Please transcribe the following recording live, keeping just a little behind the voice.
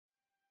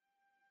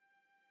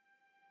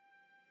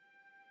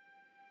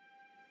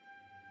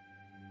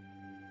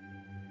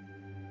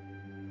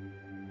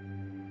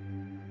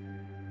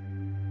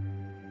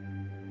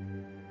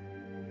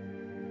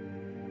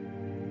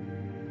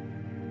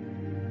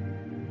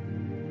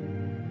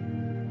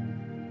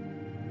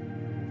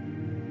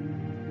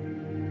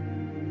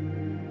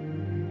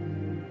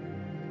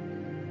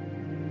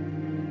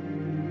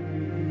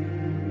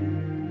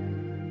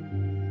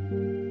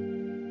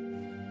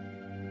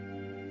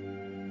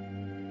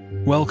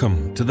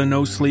Welcome to the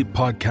NoSleep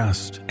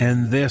podcast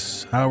and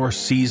this, our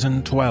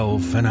Season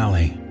 12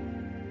 finale.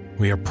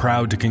 We are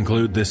proud to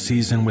conclude this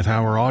season with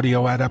our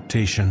audio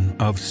adaptation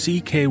of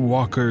C.K.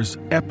 Walker's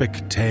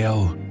epic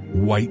tale,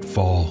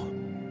 Whitefall.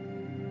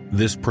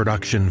 This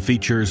production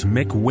features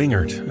Mick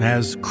Wingert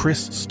as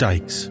Chris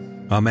Stykes,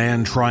 a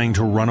man trying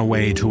to run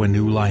away to a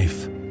new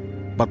life.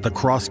 But the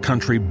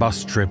cross-country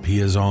bus trip he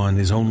is on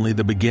is only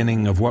the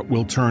beginning of what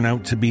will turn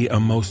out to be a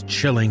most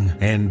chilling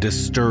and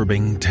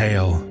disturbing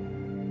tale.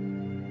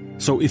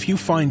 So if you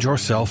find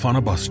yourself on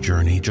a bus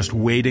journey just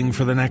waiting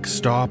for the next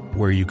stop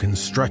where you can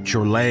stretch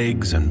your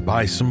legs and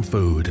buy some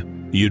food,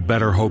 you'd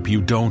better hope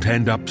you don't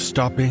end up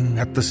stopping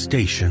at the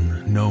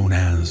station known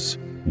as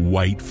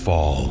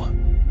Whitefall.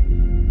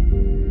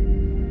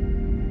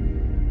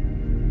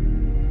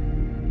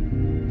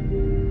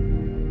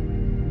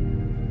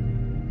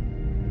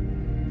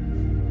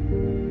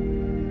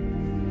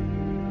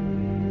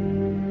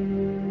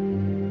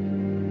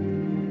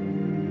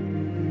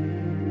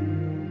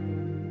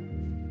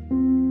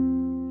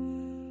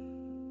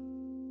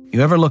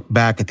 You ever look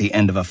back at the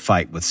end of a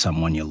fight with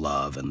someone you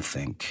love and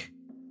think,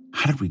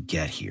 how did we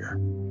get here?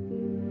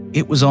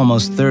 It was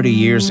almost 30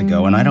 years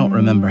ago, and I don't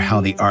remember how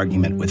the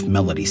argument with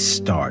Melody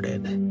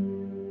started,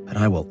 but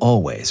I will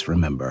always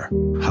remember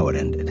how it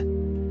ended.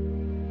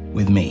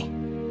 With me,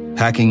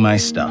 packing my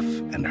stuff,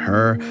 and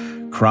her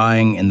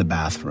crying in the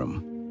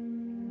bathroom.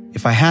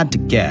 If I had to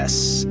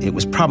guess, it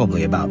was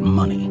probably about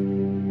money.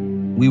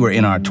 We were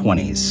in our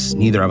 20s,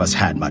 neither of us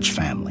had much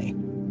family.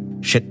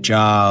 Shit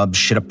job,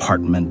 shit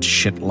apartment,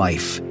 shit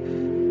life.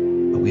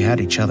 But we had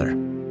each other.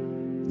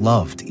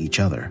 Loved each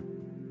other.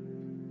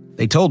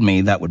 They told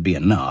me that would be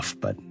enough,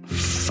 but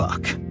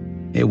fuck.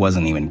 It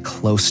wasn't even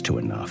close to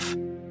enough.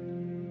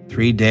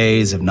 3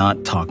 days of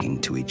not talking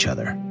to each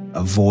other,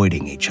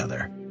 avoiding each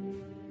other.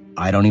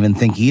 I don't even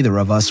think either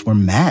of us were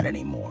mad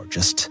anymore,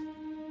 just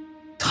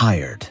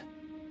tired.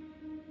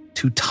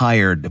 Too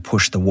tired to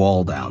push the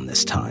wall down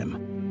this time.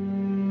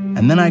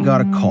 And then I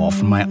got a call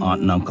from my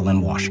aunt and uncle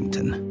in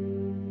Washington.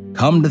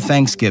 Come to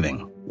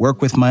Thanksgiving,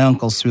 work with my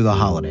uncles through the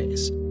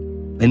holidays.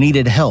 They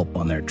needed help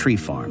on their tree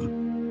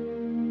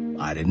farm.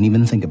 I didn't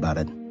even think about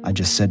it. I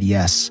just said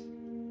yes.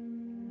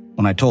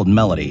 When I told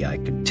Melody, I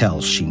could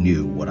tell she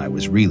knew what I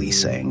was really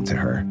saying to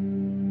her.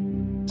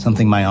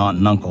 Something my aunt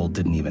and uncle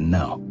didn't even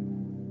know.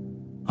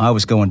 I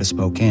was going to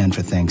Spokane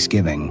for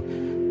Thanksgiving,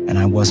 and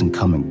I wasn't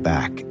coming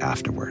back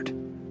afterward.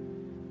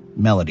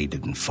 Melody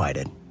didn't fight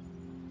it.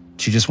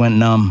 She just went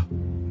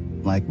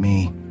numb, like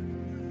me.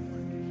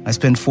 I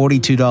spent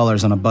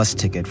 $42 on a bus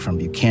ticket from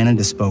Buchanan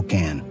to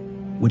Spokane,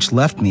 which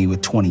left me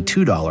with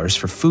 $22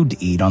 for food to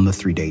eat on the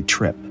 3-day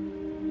trip.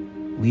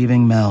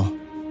 Leaving Mel.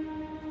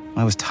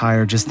 I was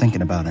tired just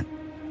thinking about it.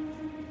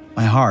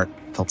 My heart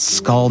felt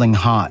scalding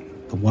hot.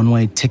 The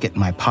one-way ticket in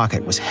my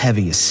pocket was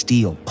heavy as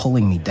steel,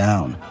 pulling me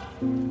down.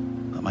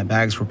 But my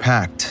bags were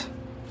packed,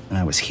 and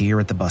I was here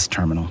at the bus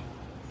terminal.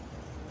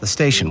 The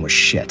station was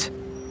shit,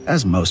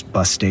 as most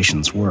bus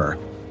stations were.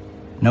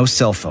 No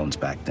cell phones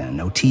back then,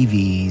 no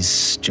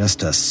TVs,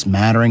 just a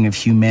smattering of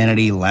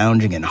humanity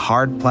lounging in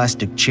hard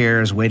plastic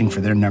chairs waiting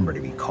for their number to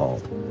be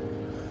called.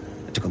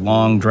 I took a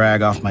long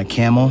drag off my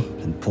camel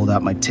and pulled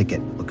out my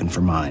ticket, looking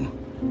for mine.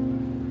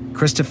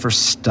 Christopher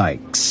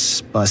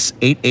Stykes, bus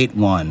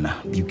 881,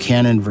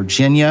 Buchanan,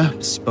 Virginia,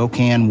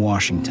 Spokane,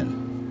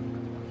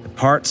 Washington.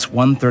 Departs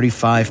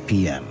 1:35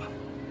 p.m.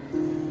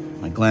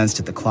 I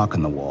glanced at the clock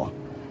on the wall,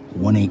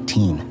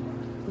 1:18.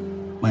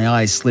 My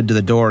eyes slid to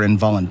the door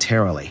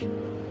involuntarily.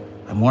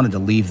 I wanted to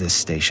leave this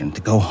station,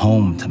 to go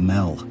home to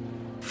Mel,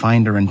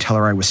 find her and tell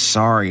her I was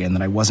sorry and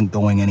that I wasn't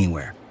going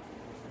anywhere.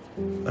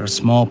 But a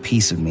small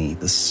piece of me,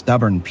 the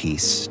stubborn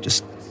piece,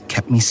 just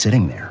kept me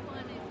sitting there.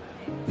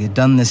 We had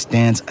done this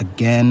dance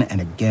again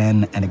and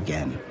again and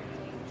again.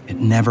 It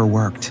never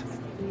worked.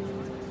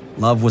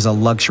 Love was a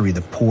luxury the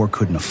poor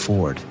couldn't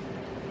afford.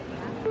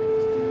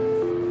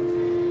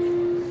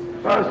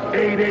 Bus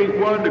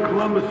 881 to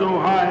Columbus,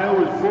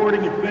 Ohio is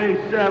boarding at Bay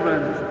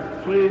 7.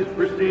 Please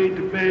proceed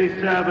to Bay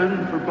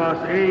 7 for bus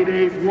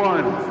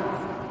 881.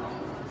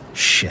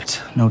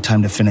 Shit, no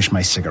time to finish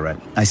my cigarette.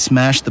 I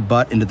smashed the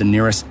butt into the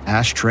nearest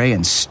ashtray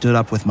and stood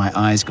up with my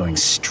eyes going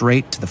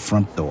straight to the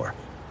front door.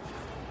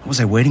 What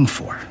was I waiting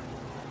for?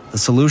 The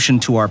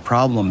solution to our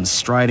problems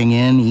striding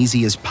in,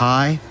 easy as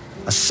pie?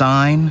 A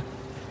sign?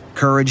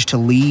 Courage to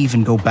leave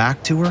and go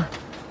back to her?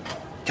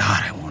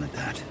 God, I wanted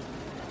that.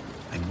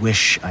 I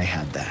wish I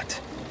had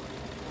that.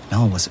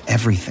 Mel was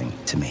everything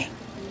to me.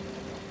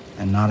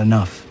 And not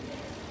enough.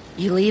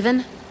 You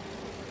leaving?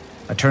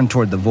 I turned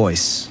toward the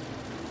voice.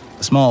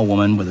 A small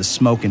woman with a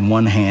smoke in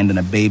one hand and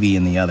a baby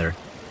in the other.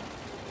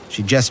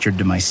 She gestured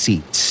to my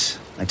seat.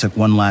 I took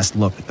one last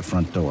look at the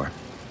front door.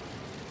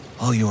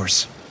 All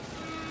yours.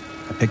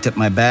 I picked up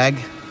my bag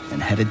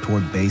and headed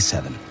toward Bay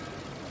 7.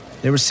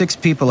 There were 6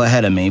 people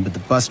ahead of me, but the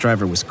bus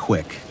driver was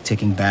quick,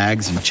 taking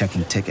bags and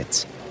checking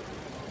tickets.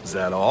 Is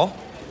that all?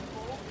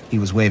 He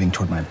was waving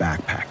toward my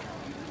backpack.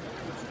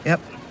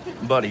 Yep.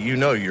 Buddy, you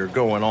know you're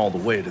going all the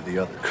way to the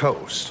other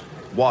coast.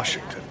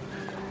 Washington.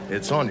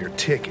 It's on your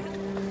ticket.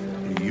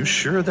 Are you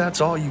sure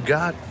that's all you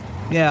got?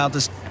 Yeah, I'll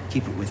just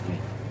keep it with me.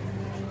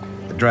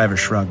 The driver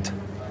shrugged.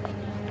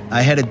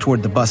 I headed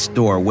toward the bus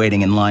door,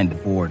 waiting in line to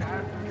board.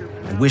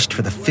 I wished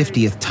for the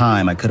 50th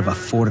time I could have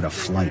afforded a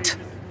flight.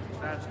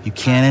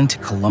 Buchanan to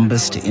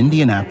Columbus to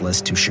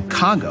Indianapolis to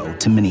Chicago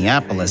to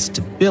Minneapolis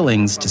to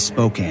Billings to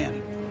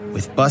Spokane,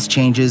 with bus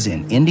changes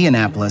in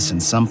Indianapolis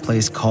and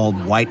someplace called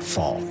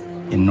Whitefall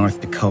in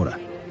North Dakota.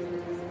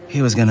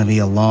 It was gonna be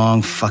a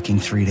long fucking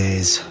 3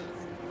 days.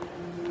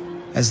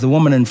 As the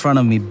woman in front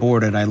of me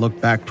boarded, I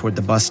looked back toward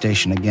the bus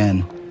station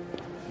again.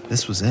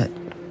 This was it.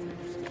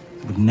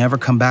 I would never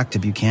come back to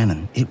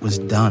Buchanan. It was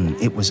done.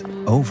 It was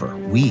over.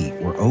 We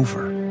were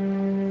over.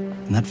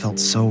 And that felt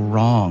so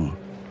wrong.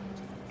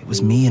 It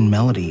was me and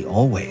Melody,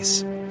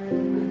 always.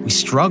 We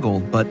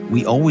struggled, but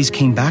we always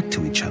came back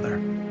to each other.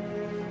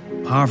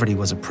 Poverty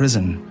was a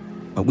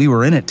prison, but we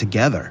were in it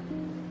together.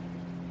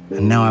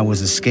 And now I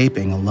was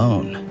escaping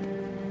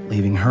alone,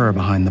 leaving her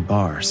behind the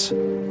bars.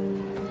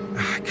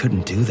 I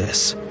couldn't do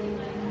this.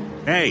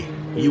 Hey,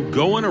 you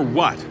going or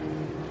what?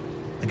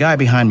 The guy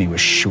behind me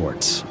was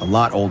short, a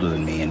lot older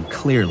than me, and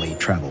clearly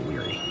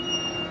travel-weary.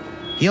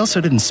 He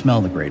also didn't smell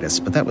the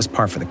greatest, but that was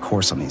par for the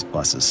course on these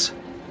buses.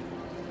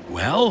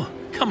 Well,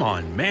 come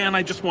on, man,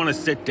 I just want to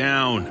sit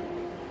down.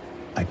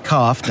 I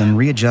coughed and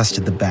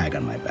readjusted the bag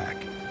on my back.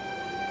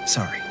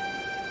 Sorry.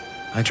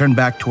 I turned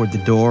back toward the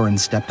door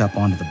and stepped up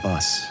onto the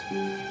bus.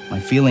 My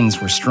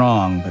feelings were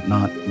strong, but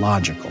not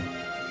logical.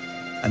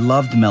 I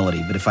loved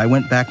Melody, but if I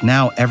went back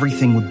now,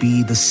 everything would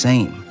be the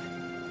same.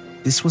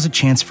 This was a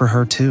chance for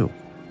her, too.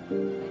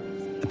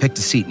 I picked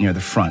a seat near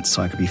the front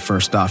so I could be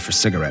first off for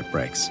cigarette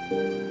breaks.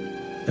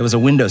 There was a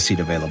window seat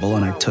available,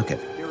 and I took it,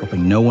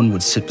 hoping no one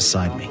would sit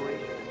beside me.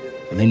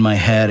 I leaned my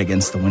head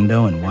against the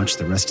window and watched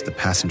the rest of the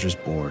passengers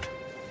board.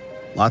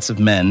 Lots of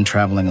men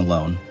traveling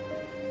alone,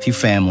 a few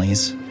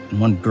families, and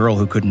one girl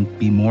who couldn't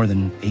be more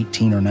than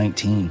 18 or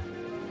 19.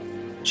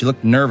 She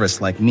looked nervous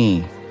like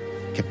me,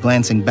 kept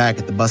glancing back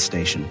at the bus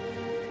station.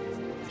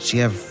 Did she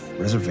have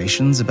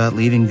reservations about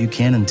leaving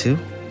Buchanan too?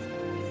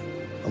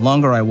 The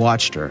longer I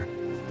watched her,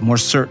 the more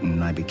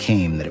certain I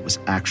became that it was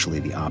actually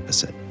the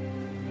opposite.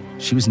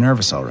 She was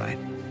nervous, all right,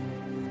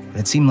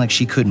 but it seemed like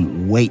she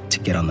couldn't wait to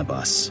get on the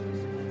bus.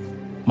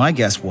 My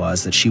guess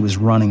was that she was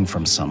running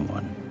from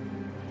someone.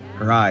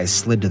 Her eyes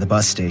slid to the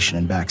bus station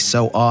and back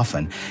so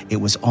often, it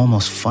was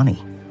almost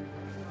funny.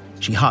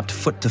 She hopped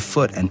foot to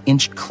foot and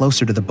inched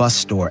closer to the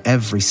bus door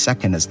every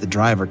second as the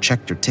driver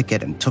checked her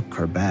ticket and took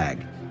her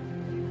bag.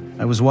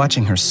 I was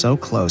watching her so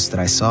close that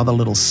I saw the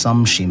little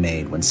sum she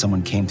made when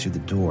someone came through the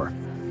door.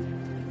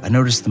 I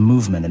noticed the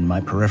movement in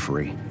my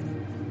periphery,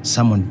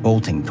 someone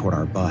bolting toward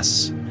our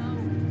bus.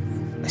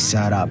 I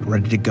sat up,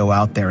 ready to go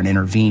out there and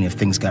intervene if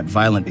things got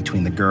violent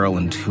between the girl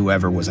and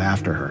whoever was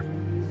after her.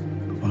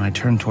 But when I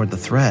turned toward the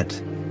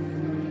threat,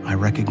 I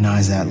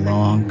recognized that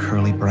long,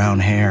 curly brown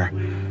hair,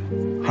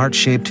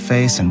 heart-shaped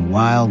face, and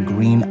wild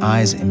green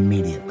eyes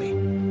immediately.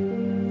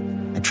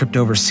 I tripped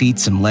over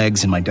seats and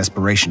legs in my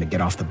desperation to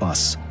get off the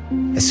bus.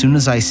 As soon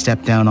as I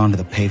stepped down onto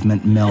the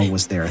pavement, Mel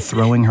was there,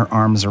 throwing her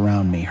arms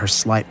around me, her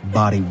slight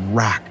body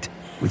racked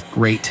with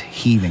great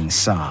heaving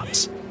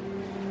sobs.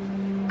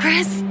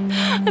 Chris,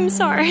 I'm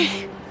sorry.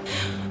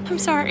 I'm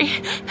sorry.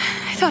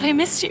 I thought I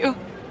missed you.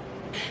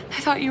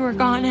 I thought you were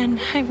gone and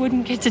I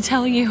wouldn't get to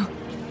tell you.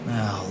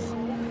 Mel,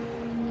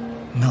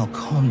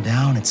 calm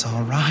down. It's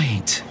all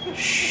right.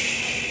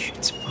 Shh,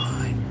 it's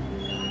fine.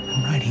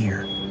 I'm right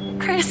here.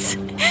 Chris.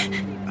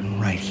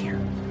 I'm right here.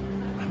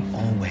 I'm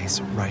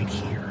always right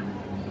here.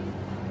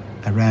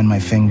 I ran my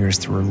fingers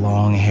through her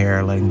long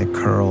hair, letting the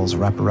curls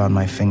wrap around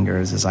my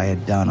fingers as I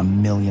had done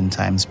 1,000,000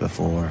 times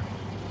before.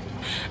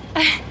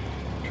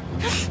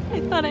 I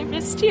thought I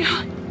missed you.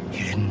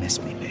 You didn't miss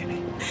me,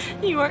 baby.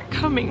 You aren't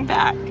coming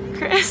back,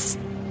 Chris.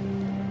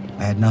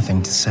 I had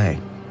nothing to say,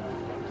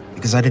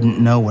 because I didn't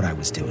know what I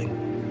was doing,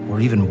 or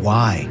even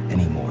why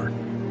anymore.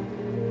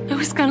 I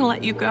was gonna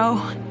let you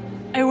go.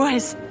 I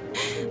was.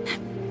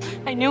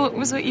 I knew it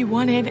was what you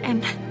wanted,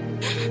 and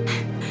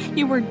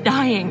you were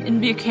dying in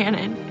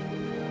Buchanan.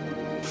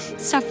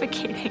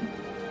 Suffocating.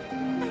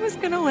 I was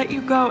gonna let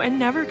you go and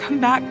never come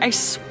back, I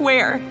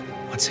swear.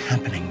 What's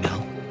happening,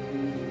 Mel?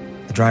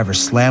 The driver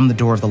slammed the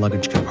door of the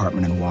luggage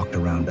compartment and walked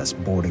around us,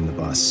 boarding the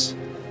bus.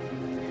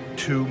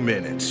 2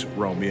 minutes,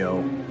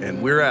 Romeo,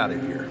 and we're out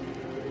of here.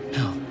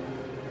 Mel,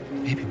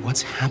 baby,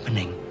 what's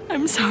happening?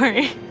 I'm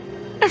sorry.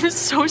 I'm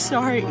so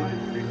sorry.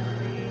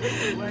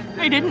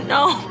 I didn't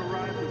know.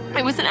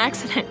 It was an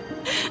accident.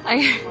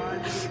 I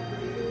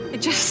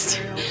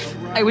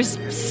was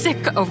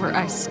sick over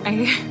us.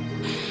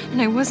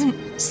 And I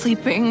wasn't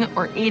sleeping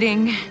or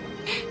eating.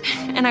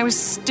 And I was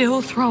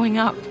still throwing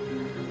up.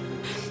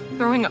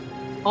 Throwing up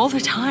all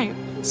the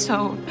time.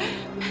 So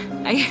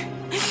I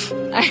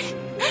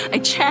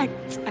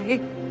checked. I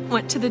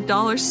went to the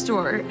dollar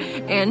store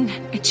and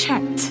I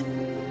checked.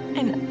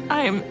 And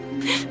I'm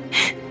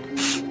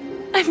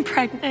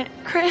pregnant,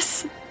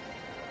 Chris.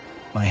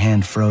 My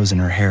hand froze in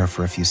her hair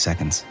for a few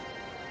seconds.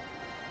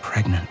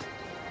 Pregnant.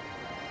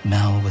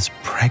 Mel was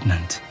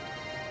pregnant.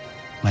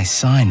 My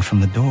sign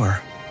from the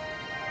door.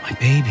 My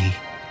baby.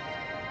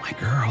 My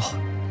girl.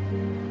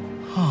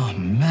 Oh,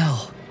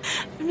 Mel.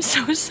 I'm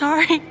so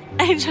sorry.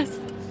 I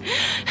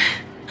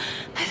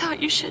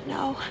thought you should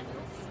know.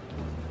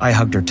 I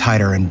hugged her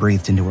tighter and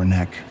breathed into her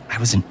neck. I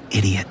was an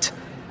idiot.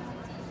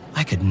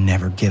 I could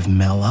never give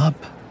Mel up.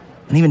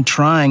 And even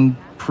trying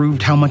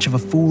proved how much of a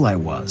fool I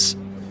was.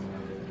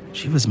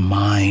 She was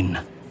mine.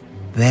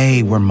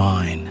 They were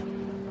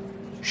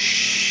mine.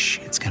 Shh,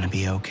 it's gonna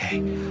be okay.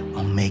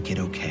 I'll make it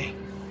okay.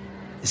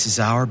 This is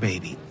our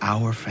baby,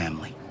 our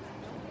family.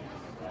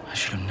 I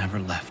should have never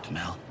left,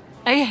 Mel.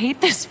 I hate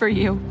this for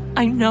you.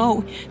 I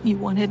know you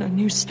wanted a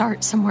new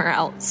start somewhere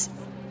else.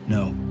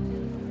 No,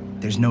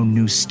 there's no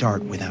new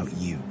start without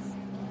you.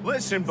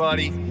 Listen,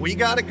 buddy, we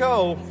gotta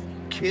go.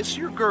 Kiss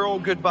your girl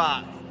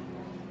goodbye.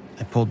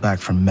 I pulled back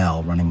from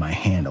Mel, running my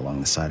hand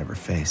along the side of her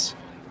face.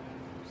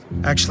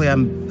 Actually,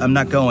 I'm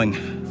not going.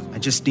 I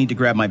just need to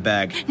grab my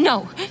bag.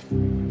 No,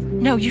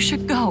 you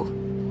should go.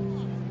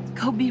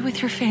 Go be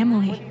with your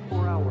family.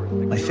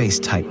 My face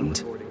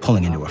tightened,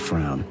 pulling into a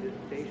frown.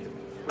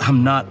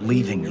 I'm not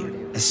leaving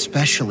you,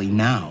 especially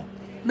now.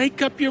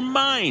 Make up your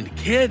mind,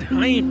 kid.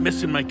 I ain't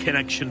missing my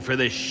connection for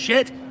this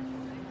shit.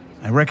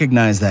 I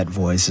recognized that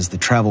voice as the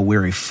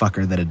travel-weary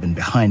fucker that had been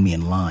behind me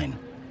in line.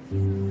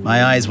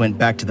 My eyes went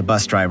back to the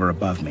bus driver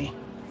above me.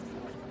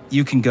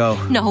 You can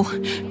go. No.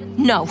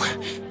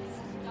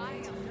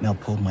 Mel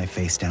pulled my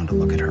face down to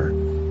look at her.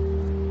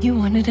 You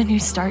wanted a new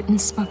start in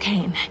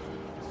Spokane.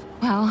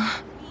 Well,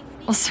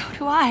 so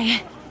do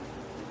I.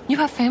 You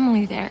have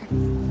family there.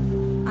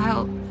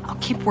 I'll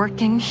keep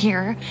working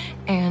here,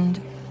 and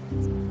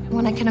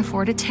when I can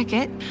afford a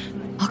ticket,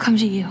 I'll come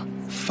to you.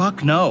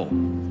 Fuck no.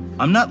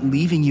 I'm not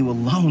leaving you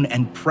alone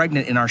and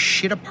pregnant in our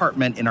shit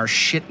apartment in our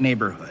shit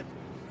neighborhood.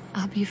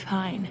 I'll be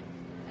fine.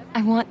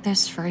 I want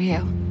this for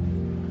you.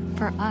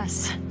 For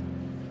us.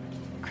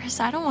 Chris,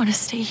 I don't want to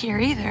stay here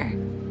either.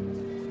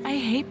 I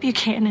hate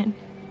Buchanan.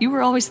 You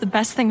were always the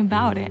best thing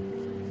about it.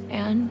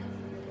 And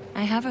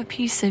I have a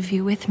piece of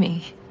you with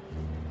me.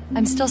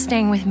 I'm still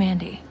staying with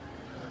Mandy.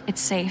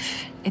 It's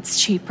safe.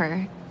 It's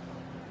cheaper.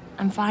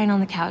 I'm fine on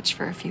the couch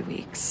for a few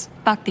weeks.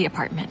 Fuck the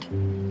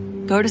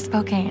apartment. Go to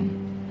Spokane.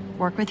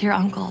 Work with your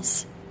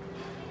uncles.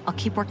 I'll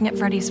keep working at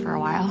Freddy's for a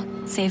while.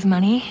 Save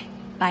money,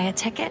 buy a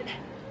ticket,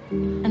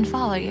 and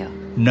follow you.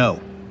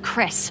 No.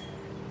 Chris.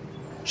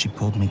 She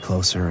pulled me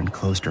closer and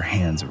closed her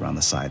hands around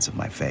the sides of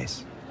my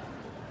face.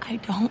 I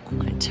don't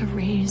want to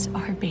raise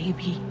our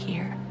baby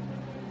here.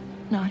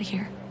 Not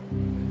here.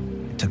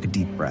 I took a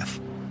deep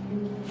breath.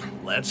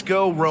 Let's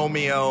go,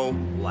 Romeo.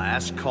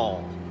 Last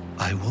call.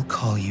 I will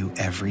call you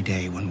every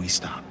day when we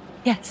stop.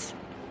 Yes.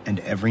 And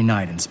every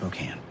night in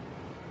Spokane.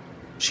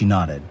 She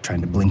nodded,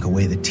 trying to blink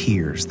away the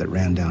tears that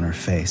ran down her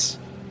face.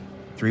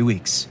 3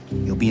 weeks.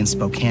 You'll be in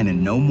Spokane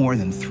in no more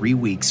than 3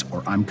 weeks,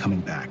 or I'm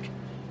coming back.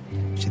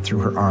 She threw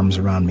her arms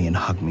around me and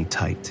hugged me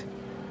tight.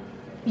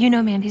 You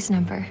know Mandy's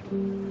number.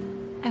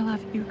 I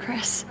love you,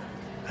 Chris.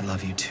 I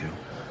love you too.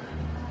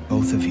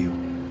 Both of you.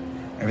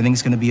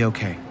 Everything's gonna be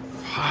okay.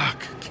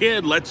 Fuck,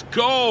 kid, let's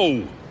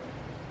go.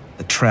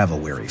 The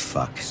travel-weary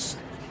fuck.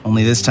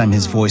 Only this time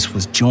his voice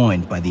was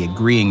joined by the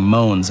agreeing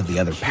moans of the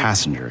other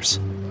passengers.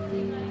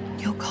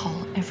 You'll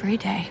call every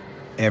day.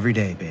 Every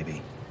day,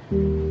 baby.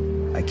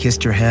 I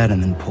kissed her head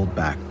and then pulled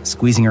back,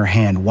 squeezing her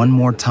hand one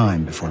more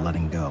time before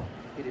letting go.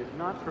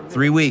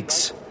 3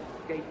 weeks.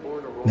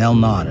 Mel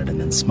nodded and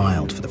then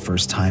smiled for the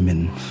first time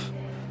in...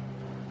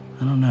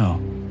 I don't know.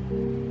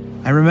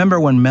 I remember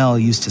when Mel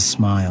used to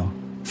smile.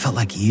 It felt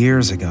like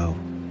years ago.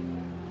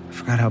 I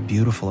forgot how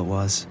beautiful it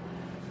was.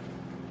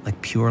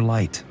 Like pure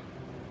light.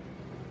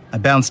 I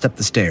bounced up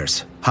the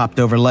stairs, hopped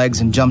over legs,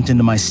 and jumped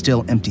into my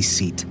still empty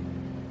seat.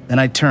 Then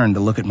I turned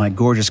to look at my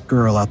gorgeous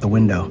girl out the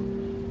window.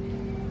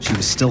 She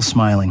was still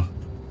smiling,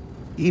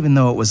 even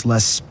though it was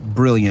less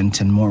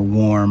brilliant and more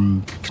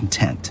warm,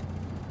 content.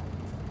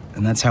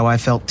 And that's how I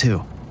felt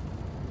too.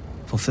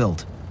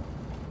 Fulfilled.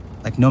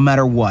 Like no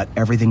matter what,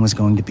 everything was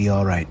going to be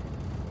all right.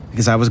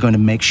 Because I was going to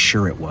make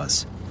sure it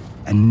was.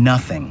 And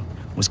nothing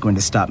was going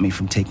to stop me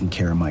from taking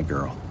care of my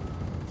girl.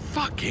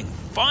 Fucking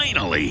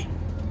finally!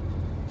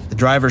 The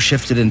driver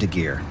shifted into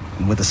gear,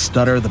 and with a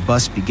stutter, the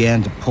bus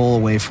began to pull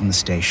away from the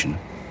station.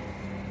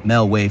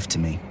 Mel waved to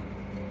me.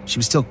 She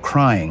was still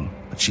crying,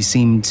 but she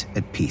seemed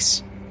at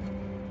peace.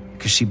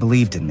 Because she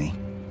believed in me.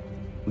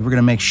 We were going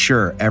to make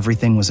sure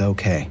everything was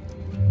okay.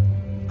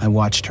 I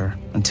watched her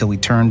until we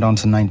turned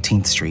onto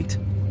 19th Street.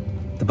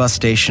 The bus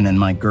station and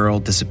my girl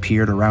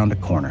disappeared around a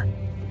corner.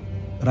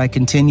 But I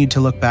continued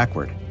to look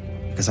backward,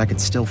 because I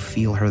could still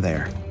feel her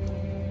there.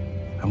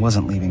 I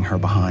wasn't leaving her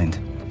behind.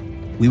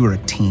 We were a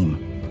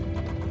team.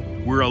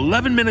 We're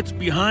 11 minutes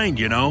behind,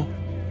 you know.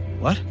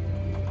 What?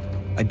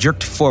 I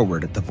jerked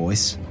forward at the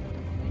voice.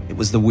 It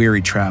was the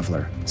weary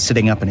traveler,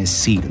 sitting up in his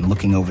seat and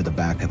looking over the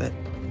back of it.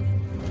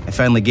 I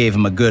finally gave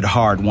him a good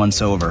hard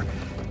once-over.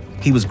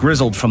 He was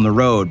grizzled from the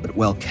road, but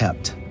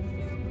well-kept.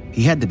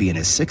 He had to be in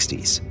his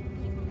 60s.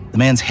 The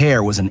man's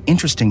hair was an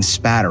interesting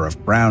spatter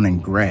of brown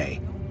and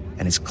gray,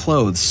 and his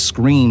clothes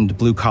screamed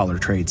blue-collar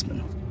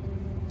tradesman.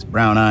 His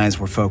brown eyes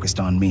were focused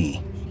on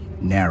me,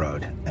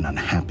 narrowed and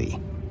unhappy.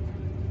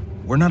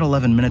 We're not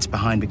 11 minutes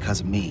behind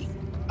because of me.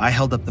 I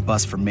held up the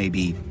bus for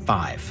maybe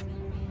 5.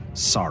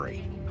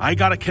 Sorry. I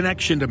got a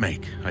connection to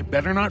make. I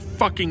better not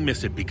fucking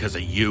miss it because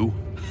of you.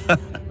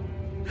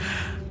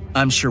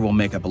 I'm sure we'll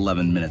make up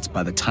 11 minutes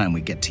by the time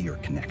we get to your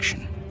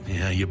connection.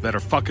 Yeah, you better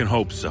fucking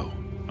hope so.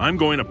 I'm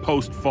going to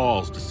Post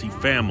Falls to see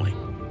family.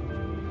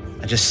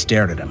 I just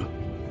stared at him,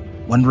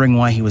 wondering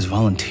why he was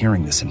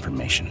volunteering this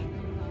information.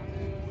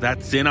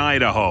 That's in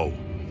Idaho.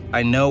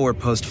 I know where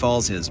Post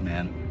Falls is,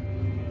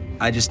 man.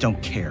 I just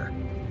don't care.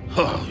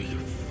 Oh, you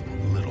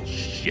little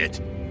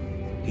shit.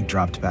 He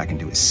dropped back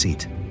into his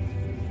seat.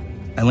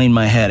 I leaned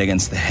my head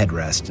against the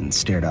headrest and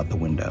stared out the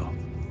window,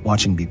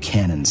 watching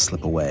Buchanan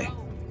slip away.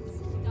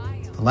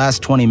 The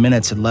last 20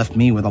 minutes had left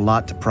me with a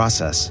lot to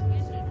process.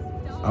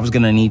 I was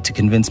going to need to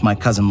convince my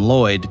cousin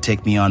Lloyd to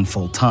take me on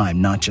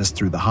full-time, not just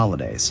through the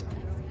holidays.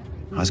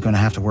 I was going to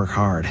have to work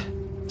hard,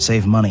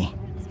 save money.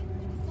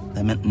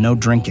 That meant no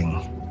drinking,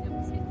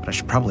 but I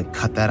should probably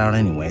cut that out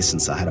anyway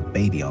since I had a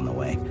baby on the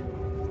way.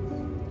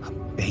 A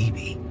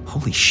baby?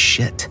 Holy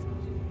shit.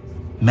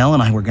 Mel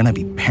and I were going to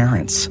be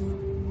parents.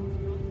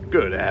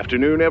 Good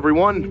afternoon,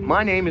 everyone.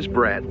 My name is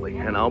Bradley,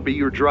 and I'll be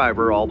your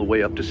driver all the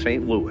way up to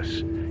St.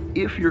 Louis,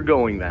 if you're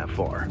going that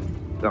far.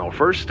 Now, our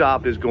first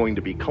stop is going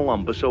to be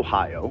Columbus,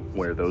 Ohio,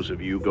 where those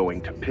of you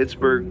going to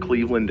Pittsburgh,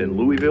 Cleveland, and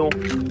Louisville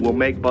will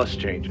make bus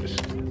changes.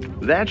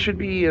 That should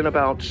be in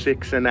about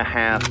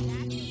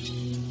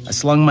 6.5. I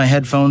slung my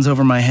headphones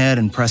over my head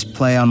and pressed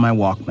play on my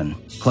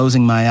Walkman,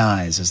 closing my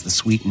eyes as the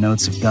sweet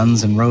notes of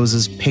Guns N'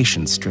 Roses'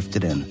 Patience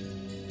drifted in.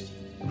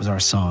 It was our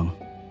song.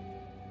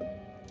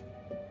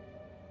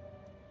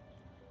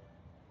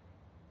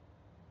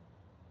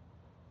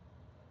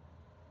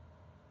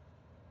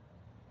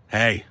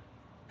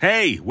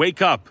 Hey,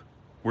 wake up.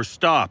 We're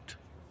stopped.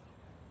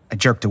 I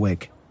jerked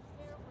awake,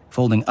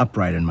 folding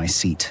upright in my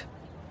seat.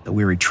 The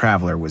weary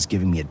traveler was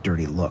giving me a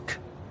dirty look.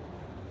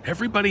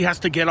 Everybody has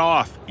to get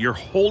off. You're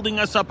holding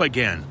us up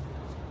again.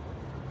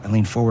 I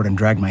leaned forward and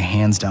dragged my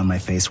hands down my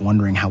face,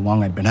 wondering how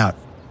long I'd been out.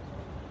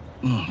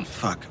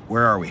 Fuck,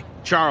 where are we?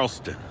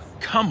 Charleston,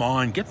 come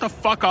on, get the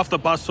fuck off the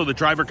bus so the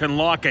driver can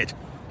lock it.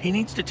 He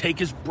needs to take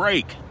his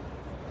break.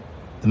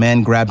 The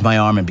man grabbed my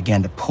arm and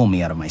began to pull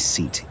me out of my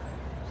seat.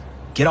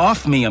 Get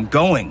off me, I'm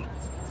going!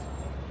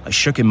 I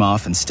shook him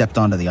off and stepped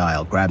onto the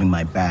aisle, grabbing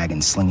my bag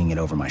and slinging it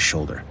over my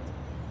shoulder.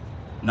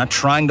 I'm not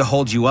trying to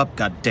hold you up,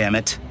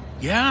 goddammit.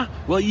 Yeah?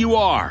 Well, you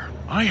are.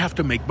 I have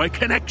to make my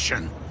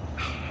connection.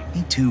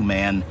 Me too,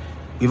 man.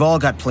 We've all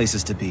got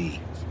places to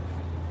be.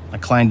 I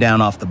climbed down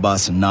off the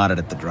bus and nodded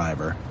at the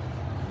driver.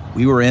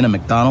 We were in a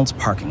McDonald's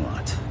parking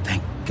lot.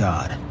 Thank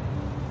God.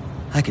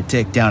 I could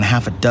take down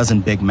half a dozen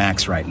Big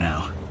Macs right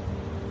now.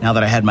 Now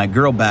that I had my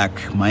girl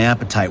back, my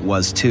appetite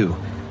was too.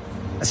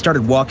 I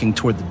started walking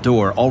toward the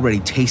door, already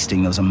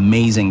tasting those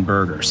amazing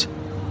burgers.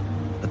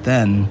 But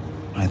then,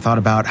 I thought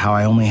about how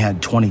I only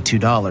had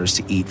 $22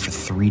 to eat for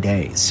 3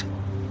 days.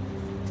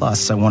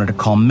 Plus, I wanted to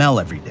call Mel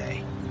every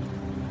day.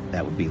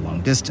 That would be long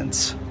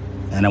distance.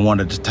 And I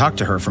wanted to talk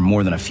to her for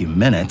more than a few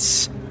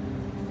minutes.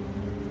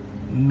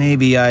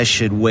 Maybe I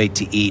should wait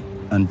to eat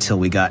until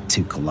we got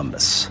to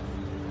Columbus.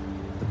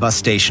 The bus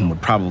station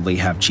would probably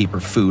have cheaper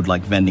food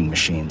like vending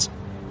machines.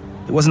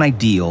 It wasn't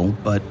ideal,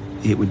 but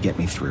it would get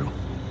me through.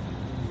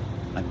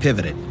 I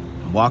pivoted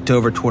and walked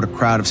over toward a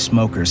crowd of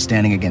smokers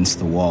standing against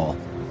the wall.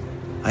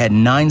 I had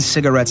 9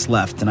 cigarettes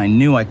left, and I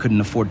knew I couldn't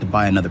afford to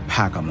buy another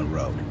pack on the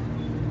road.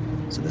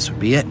 So this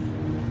would be it.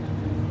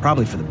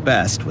 Probably for the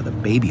best, with a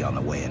baby on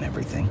the way and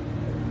everything.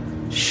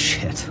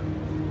 Shit.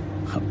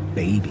 A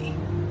baby.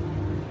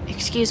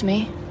 Excuse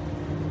me.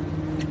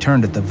 I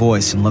turned at the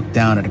voice and looked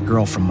down at a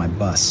girl from my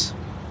bus.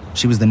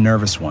 She was the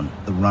nervous one,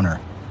 the runner.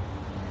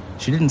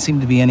 She didn't seem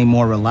to be any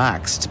more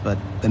relaxed, but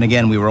then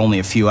again, we were only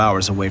a few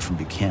hours away from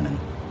Buchanan.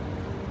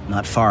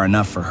 Not far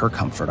enough for her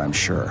comfort, I'm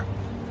sure.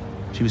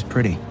 She was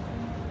pretty.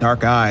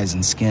 Dark eyes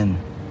and skin.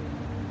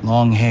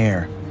 Long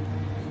hair.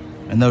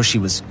 And though she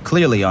was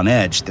clearly on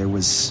edge, there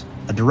was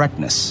a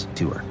directness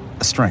to her,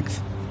 a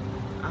strength.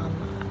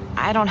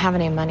 I don't have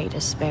any money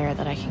to spare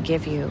that I can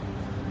give you,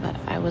 but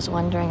I was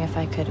wondering if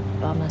I could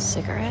bum a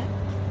cigarette.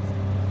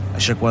 I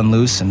shook one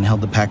loose and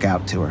held the pack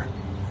out to her.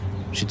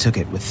 She took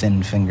it with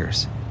thin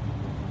fingers.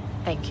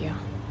 Thank you.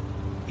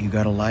 You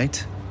got a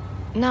light?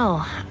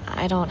 No,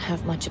 I don't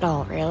have much at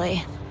all,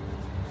 really.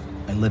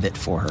 I lit it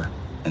for her,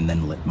 and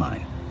then lit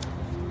mine.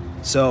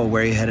 So,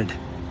 where are you headed?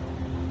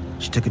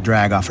 She took a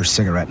drag off her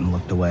cigarette and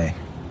looked away.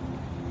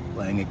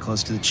 Playing it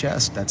close to the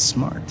chest, that's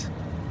smart.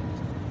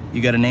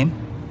 You got a name?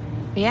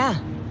 Yeah.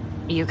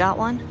 You got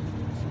one?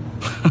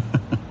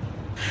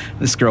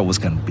 This girl was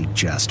gonna be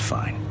just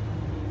fine.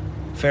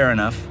 Fair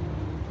enough.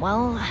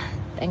 Well,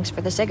 thanks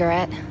for the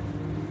cigarette.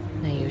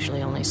 I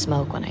usually only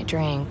smoke when I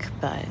drink,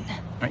 but...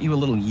 Aren't you a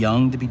little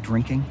young to be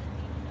drinking?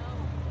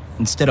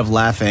 Instead of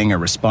laughing or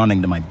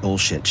responding to my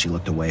bullshit, she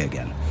looked away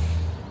again.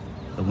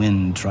 The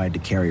wind tried to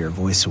carry her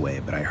voice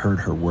away, but I heard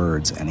her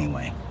words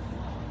anyway.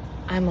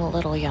 I'm a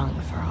little young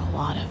for a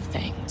lot of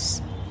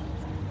things.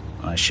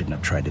 I shouldn't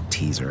have tried to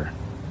tease her.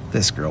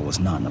 This girl was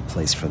not in a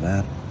place for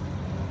that.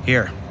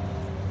 Here.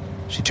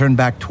 She turned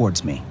back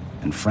towards me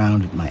and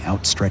frowned at my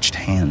outstretched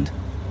hand.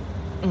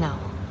 No.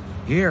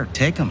 Here,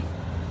 take them.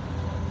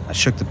 I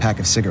shook the pack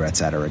of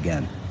cigarettes at her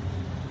again.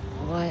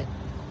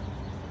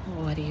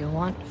 What do you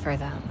want for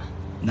them?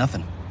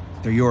 Nothing.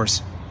 They're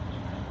yours.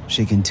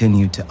 She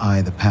continued to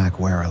eye the pack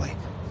warily.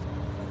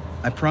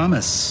 I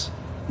promise.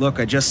 Look,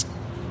 I just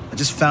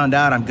found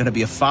out I'm gonna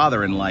be a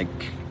father in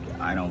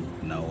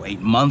 8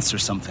 months or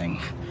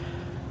something.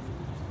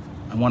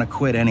 I want to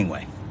quit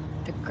anyway.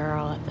 The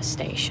girl at the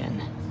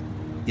station.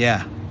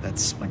 Yeah,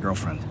 that's my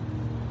girlfriend.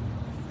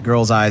 The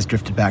girl's eyes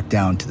drifted back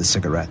down to the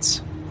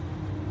cigarettes.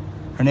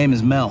 Her name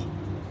is Mel.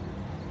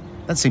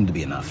 That seemed to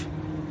be enough.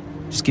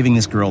 Just giving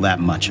this girl that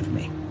much of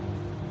me.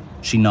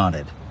 She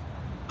nodded,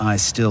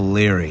 eyes still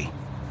leery,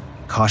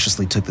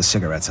 cautiously took the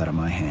cigarettes out of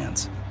my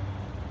hands.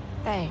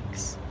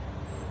 Thanks.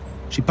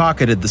 She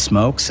pocketed the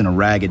smokes in a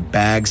ragged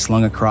bag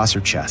slung across her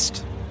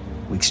chest.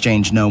 We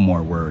exchanged no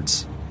more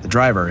words. The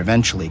driver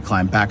eventually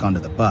climbed back onto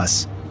the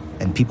bus,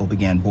 and people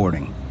began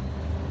boarding.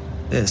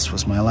 This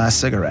was my last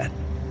cigarette.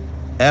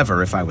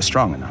 Ever, if I was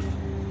strong enough.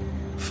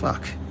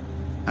 Fuck.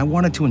 I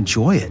wanted to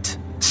enjoy it,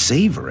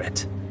 savor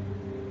it.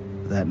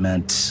 That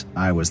meant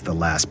I was the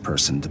last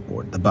person to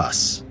board the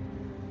bus.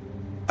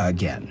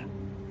 Again.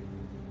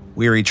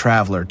 Weary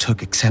Traveler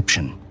took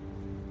exception.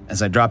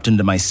 As I dropped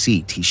into my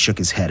seat, he shook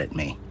his head at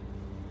me.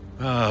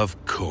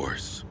 Of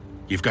course.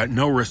 You've got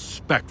no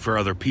respect for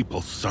other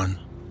people, son.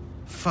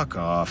 Fuck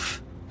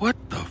off. What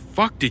the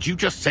fuck did you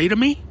just say to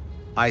me?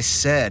 I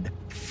said,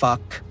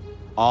 fuck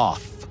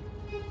off.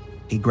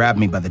 He grabbed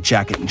me by the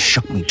jacket and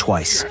shook me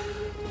twice.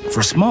 For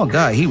a small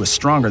guy, he was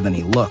stronger than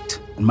he looked,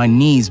 and my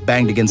knees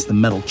banged against the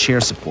metal chair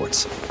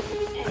supports.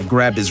 I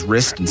grabbed his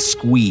wrist and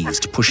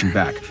squeezed, pushing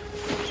back.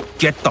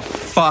 Get the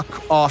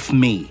fuck off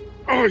me.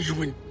 Oh,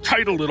 you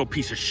entitled little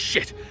piece of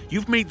shit.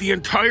 You've made the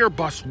entire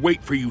bus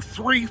wait for you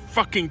 3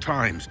 fucking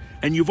times,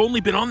 and you've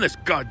only been on this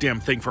goddamn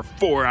thing for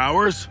 4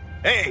 hours.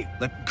 Hey,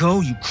 let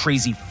go, you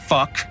crazy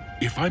fuck.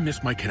 If I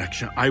miss my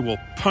connection, I will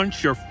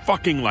punch your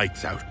fucking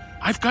lights out.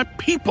 I've got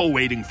people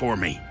waiting for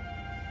me.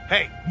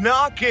 Hey,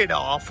 knock it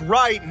off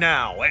right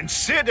now and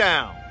sit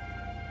down.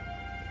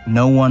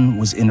 No one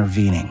was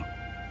intervening.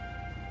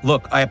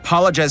 Look, I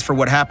apologize for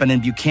what happened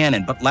in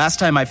Buchanan, but last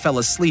time I fell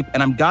asleep,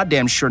 and I'm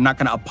goddamn sure not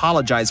gonna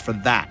apologize for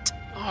that.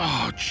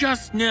 Oh,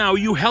 just now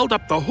you held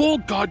up the whole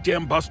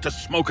goddamn bus to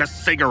smoke a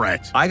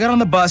cigarette. I got on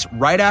the bus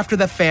right after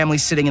the family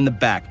sitting in the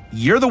back.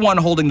 You're the one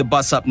holding the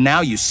bus up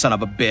now, you son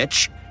of a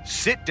bitch.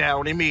 Sit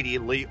down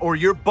immediately, or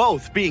you're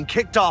both being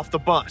kicked off the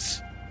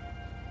bus.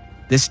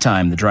 This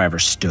time, the driver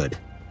stood.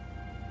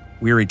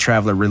 Weary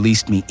Traveler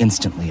released me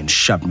instantly and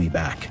shoved me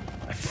back.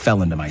 I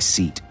fell into my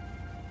seat.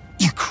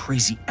 You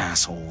crazy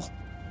asshole.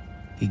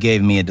 He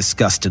gave me a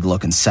disgusted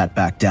look and sat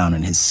back down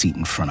in his seat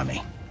in front of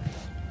me.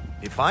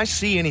 If I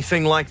see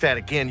anything like that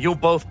again, you'll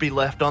both be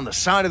left on the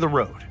side of the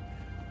road.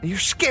 You're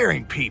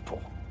scaring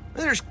people.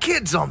 There's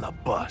kids on the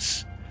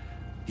bus.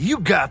 You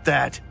got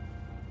that?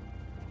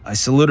 I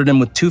saluted him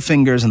with 2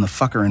 fingers, and the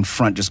fucker in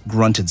front just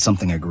grunted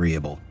something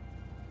agreeable.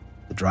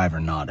 The driver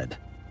nodded.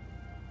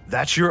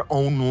 That's your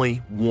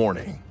only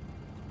warning.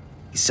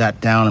 He sat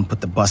down and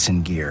put the bus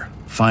in gear,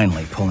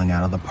 finally pulling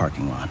out of the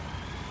parking lot.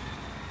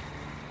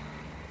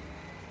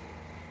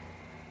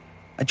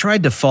 I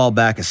tried to fall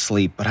back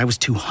asleep, but I was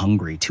too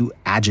hungry, too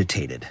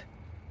agitated.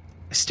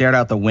 I stared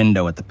out the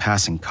window at the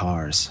passing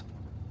cars.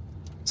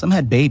 Some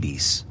had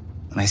babies,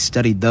 and I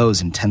studied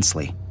those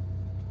intensely.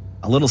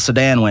 A little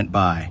sedan went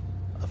by,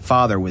 a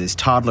father with his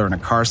toddler in a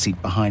car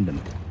seat behind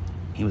him.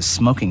 He was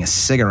smoking a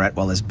cigarette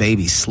while his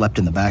baby slept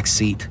in the back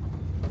seat.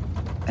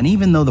 And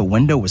even though the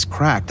window was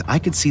cracked, I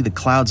could see the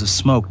clouds of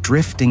smoke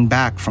drifting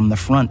back from the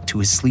front to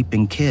his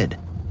sleeping kid.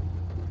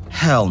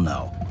 Hell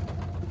no.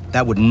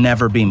 That would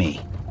never be me.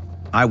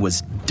 I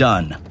was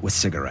done with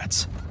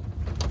cigarettes.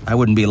 I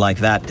wouldn't be like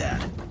that,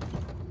 Dad.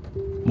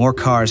 More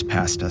cars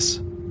passed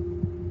us.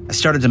 I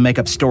started to make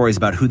up stories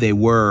about who they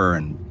were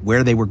and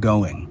where they were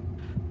going.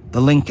 The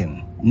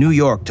Lincoln, New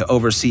York to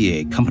oversee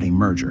a company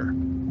merger.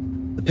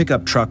 The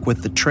pickup truck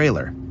with the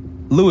trailer.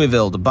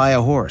 Louisville to buy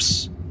a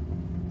horse.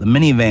 The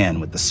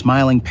minivan with the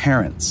smiling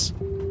parents.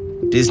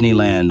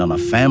 Disneyland on a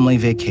family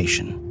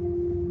vacation.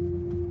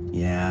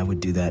 Yeah, I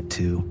would do that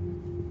too.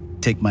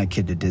 Take my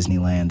kid to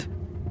Disneyland.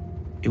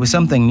 It was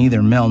something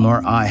neither Mel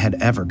nor I had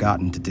ever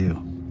gotten to do.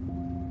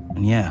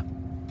 And yeah,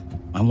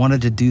 I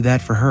wanted to do that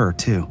for her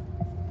too.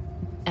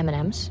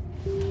 M&Ms?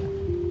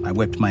 I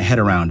whipped my head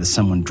around as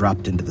someone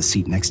dropped into the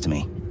seat next to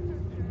me.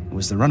 It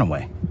was the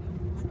runaway.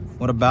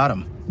 What about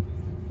him?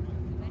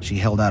 She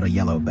held out a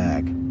yellow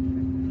bag.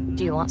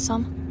 Do you want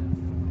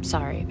some?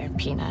 Sorry, they're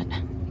peanut.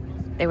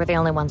 They were the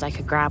only ones I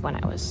could grab when I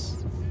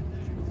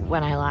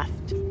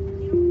left.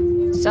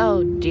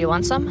 So, do you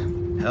want some?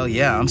 Hell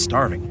yeah, I'm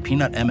starving.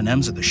 Peanut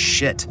M&Ms are the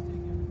shit.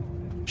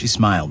 She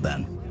smiled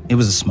then. It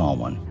was a small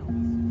one.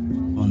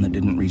 One that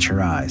didn't reach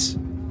her eyes.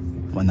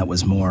 One that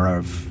was more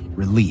of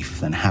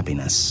relief than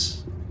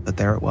happiness. But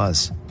there it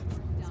was.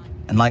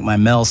 And like my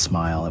Mel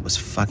smile, it was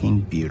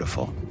fucking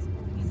beautiful.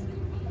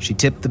 She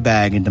tipped the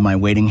bag into my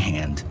waiting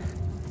hand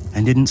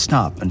and didn't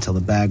stop until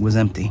the bag was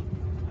empty.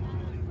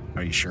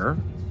 Are you sure?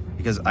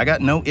 Because I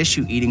got no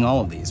issue eating all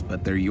of these,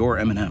 but they're your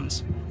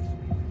M&Ms.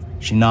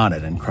 She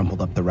nodded and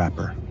crumpled up the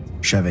wrapper,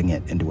 shoving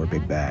it into her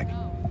big bag.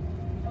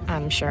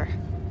 I'm sure.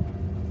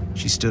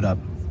 She stood up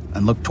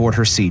and looked toward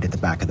her seat at the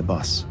back of the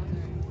bus.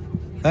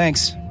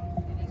 Thanks.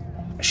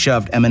 I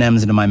shoved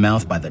M&Ms into my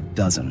mouth by the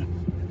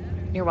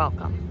dozen. You're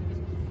welcome.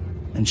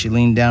 Then she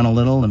leaned down a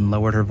little and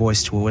lowered her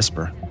voice to a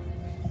whisper.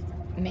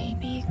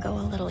 Maybe go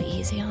a little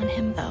easy on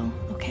him, though,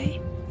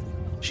 okay?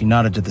 She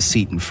nodded to the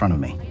seat in front of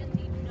me.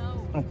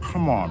 Oh,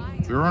 come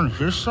on. You're on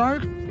his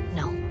side?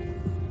 No.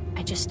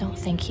 I just don't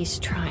think he's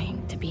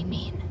trying to be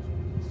mean.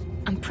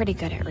 I'm pretty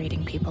good at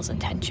reading people's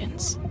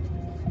intentions.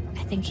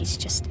 I think he's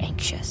just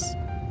anxious.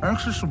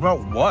 Anxious about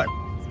what?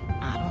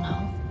 I don't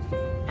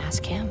know.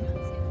 Ask him.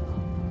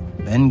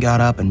 Ben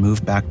got up and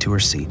moved back to her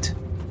seat.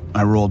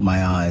 I rolled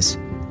my eyes.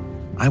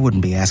 I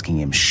wouldn't be asking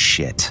him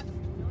shit.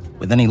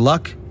 With any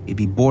luck, he'd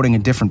be boarding a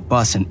different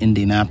bus in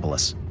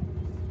Indianapolis.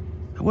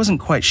 I wasn't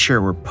quite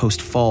sure where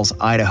Post Falls,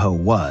 Idaho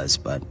was,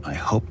 but I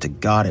hoped to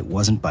God it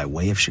wasn't by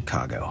way of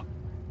Chicago.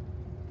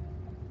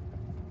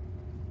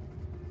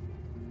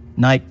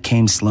 Night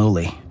came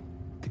slowly,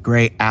 the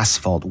gray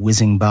asphalt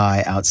whizzing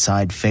by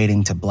outside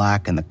fading to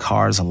black and the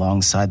cars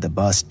alongside the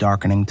bus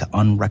darkening to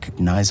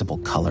unrecognizable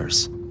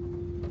colors.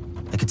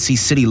 I could see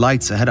city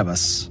lights ahead of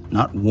us,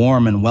 not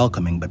warm and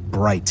welcoming, but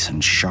bright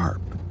and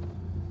sharp.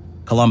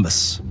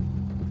 Columbus.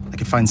 I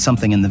could find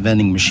something in the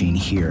vending machine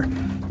here,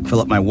 fill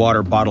up my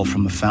water bottle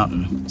from the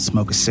fountain,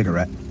 smoke a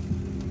cigarette.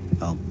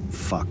 Oh,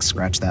 fuck,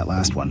 scratch that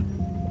last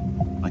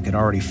one. I could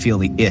already feel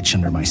the itch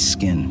under my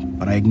skin,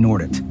 but I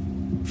ignored it.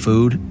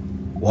 Food,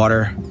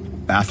 water,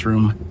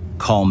 bathroom,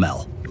 call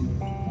Mel.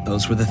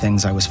 Those were the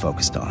things I was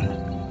focused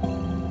on.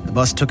 The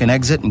bus took an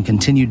exit and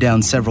continued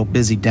down several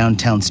busy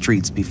downtown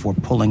streets before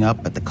pulling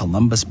up at the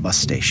Columbus bus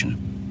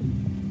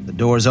station. The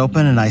doors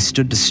opened and I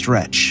stood to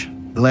stretch,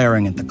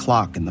 glaring at the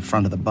clock in the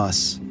front of the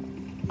bus.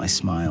 I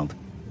smiled.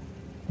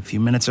 A few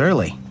minutes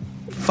early.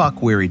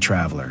 Fuck weary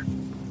traveler.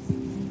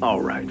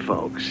 All right,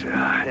 folks.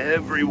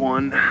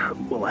 Everyone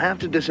will have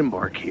to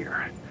disembark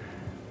here.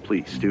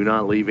 Please do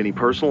not leave any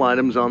personal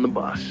items on the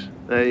bus.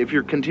 If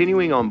you're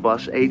continuing on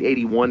bus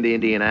 881 to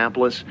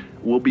Indianapolis,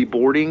 we'll be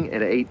boarding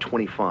at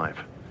 8:25.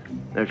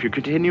 Now, if you're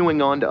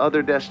continuing on to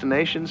other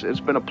destinations, it's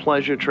been a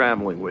pleasure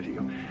traveling with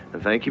you.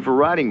 And thank you for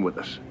riding with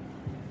us.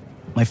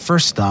 My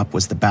first stop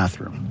was the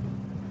bathroom,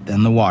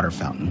 then the water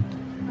fountain,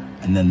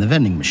 and then the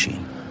vending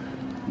machine.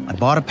 I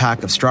bought a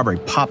pack of strawberry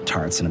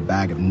Pop-Tarts and a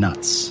bag of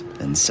nuts,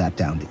 then sat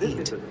down to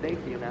eat.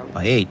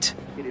 By 8,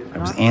 I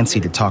was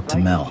antsy to talk to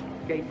Mel.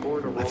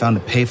 I found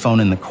a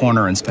payphone in the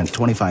corner and spent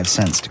 25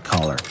 cents to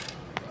call her.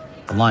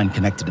 The line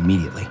connected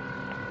immediately.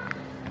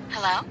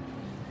 Hello?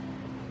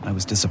 I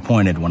was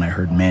disappointed when I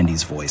heard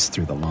Mandy's voice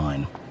through the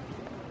line.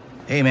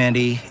 Hey,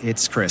 Mandy,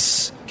 it's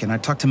Chris. Can I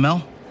talk to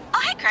Mel? Oh,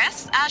 hey,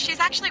 Chris. She's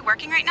actually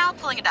working right now,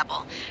 pulling a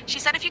double. She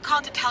said if you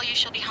called to tell you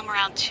she'll be home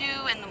around 2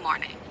 in the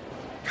morning.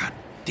 God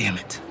damn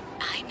it.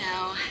 I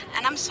know,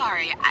 and I'm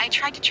sorry. I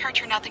tried to charge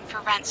her nothing for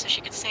rent so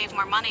she could save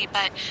more money,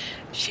 but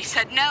she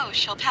said no,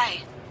 she'll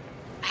pay.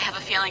 I have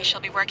a feeling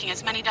she'll be working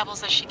as many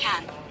doubles as she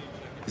can.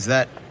 Is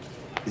that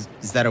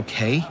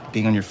okay?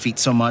 Being on your feet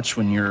so much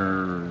when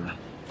you're...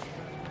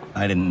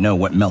 I didn't know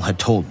what Mel had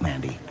told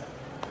Mandy.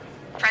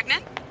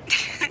 Pregnant?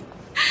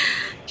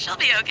 She'll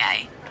be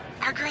okay.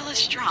 Our girl is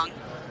strong.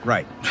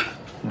 Right.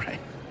 Right.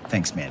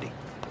 Thanks, Mandy.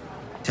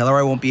 Tell her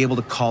I won't be able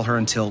to call her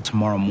until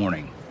tomorrow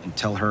morning. And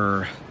tell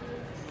her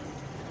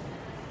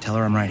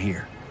I'm right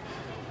here.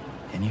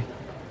 Can you?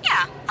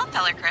 Yeah, I'll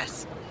tell her,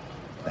 Chris.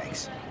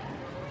 Thanks.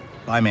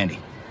 Bye, Mandy.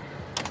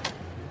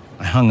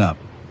 I hung up,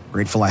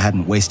 grateful I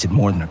hadn't wasted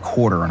more than a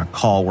quarter on a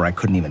call where I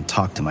couldn't even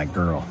talk to my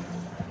girl.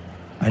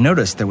 I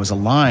noticed there was a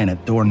line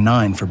at door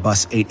 9 for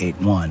bus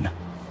 881.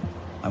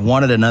 I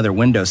wanted another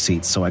window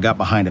seat, so I got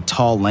behind a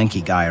tall,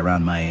 lanky guy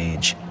around my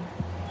age.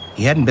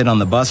 He hadn't been on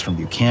the bus from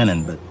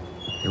Buchanan, but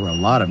there were a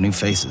lot of new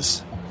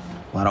faces.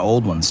 A lot of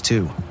old ones,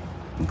 too,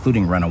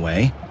 including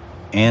Runaway,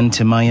 and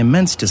to my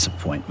immense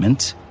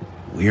disappointment,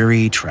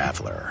 Weary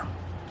Traveler.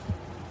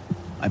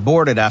 I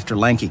boarded after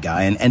Lanky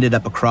Guy and ended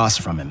up across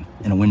from him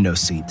in a window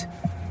seat.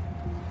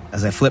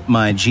 As I flipped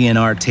my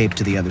GNR tape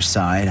to the other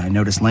side, I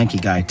noticed Lanky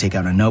Guy take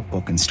out a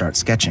notebook and start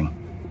sketching.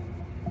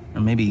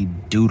 Or maybe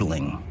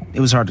doodling. It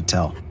was hard to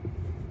tell.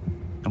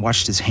 I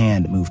watched his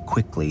hand move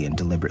quickly and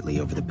deliberately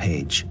over the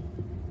page.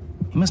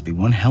 He must be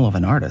one hell of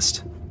an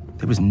artist.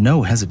 There was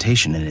no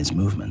hesitation in his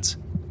movements.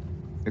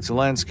 It's a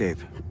landscape.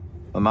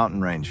 A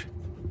mountain range.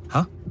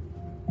 Huh?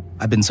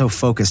 I'd been so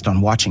focused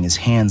on watching his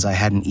hands I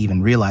hadn't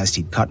even realized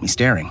he'd caught me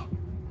staring.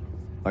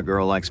 My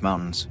girl likes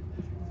mountains.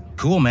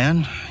 Cool,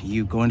 man.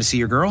 You going to see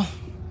your girl?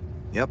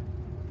 Yep.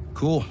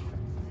 Cool.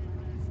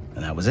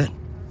 And that was it.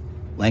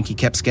 Lanky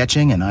kept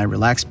sketching, and I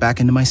relaxed back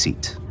into my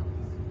seat.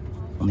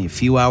 Only a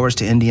few hours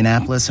to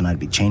Indianapolis, and I'd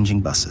be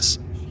changing buses.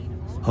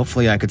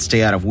 Hopefully I could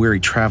stay out of Weary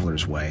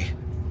Traveler's way.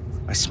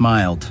 I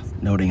smiled,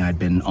 noting I'd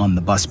been on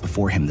the bus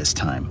before him this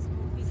time.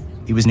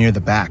 He was near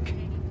the back.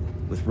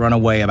 with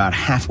Runaway about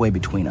halfway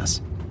between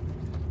us.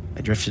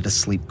 I drifted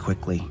asleep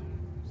quickly,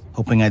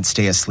 hoping I'd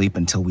stay asleep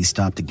until we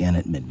stopped again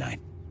at midnight.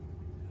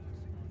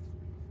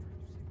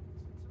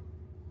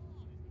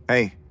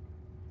 Hey.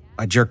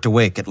 I jerked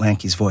awake at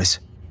Lanky's voice.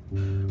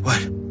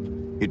 What?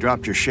 You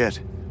dropped your shit.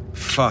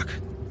 Fuck.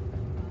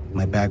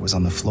 My bag was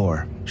on the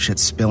floor, shit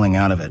spilling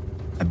out of it.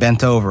 I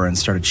bent over and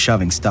started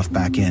shoving stuff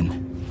back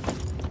in.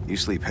 You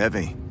sleep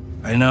heavy.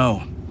 I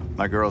know.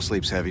 My girl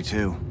sleeps heavy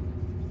too.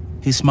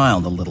 He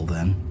smiled a little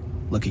then,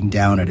 looking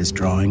down at his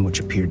drawing, which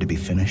appeared to be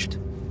finished.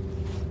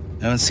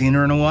 Haven't seen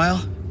her in a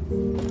while?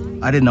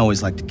 I didn't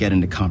always like to get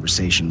into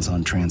conversations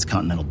on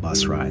transcontinental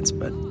bus rides,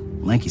 but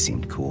Lanky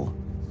seemed cool.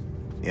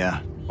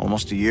 Yeah,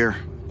 almost a year.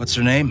 What's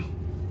her name?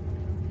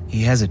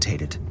 He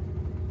hesitated.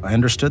 I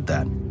understood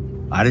that.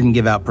 I didn't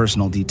give out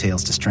personal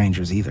details to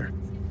strangers either.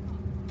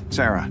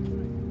 Sarah.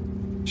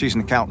 She's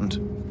an accountant.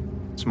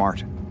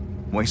 Smart.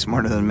 Way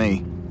smarter than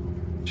me.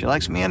 She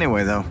likes me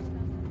anyway, though.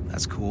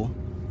 That's cool.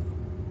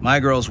 My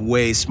girl's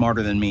way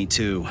smarter than me,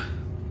 too.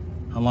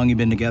 How long you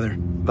been together?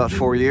 About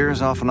 4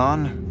 years, off and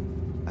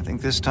on. I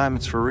think this time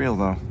it's for real,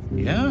 though.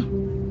 Yeah?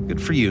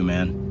 Good for you,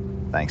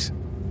 man. Thanks.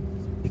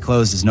 He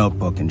closed his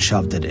notebook and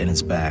shoved it in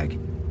his bag.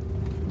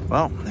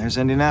 Well, there's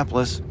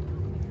Indianapolis.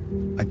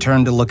 I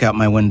turned to look out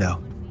my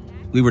window.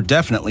 We were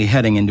definitely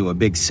heading into a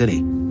big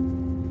city.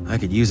 I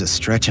could use a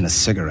stretch and a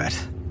cigarette.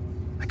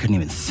 I couldn't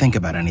even think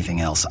about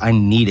anything else. I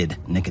needed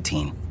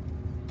nicotine.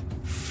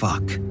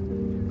 Fuck.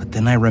 But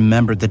then I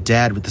remembered the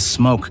dad with the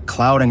smoke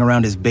clouding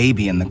around his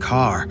baby in the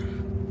car.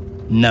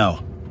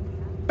 No.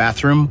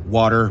 Bathroom,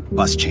 water,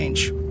 bus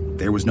change.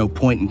 There was no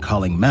point in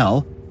calling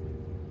Mel.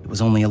 It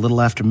was only a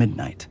little after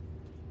midnight.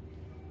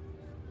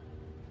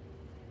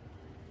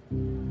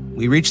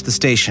 We reached the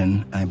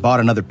station, and I bought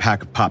another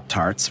pack of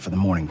Pop-Tarts for the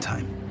morning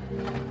time.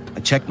 I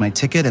checked my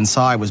ticket and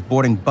saw I was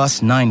boarding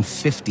bus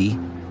 950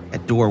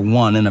 at door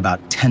 1 in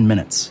about 10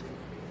 minutes.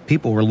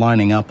 People were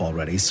lining up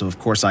already, so of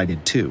course I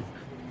did too.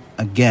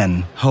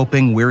 Again,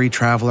 hoping Weary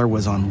Traveler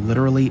was on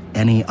literally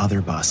any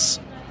other bus.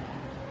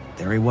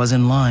 There he was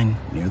in line,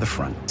 near the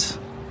front.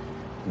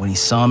 When he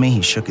saw me,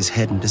 he shook his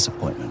head in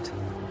disappointment.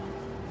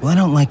 Well, I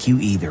don't like you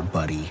either,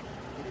 buddy.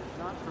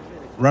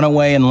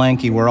 Runaway and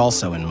Lanky were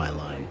also in my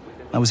line.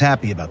 I was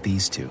happy about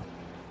these two.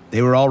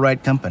 They were all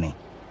right company.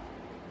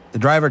 The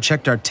driver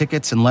checked our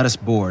tickets and let us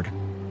board.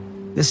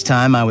 This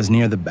time, I was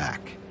near the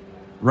back.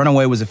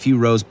 Runaway was a few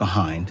rows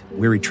behind,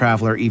 Weary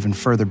Traveler even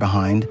further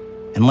behind,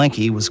 and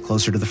Lanky was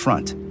closer to the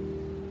front.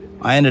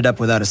 I ended up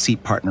without a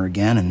seat partner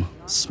again and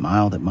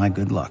smiled at my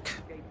good luck.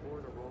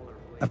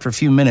 After a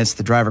few minutes,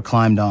 the driver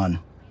climbed on.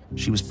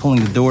 She was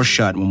pulling the door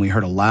shut when we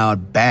heard a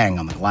loud bang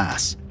on the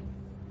glass.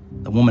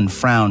 The woman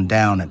frowned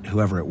down at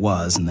whoever it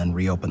was and then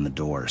reopened the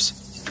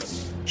doors.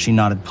 She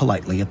nodded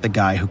politely at the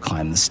guy who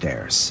climbed the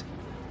stairs.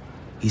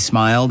 He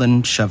smiled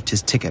and shoved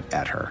his ticket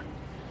at her.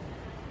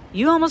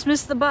 You almost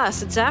missed the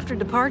bus. It's after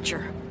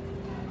departure.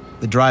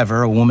 The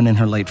driver, a woman in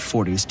her late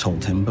 40s,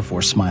 told him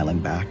before smiling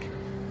back.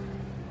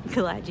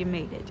 Glad you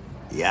made it.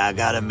 Yeah, I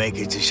gotta make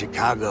it to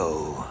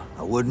Chicago.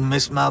 I wouldn't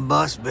miss my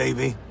bus,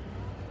 baby.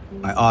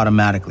 I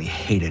automatically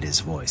hated his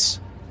voice.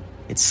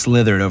 It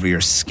slithered over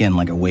your skin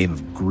like a wave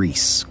of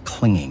grease,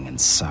 clinging and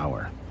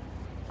sour.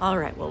 All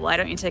right, well, why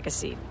don't you take a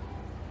seat?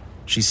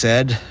 She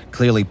said,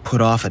 clearly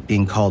put off at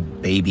being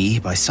called baby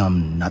by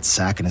some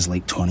nutsack in his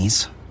late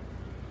 20s.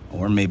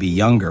 Or maybe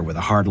younger with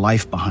a hard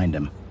life behind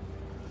him.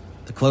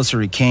 The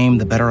closer he came,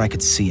 the better I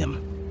could see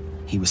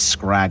him. He was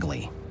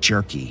scraggly,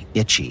 jerky,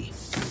 itchy,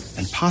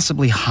 and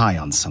possibly high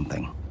on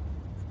something.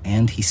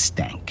 And he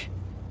stank.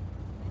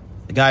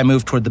 The guy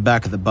moved toward the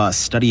back of the bus,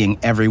 studying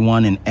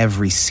everyone in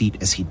every seat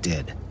as he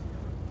did.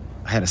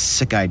 I had a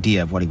sick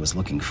idea of what he was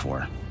looking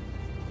for.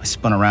 I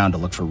spun around to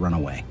look for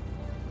Runaway.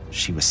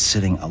 She was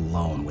sitting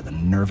alone with a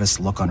nervous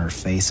look on her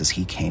face as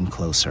he came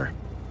closer.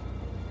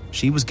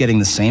 She was getting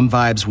the same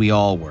vibes we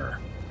all were,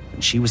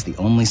 and she was the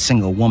only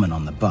single woman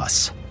on the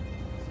bus.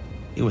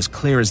 It was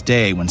clear as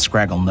day when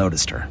Scraggle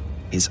noticed her.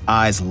 His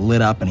eyes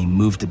lit up and he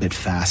moved a bit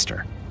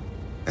faster.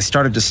 I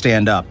started to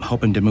stand up,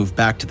 hoping to move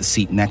back to the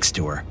seat next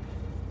to her,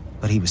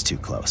 but he was too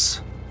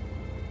close.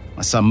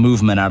 I saw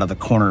movement out of the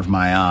corner of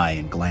my eye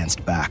and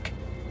glanced back.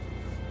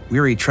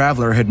 Weary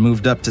Traveler had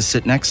moved up to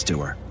sit next to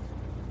her.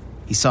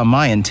 He saw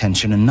my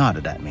intention and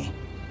nodded at me.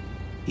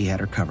 He had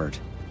her covered.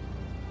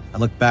 I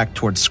looked back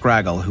towards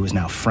Scraggle, who was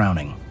now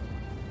frowning.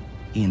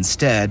 He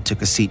instead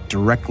took a seat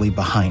directly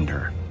behind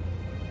her.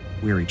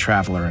 Weary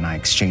Traveler and I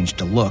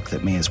exchanged a look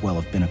that may as well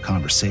have been a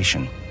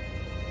conversation.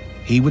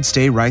 He would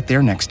stay right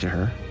there next to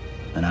her,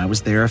 and I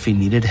was there if he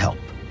needed help.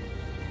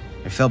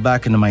 I fell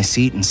back into my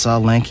seat and saw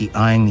Lanky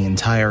eyeing the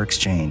entire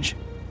exchange.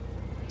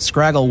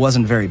 Scraggle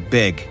wasn't very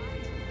big,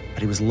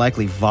 but he was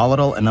likely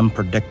volatile and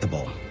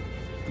unpredictable.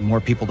 The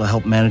more people to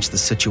help manage the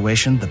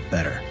situation, the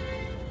better.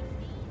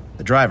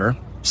 The driver,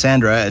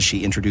 Sandra, as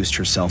she introduced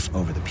herself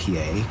over the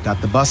PA,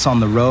 got the bus on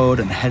the road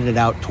and headed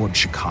out toward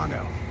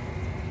Chicago.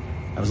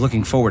 I was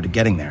looking forward to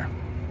getting there.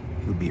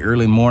 It would be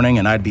early morning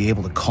and I'd be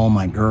able to call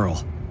my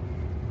girl.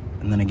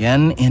 And then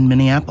again in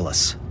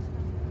Minneapolis.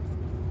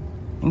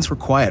 Things were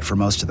quiet for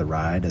most of the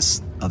ride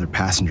as other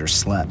passengers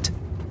slept.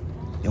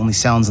 The only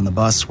sounds on the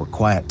bus were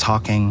quiet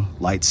talking,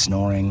 light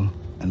snoring,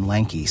 and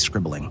Lanky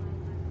scribbling.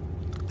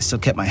 I still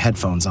kept my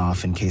headphones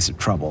off in case of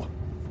trouble.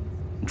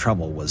 And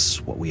trouble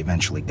was what we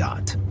eventually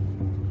got.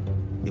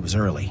 It was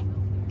early,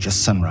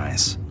 just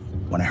sunrise,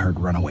 when I heard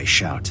Runaway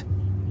shout.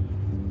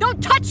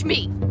 Don't touch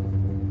me!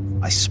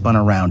 I spun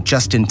around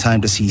just in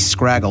time to see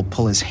Scraggle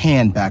pull his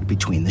hand back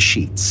between the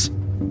sheets.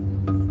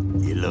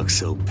 You look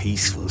so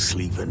peaceful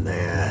sleeping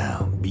there.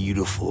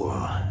 Beautiful,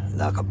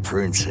 like a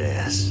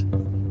princess.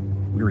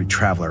 Weary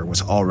Traveler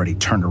was already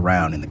turned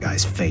around in the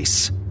guy's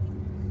face.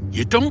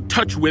 You don't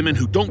touch women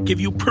who don't give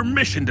you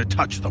permission to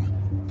touch them.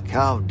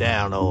 Calm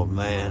down, old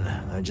man.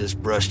 I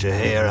just brushed her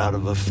hair out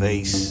of her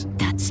face.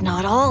 That's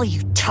not all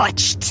you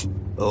touched.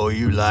 Oh,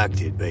 you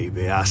liked it,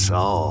 baby. I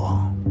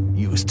saw.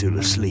 You were still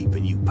asleep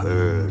and you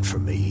purred for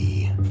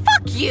me.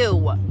 Fuck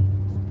you!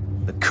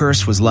 The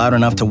curse was loud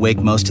enough to wake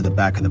most of the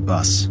back of the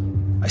bus.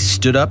 I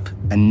stood up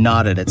and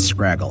nodded at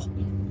Scraggle.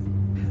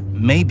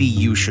 Maybe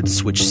you should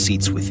switch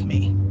seats with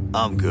me.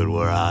 I'm good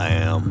where I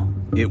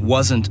am. It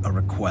wasn't a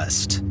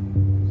request.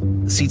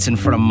 The seats in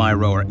front of my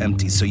row are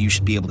empty, so you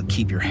should be able to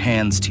keep your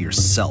hands to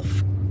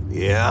yourself.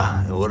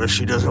 Yeah? And what if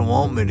she doesn't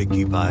want me to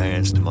keep my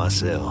hands to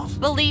myself?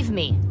 Believe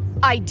me,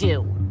 I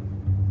do.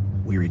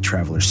 Weary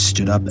Traveler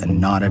stood up and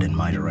nodded in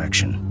my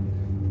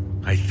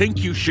direction. I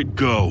think you should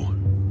go.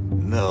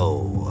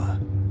 No.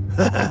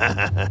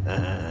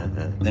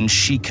 Then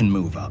she can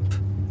move up.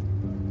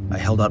 I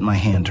held out my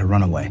hand to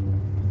Runaway.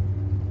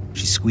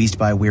 She squeezed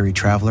by Weary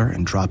Traveler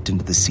and dropped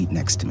into the seat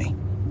next to me.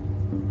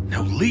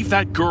 Now leave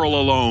that girl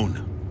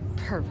alone.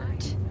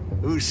 Pervert.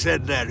 Who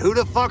said that? Who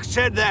the fuck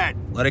said that?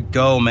 Let it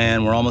go,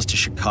 man. We're almost to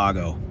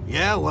Chicago.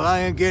 Yeah, well,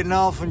 I ain't getting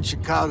off in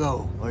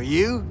Chicago. Are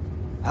you?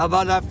 How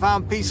about that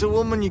fine piece of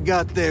woman you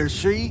got there,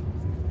 she?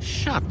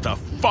 Shut the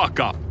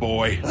fuck up,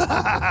 boy.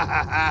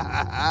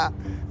 The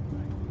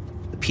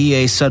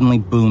PA suddenly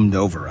boomed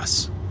over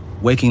us,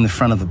 waking the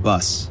front of the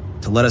bus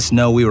to let us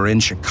know we were in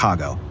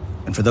Chicago.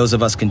 And for those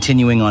of us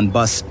continuing on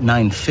bus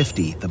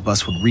 950, the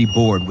bus would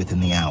reboard within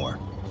the hour.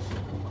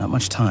 Not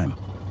much time.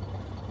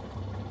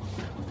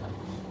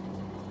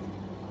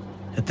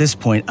 At this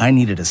point, I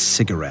needed a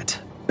cigarette,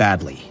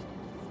 badly.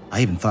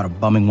 I even thought of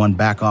bumming one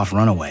back off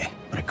Runaway,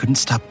 but I couldn't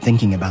stop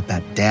thinking about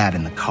that dad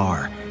in the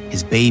car,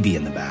 his baby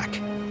in the back.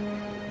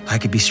 I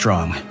could be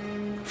strong.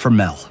 For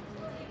Mel.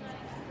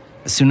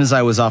 As soon as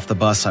I was off the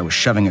bus, I was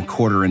shoving a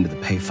quarter into the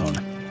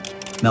payphone.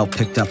 Mel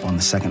picked up on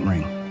the second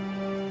ring.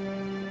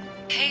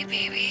 Hey,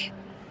 baby.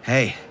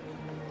 Hey.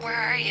 Where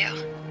are you?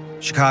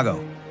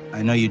 Chicago.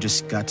 I know you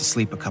just got to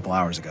sleep a couple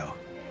hours ago.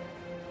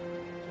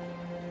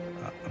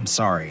 I'm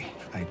sorry.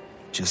 I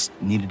just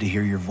needed to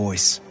hear your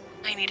voice.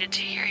 I needed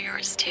to hear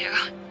yours, too.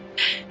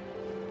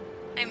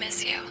 I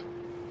miss you.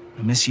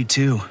 I miss you,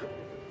 too.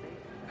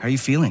 How are you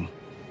feeling?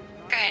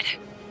 Good.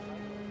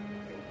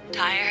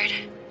 Tired.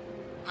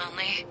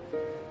 Lonely.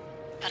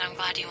 But I'm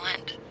glad you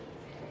went.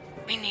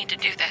 We need to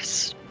do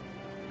this.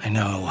 I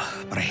know,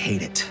 but I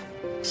hate it.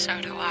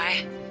 So do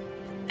I.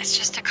 It's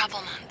just a couple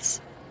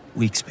months.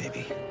 Weeks,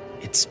 baby.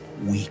 It's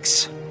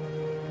weeks.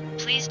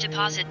 Please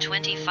deposit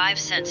 25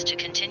 cents to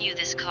continue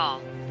this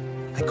call.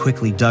 I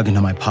quickly dug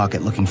into my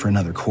pocket looking for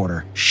another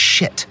quarter.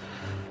 Shit!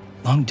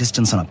 Long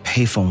distance on a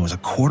payphone was a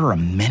quarter a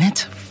minute?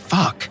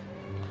 Fuck.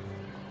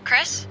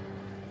 Chris?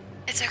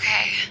 It's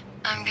okay.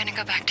 I'm gonna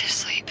go back to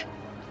sleep.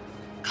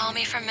 Call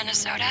me from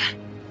Minnesota?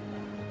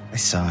 I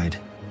sighed.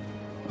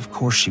 Of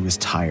course she was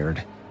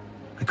tired.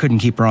 I couldn't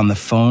keep her on the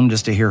phone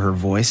just to hear her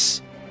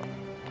voice.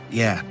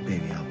 Yeah,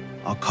 baby,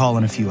 I'll call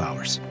in a few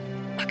hours.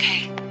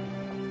 Okay.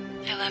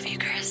 I love you,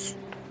 Chris.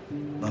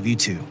 Love you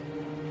too.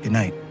 Good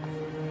night.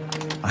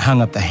 I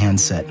hung up the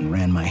handset and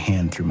ran my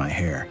hand through my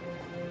hair.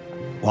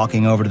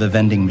 Walking over to the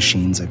vending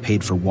machines, I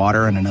paid for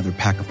water and another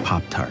pack of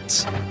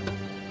Pop-Tarts.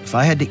 If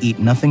I had to eat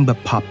nothing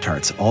but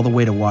Pop-Tarts all the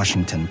way to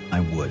Washington,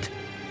 I would.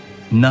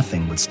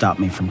 Nothing would stop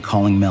me from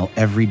calling Mel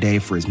every day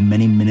for as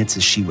many minutes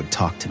as she would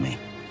talk to me.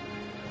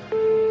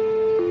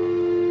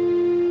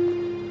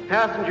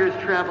 Passengers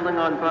traveling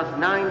on bus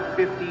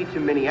 950 to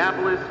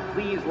Minneapolis,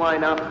 please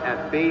line up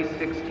at Bay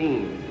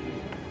 16.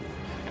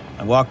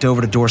 I walked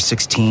over to door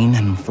 16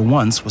 and for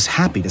once was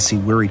happy to see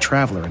Weary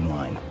Traveler in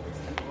line.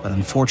 But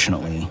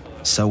unfortunately,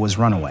 so was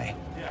Runaway.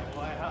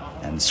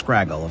 And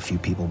Scraggle a few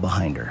people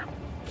behind her.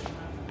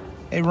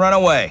 Hey,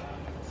 Runaway!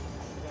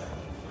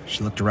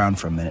 She looked around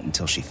for a minute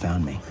until she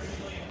found me.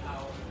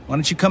 Why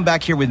don't you come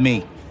back here with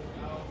me?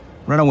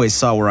 Runaway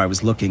saw where I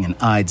was looking and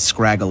eyed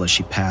Scraggle as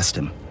she passed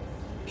him.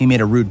 He made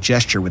a rude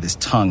gesture with his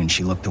tongue and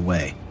she looked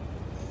away.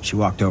 She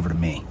walked over to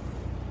me.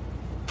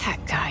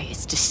 That guy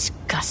is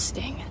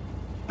disgusting.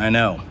 I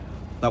know.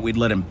 Thought we'd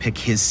let him pick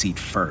his seat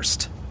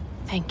first.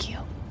 Thank you.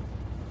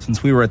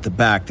 Since we were at the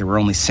back, there were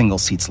only single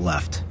seats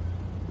left.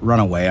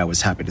 Runaway, I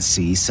was happy to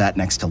see, sat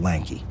next to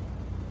Lanky.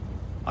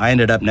 I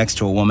ended up next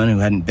to a woman who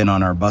hadn't been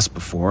on our bus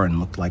before and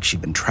looked like she'd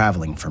been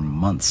traveling for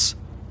months.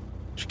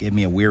 She gave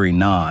me a weary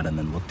nod and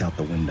then looked out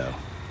the window.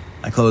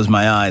 I closed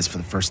my eyes for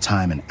the first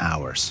time in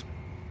hours.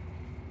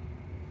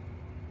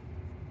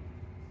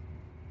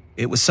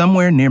 It was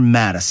somewhere near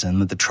Madison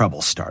that the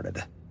trouble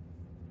started.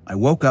 I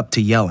woke up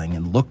to yelling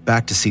and looked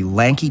back to see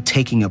Lanky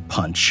taking a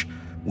punch,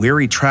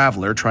 Weary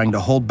Traveler trying to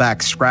hold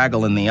back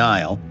Scraggle in the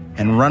aisle,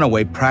 and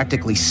Runaway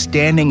practically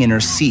standing in her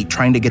seat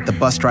trying to get the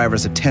bus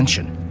driver's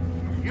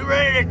attention. You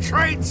ready to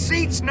trade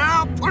seats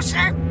now,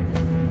 pussy?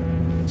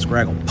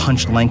 Scraggle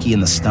punched Lanky in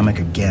the stomach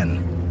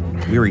again.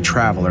 Weary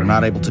Traveler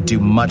not able to do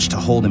much to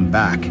hold him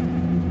back.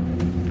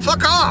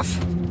 Fuck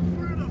off!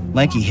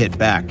 Lanky hit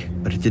back,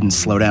 but it didn't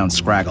slow down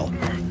Scraggle.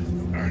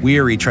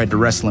 Weary tried to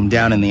wrestle him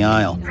down in the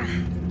aisle.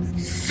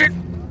 Sit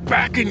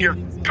back in your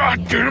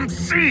goddamn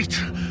seat!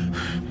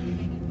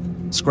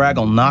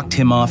 Scraggle knocked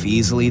him off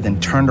easily,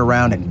 then turned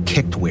around and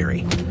kicked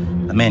Weary,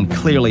 a man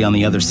clearly on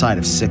the other side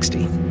of 60.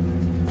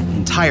 The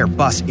entire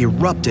bus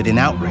erupted in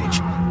outrage,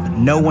 but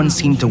no one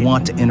seemed to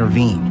want to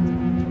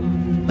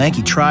intervene.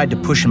 Lanky tried to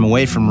push him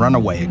away from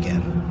Runaway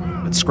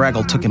again, but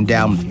Scraggle took him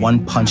down with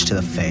one punch to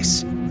the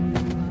face.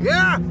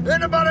 Yeah?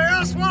 Anybody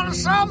else want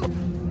some?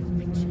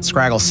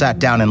 Scraggle sat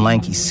down in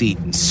Lanky's seat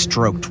and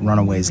stroked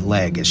Runaway's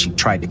leg as she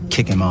tried to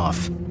kick him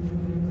off.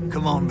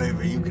 Come on,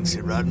 baby, you can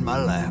sit right in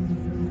my lap.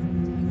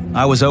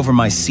 I was over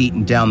my seat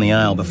and down the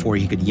aisle before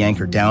he could yank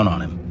her down on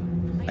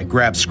him. I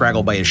grabbed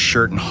Scraggle by his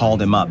shirt and hauled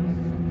him up.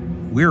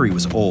 Weary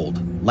was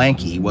old.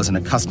 Lanky wasn't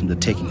accustomed to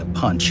taking a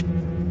punch,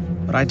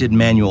 but I did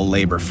manual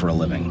labor for a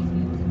living,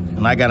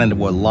 and I got into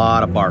a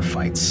lot of bar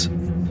fights.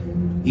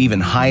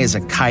 Even high as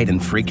a kite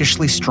and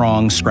freakishly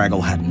strong,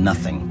 Scraggle had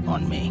nothing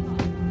on me.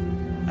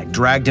 I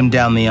dragged him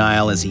down the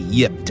aisle as he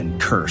yipped and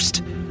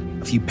cursed.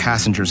 A few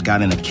passengers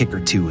got in a kick or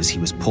two as he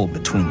was pulled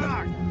between them.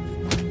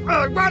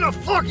 Why the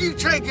fuck you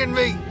taking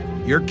me?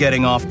 You're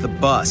getting off the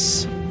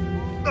bus.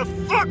 The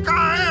fuck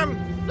I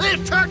am? They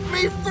attacked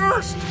me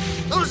first.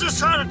 I was just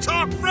trying to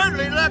talk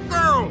friendly to that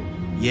girl.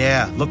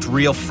 Yeah, looked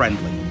real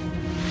friendly.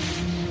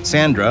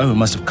 Sandra, who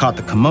must have caught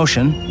the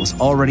commotion, was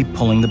already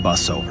pulling the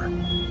bus over.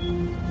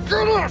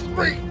 Get off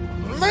me!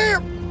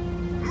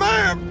 Ma'am!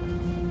 Ma'am!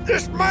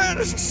 This man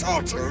is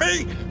assaulting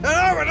me, and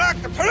I would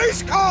like the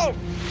police called!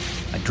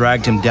 I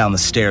dragged him down the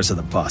stairs of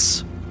the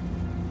bus.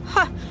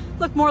 Huh.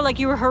 Looked more like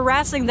you were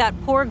harassing that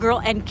poor girl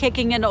and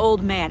kicking an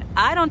old man.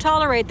 I don't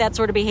tolerate that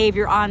sort of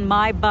behavior on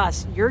my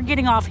bus. You're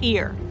getting off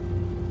here.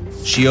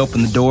 She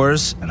opened the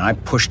doors, and I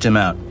pushed him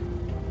out.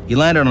 He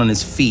landed on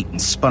his feet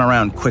and spun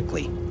around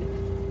quickly.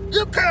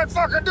 You can't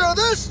fucking do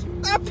this!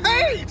 I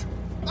paid!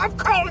 I'm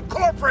calling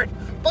corporate!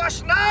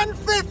 Bus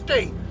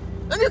 950!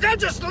 And you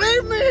can't just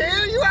leave me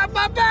here! You have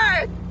my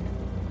bag!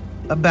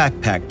 A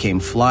backpack came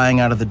flying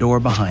out of the door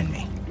behind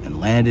me and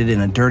landed in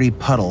a dirty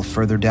puddle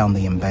further down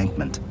the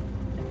embankment.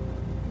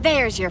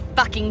 There's your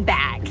fucking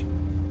bag.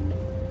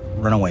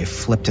 Runaway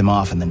flipped him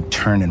off and then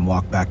turned and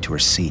walked back to her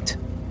seat.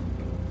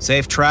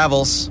 Safe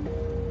travels.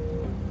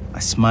 I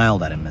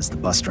smiled at him as the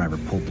bus driver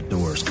pulled the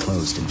doors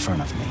closed in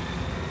front of me.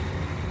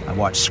 I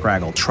watched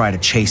Scraggle try to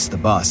chase the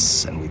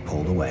bus, and we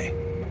pulled away.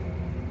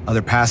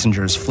 Other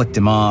passengers flicked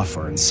him off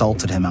or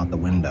insulted him out the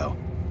window.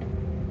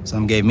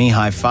 Some gave me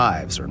high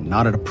fives or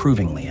nodded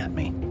approvingly at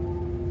me.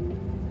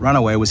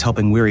 Runaway was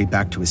helping Weary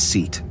back to his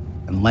seat,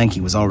 and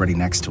Lanky was already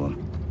next to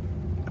him.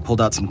 I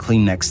pulled out some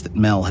Kleenex that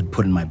Mel had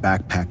put in my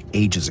backpack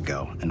ages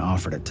ago and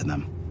offered it to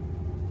them.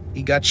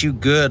 He got you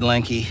good,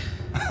 Lanky.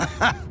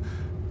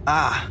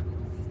 My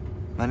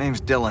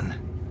name's Dylan.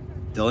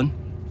 Dylan?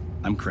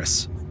 I'm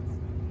Chris.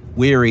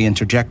 Weary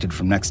interjected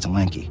from next to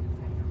Lanky.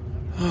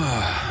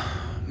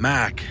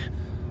 Mac.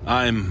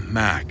 I'm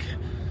Mac.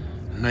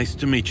 Nice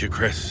to meet you,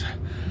 Chris.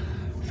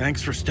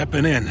 Thanks for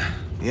stepping in.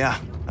 Yeah,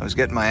 I was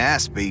getting my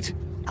ass beat.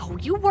 Oh,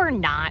 you were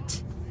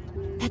not.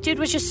 That dude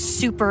was just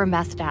super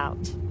methed out.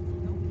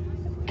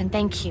 And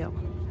thank you.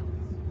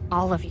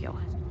 All of you.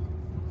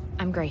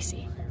 I'm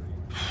Gracie.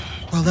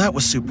 Well, that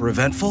was super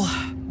eventful.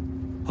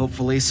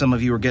 Hopefully some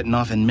of you are getting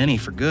off in Mini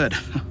for good.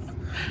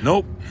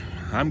 Nope.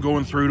 I'm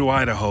going through to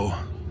Idaho.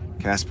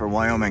 Casper,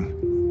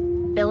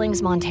 Wyoming.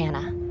 Billings,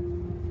 Montana.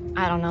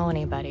 I don't know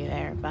anybody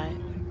there, but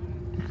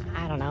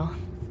I don't know.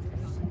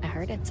 I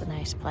heard it's a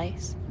nice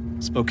place.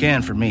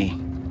 Spokane for me.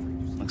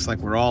 Looks like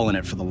we're all in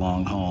it for the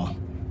long haul.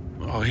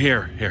 Oh,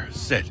 here,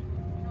 sit.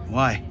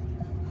 Why?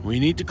 We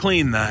need to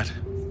clean that.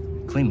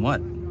 Clean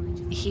what?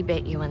 He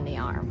bit you in the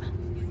arm.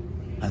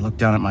 I looked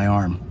down at my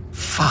arm.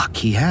 Fuck,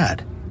 he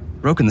had.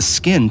 Broken the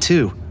skin,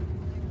 too.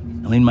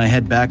 I leaned my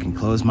head back and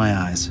closed my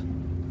eyes.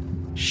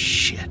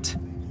 Shit.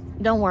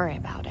 Don't worry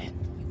about it.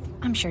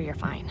 I'm sure you're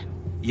fine.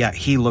 Yeah,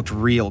 he looked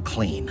real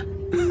clean.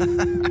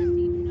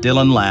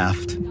 Dylan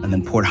laughed and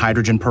then poured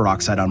hydrogen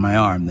peroxide on my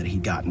arm that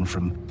he'd gotten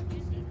from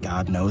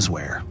God knows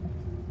where.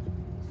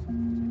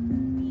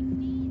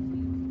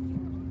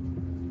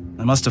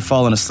 I must have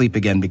fallen asleep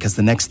again because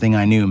the next thing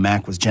I knew,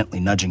 Mac was gently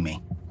nudging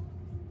me.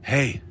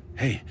 Hey,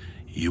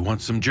 you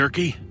want some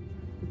jerky?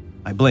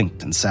 I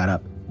blinked and sat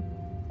up.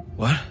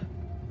 What?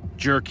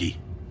 Jerky.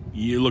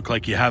 You look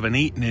like you haven't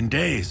eaten in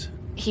days.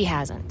 He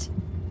hasn't.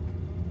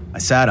 I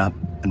sat up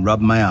and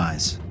rubbed my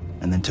eyes,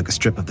 and then took a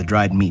strip of the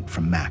dried meat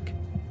from Mac.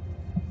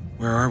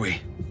 Where are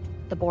we?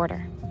 The border.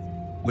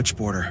 Which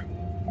border?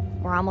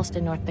 We're almost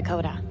in North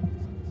Dakota.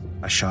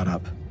 I shot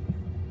up.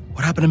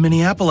 What happened to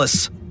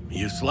Minneapolis?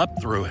 You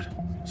slept through it.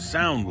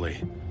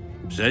 Soundly.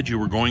 Said you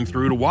were going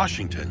through to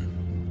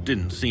Washington.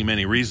 Didn't seem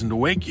any reason to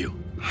wake you.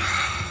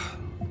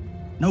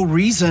 No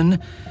reason.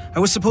 I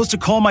was supposed to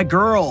call my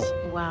girl.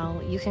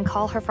 Well, you can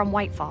call her from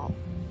Whitefall.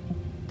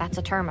 That's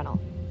a terminal.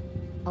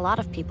 A lot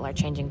of people are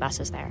changing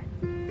buses there.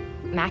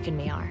 Mac and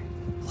me are.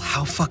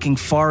 How fucking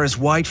far is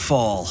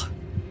Whitefall?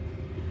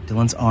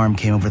 Dylan's arm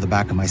came over the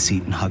back of my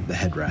seat and hugged the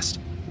headrest.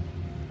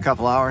 A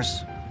couple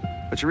hours.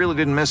 But you really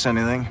didn't miss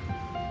anything.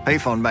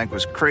 Payphone bank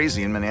was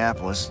crazy in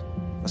Minneapolis.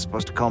 I was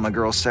supposed to call my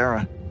girl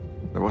Sarah.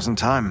 There wasn't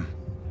time.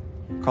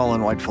 Call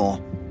in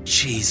Whitefall.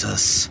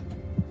 Jesus.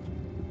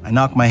 I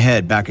knocked my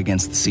head back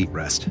against the seat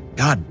rest.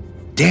 God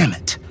damn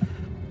it.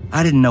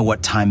 I didn't know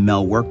what time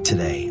Mel worked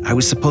today. I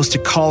was supposed to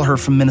call her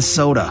from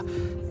Minnesota.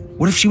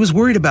 What if she was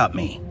worried about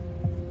me?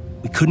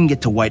 We couldn't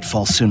get to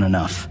Whitefall soon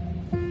enough.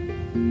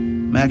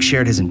 Mac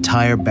shared his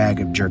entire bag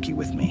of jerky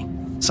with me,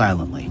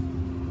 silently.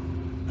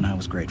 And I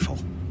was grateful.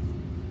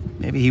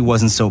 Maybe he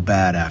wasn't so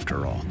bad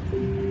after all.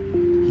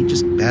 He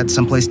just had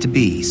someplace to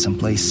be,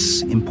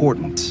 someplace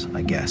important,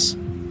 I guess.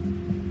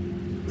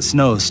 The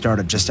snow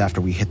started just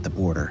after we hit the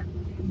border.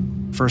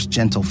 First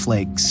gentle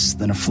flakes,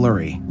 then a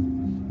flurry,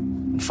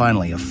 and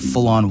finally a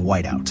full-on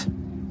whiteout.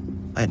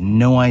 I had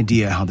no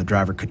idea how the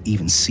driver could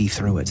even see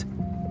through it.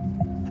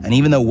 And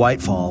even though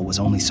Whitefall was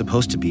only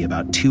supposed to be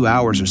about 2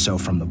 hours or so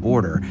from the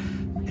border,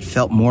 it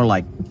felt more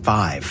like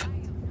 5.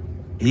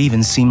 It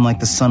even seemed like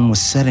the sun was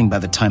setting by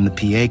the time the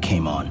PA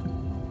came on.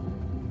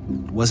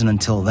 It wasn't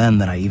until then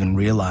that I even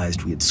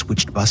realized we had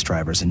switched bus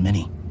drivers in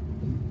Minnie.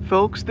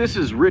 Folks, this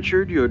is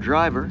Richard, your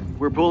driver.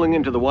 We're pulling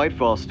into the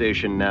Whitefall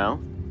station now.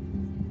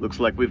 Looks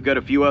like we've got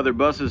a few other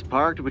buses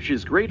parked, which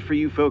is great for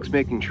you folks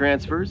making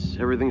transfers.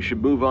 Everything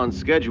should move on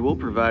schedule,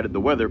 provided the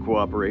weather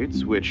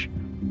cooperates, which,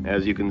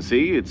 as you can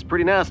see, it's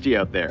pretty nasty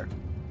out there.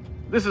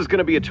 This is going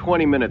to be a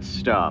 20-minute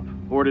stop.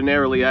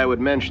 Ordinarily, I would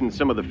mention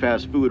some of the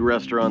fast food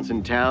restaurants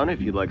in town if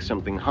you'd like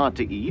something hot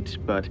to eat,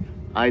 but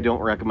I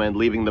don't recommend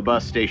leaving the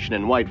bus station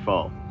in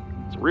Whitefall.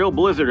 It's a real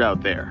blizzard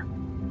out there.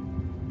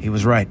 He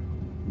was right.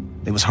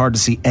 It was hard to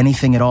see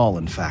anything at all,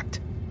 in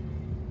fact.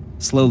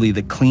 Slowly,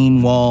 the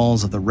clean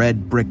walls of the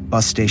red brick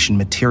bus station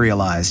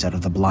materialized out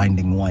of the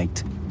blinding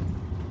white.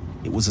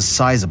 It was a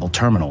sizable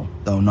terminal,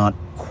 though not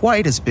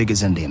quite as big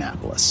as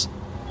Indianapolis.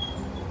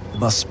 The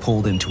bus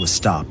pulled into a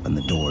stop and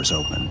the doors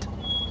opened.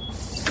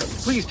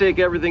 Please take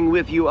everything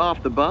with you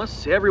off the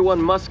bus.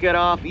 Everyone must get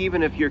off,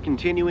 even if you're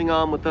continuing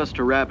on with us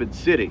to Rapid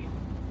City.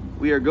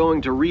 We are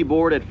going to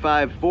reboard at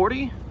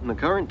 5:40, and the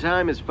current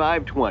time is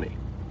 5:20.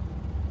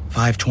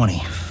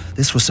 5:20.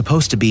 This was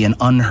supposed to be an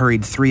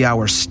unhurried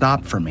 3-hour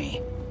stop for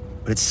me,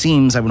 but it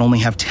seems I would only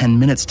have 10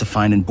 minutes to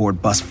find and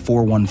board bus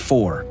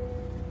 414.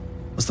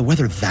 Was the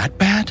weather that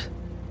bad?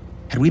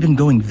 Had we been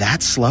going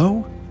that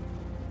slow?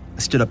 I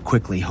stood up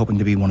quickly, hoping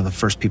to be one of the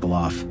first people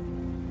off.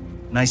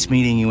 Nice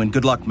meeting you, and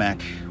good luck,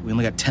 Mac. We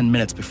only got 10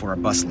 minutes before our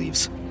bus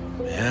leaves.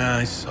 Yeah,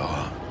 I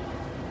saw.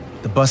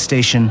 The bus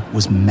station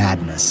was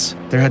madness.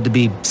 There had to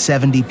be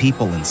 70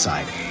 people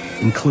inside,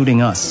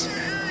 including us.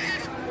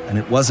 And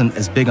it wasn't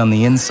as big on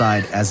the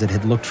inside as it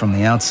had looked from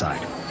the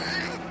outside.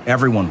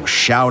 Everyone was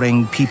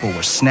shouting, people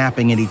were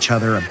snapping at each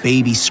other, a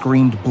baby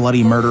screamed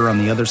bloody murder on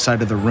the other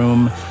side of the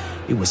room.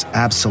 It was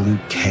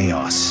absolute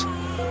chaos.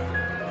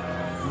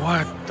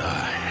 What the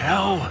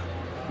hell?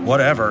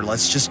 Whatever,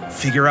 let's just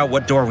figure out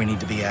what door we need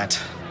to be at.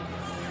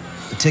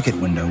 The ticket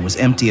window was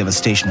empty of a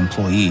station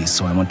employee,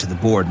 so I went to the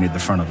board near the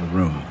front of the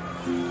room.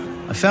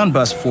 I found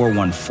bus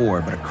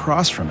 414, but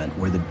across from it,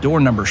 where the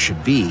door number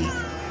should be,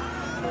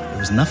 there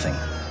was nothing.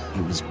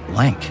 It was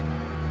blank.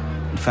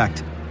 In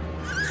fact,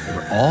 they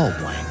were all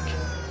blank.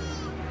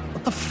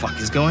 What the fuck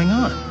is going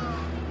on?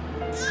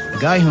 The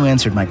guy who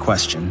answered my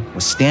question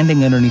was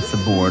standing underneath the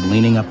board,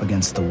 leaning up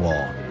against the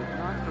wall.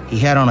 He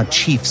had on a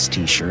Chiefs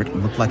t-shirt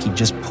and looked like he'd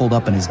just pulled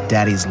up in his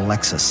daddy's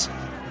Lexus.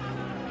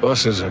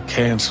 Buses are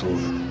canceled,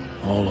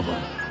 all of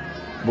them.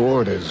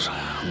 Board has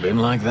been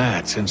like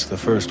that since the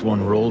first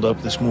one rolled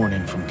up this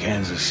morning from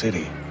Kansas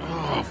City.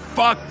 Oh,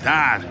 fuck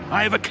that.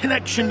 I have a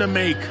connection to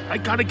make. I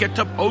gotta get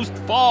to Post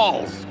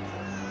Falls.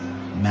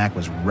 Mac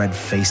was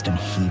red-faced and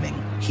heaving.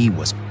 He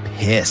was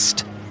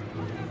pissed.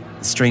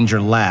 The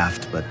stranger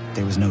laughed, but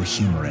there was no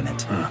humor in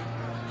it.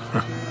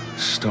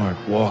 Start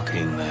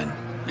walking, then.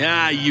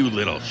 Ah, you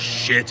little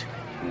shit.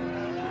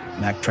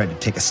 Mac tried to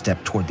take a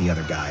step toward the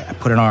other guy. I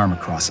put an arm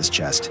across his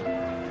chest.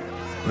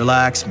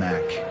 Relax,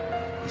 Mac.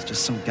 He's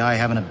just some guy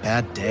having a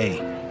bad day,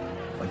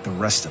 like the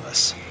rest of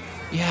us.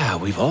 Yeah,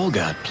 we've all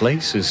got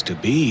places to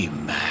be,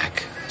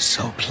 Mac.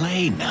 So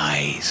play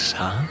nice,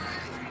 huh?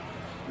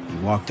 He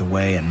walked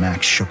away and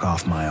Mac shook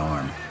off my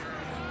arm.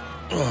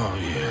 Oh,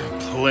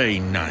 yeah, play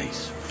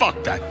nice.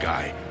 Fuck that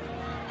guy.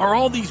 Are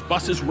all these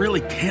buses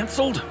really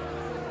canceled?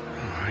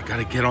 Oh, I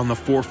gotta get on the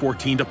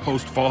 414 to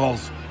Post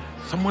Falls.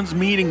 Someone's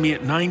meeting me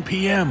at 9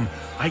 p.m.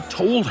 I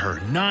told her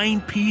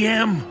 9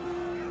 p.m.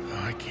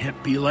 Oh, I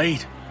can't be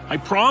late. I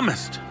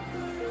promised.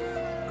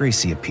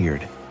 Gracie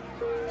appeared.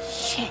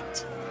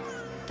 Shit.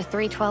 The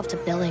 312 to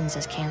Billings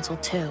is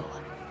canceled too.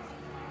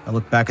 I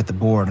looked back at the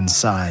board and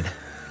sighed.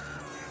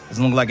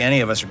 Doesn't look like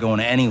any of us are going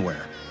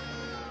anywhere.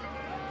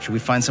 Should we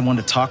find someone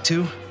to talk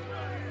to?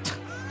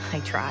 I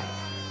tried.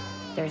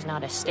 There's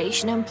not a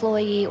station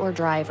employee or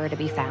driver to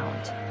be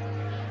found.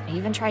 I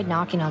even tried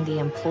knocking on the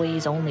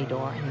employees-only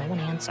door, and no one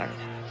answered.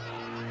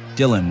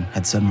 Dylan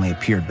had suddenly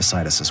appeared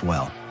beside us as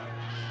well.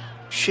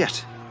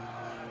 Shit.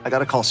 I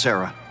gotta call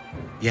Sarah.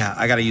 Yeah,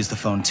 I gotta use the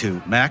phone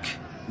too. Mac?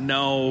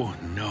 No,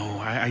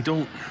 I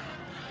don't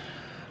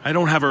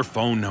have her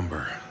phone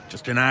number.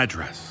 Just an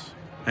address.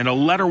 And a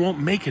letter won't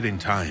make it in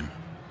time.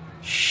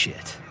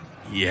 Shit.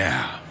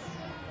 Yeah.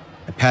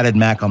 I patted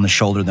Mac on the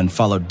shoulder, then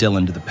followed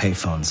Dylan to the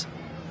payphones.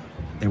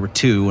 There were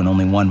two, and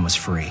only one was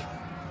free.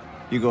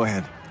 You go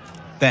ahead.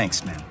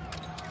 Thanks, man.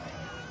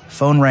 The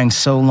phone rang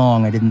so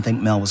long I didn't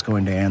think Mel was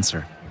going to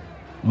answer.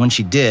 And when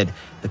she did,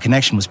 the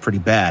connection was pretty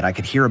bad. I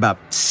could hear about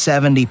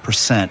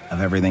 70%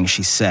 of everything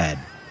she said,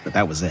 but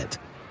that was it.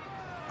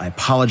 I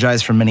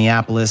apologized for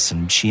Minneapolis,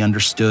 and she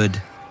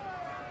understood.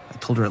 I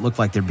told her it looked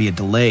like there'd be a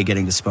delay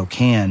getting to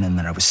Spokane and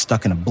that I was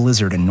stuck in a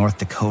blizzard in North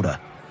Dakota.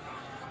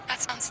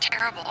 That sounds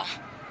terrible.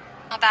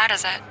 How bad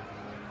is it?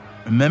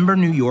 Remember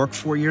New York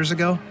 4 years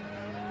ago?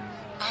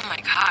 Oh my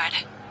God.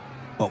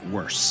 But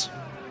worse.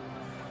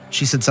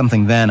 She said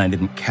something then I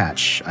didn't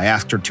catch. I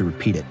asked her to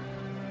repeat it.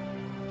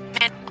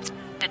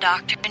 The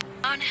doctor in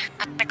town.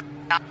 I'm gonna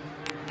go to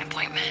an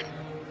appointment.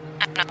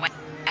 I don't know when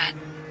yet.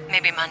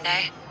 Maybe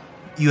Monday.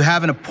 You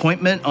have an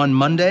appointment on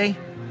Monday?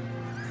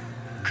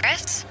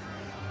 Chris?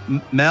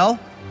 Mel?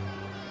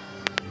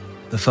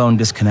 The phone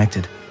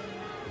disconnected.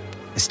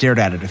 I stared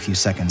at it a few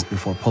seconds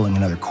before pulling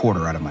another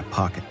quarter out of my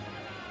pocket.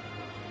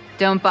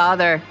 Don't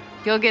bother.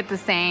 You'll get the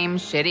same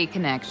shitty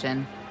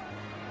connection.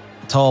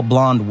 The tall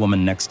blonde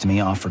woman next to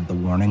me offered the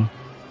warning.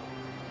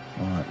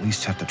 Well, at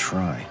least have to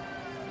try.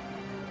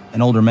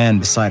 An older man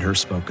beside her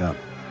spoke up.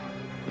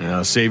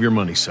 Save your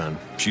money, son.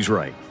 She's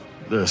right.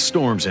 The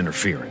storm's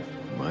interfering.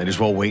 Might as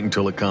well wait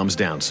until it calms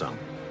down some.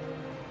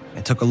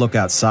 I took a look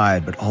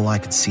outside, but all I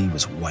could see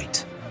was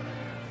white.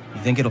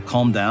 You think it'll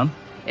calm down?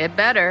 It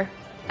better.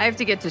 I have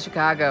to get to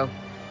Chicago.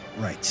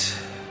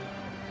 Right.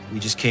 We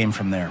just came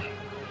from there.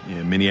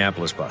 Yeah,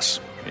 Minneapolis bus.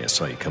 Yeah,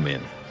 saw you come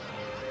in.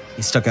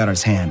 He stuck out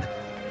his hand.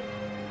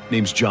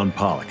 Name's John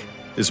Pollock.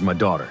 This is my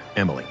daughter,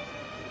 Emily.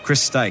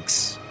 Chris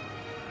Stykes.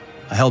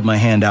 I held my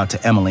hand out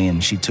to Emily,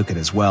 and she took it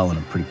as well in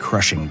a pretty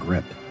crushing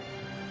grip.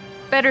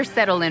 Better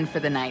settle in for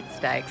the night,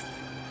 Stykes.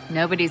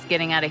 Nobody's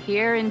getting out of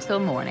here until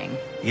morning.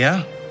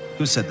 Yeah?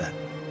 Who said that?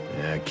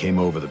 Yeah, I came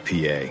over the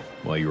PA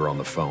while you were on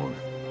the phone.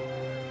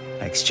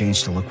 I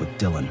exchanged a look with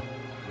Dylan.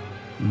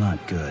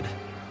 Not good.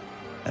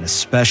 And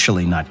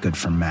especially not good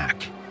for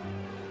Mac.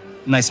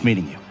 Nice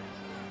meeting you.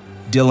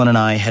 Dylan and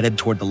I headed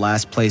toward the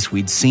last place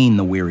we'd seen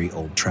the weary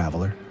old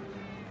traveler.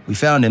 We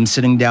found him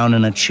sitting down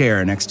in a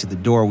chair next to the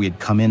door we had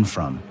come in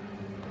from.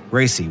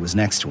 Gracie was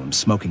next to him,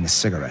 smoking a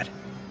cigarette.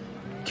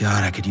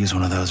 God, I could use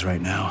one of those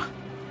right now.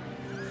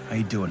 How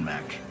you doing,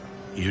 Mac?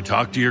 You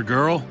talk to your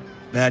girl?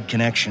 Bad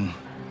connection.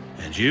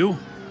 And you?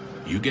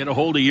 You get a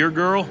hold of your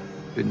girl?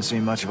 Didn't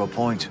seem much of a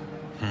point.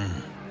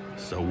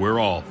 So we're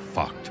all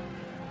fucked.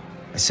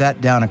 I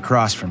sat down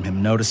across from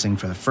him, noticing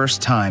for the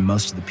first time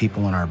most of the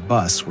people on our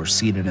bus were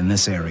seated in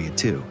this area,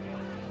 too.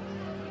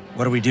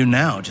 What do we do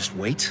now? Just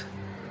wait?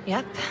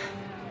 Yep.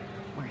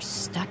 We're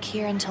stuck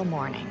here until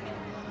morning.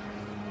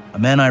 A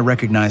man I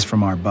recognized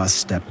from our bus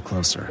stepped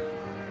closer.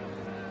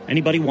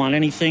 Anybody want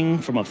anything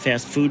from a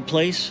fast food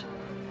place?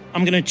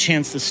 I'm gonna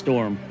chance the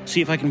storm,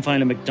 see if I can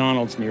find a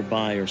McDonald's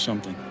nearby or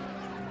something.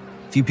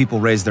 A few people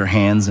raised their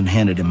hands and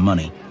handed him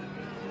money.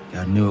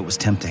 God knew it was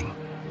tempting.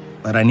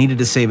 But I needed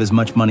to save as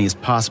much money as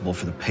possible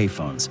for the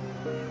payphones.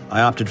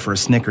 I opted for a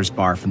Snickers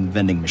bar from the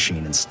vending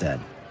machine instead.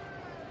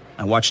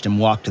 I watched him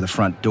walk to the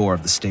front door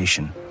of the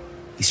station.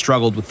 He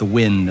struggled with the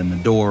wind and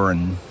the door,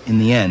 and in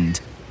the end,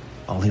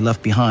 all he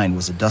left behind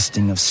was a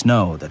dusting of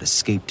snow that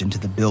escaped into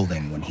the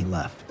building when he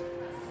left.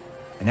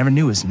 I never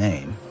knew his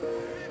name.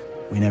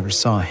 We never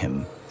saw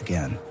him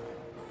again.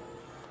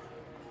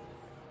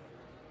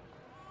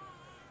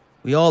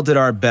 We all did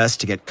our best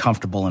to get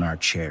comfortable in our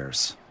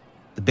chairs.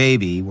 The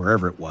baby,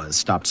 wherever it was,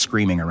 stopped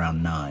screaming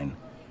around 9.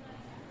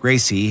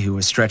 Gracie, who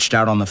was stretched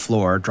out on the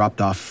floor,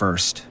 dropped off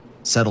first,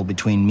 settled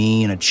between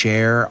me and a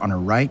chair on her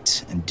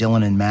right and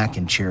Dylan and Mac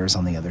in chairs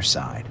on the other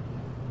side.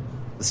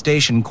 The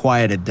station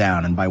quieted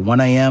down, and by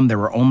 1 a.m. there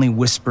were only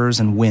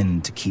whispers and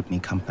wind to keep me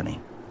company.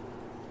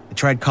 I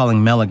tried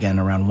calling Mel again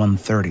around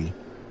 1:30.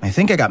 I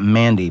think I got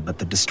Mandy, but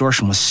the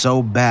distortion was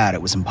so bad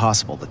it was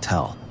impossible to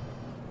tell.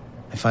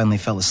 I finally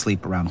fell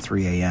asleep around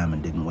 3 a.m.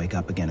 and didn't wake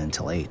up again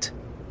until 8.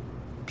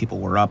 People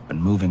were up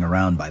and moving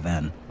around by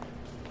then.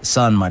 The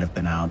sun might have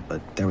been out,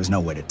 but there was no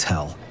way to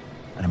tell.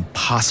 An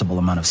impossible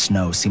amount of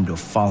snow seemed to have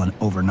fallen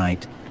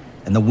overnight,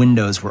 and the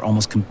windows were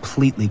almost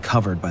completely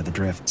covered by the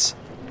drifts.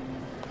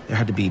 There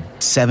had to be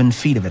 7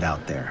 feet of it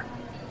out there.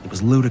 It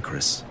was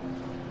ludicrous.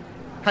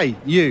 Hey,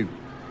 you.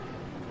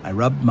 I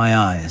rubbed my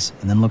eyes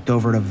and then looked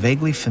over at a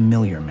vaguely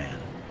familiar man.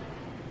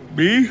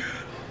 Me?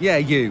 Yeah,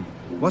 you.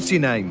 What's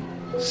your name?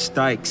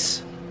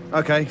 Stykes.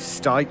 Okay,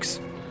 Stykes.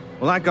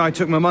 Well, that guy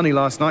took my money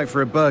last night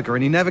for a burger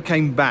and he never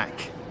came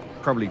back.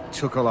 Probably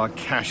took all our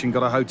cash and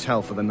got a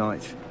hotel for the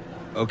night.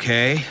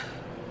 Okay.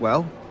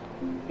 Well,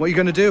 what are you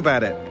going to do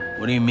about it?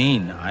 What do you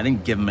mean? I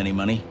didn't give him any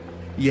money.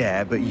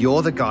 Yeah, but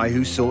you're the guy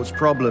who sorts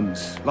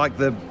problems, like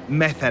the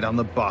meth head on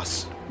the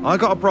bus. I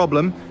got a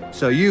problem,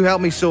 so you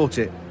help me sort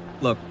it.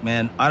 Look,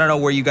 man, I don't know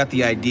where you got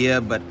the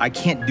idea, but I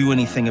can't do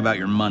anything about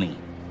your money.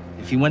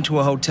 If he went to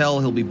a hotel,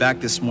 he'll be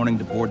back this morning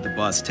to board the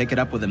bus. Take it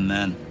up with him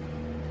then.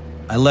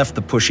 I left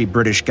the pushy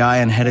British guy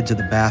and headed to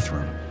the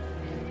bathroom.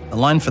 The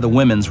line for the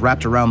women's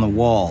wrapped around the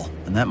wall,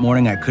 and that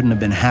morning I couldn't have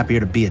been happier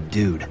to be a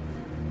dude.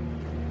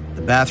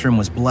 The bathroom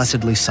was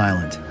blessedly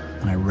silent,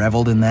 and I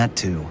reveled in that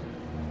too.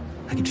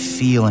 I could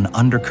feel an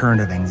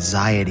undercurrent of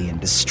anxiety and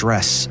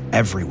distress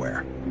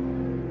everywhere.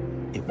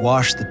 It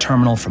washed the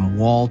terminal from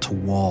wall to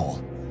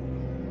wall.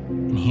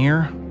 And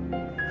here,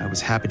 I was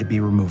happy to be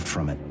removed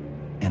from it,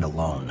 and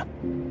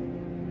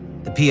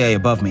alone. The PA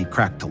above me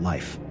cracked to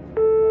life.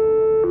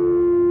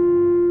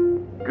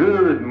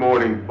 Good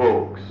morning,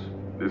 folks.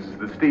 This is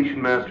the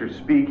station master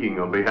speaking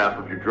on behalf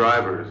of your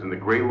drivers and the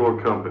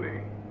Greylord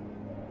Company.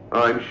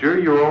 I'm sure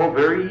you're all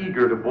very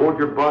eager to board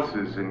your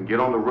buses and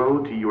get on the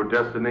road to your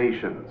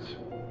destinations.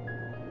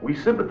 We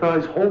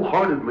sympathize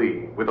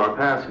wholeheartedly with our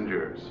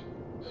passengers,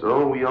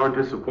 so we are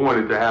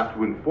disappointed to have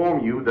to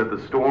inform you that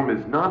the storm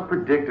is not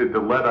predicted to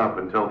let up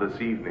until this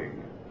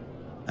evening.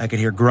 I could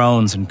hear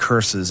groans and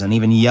curses and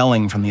even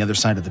yelling from the other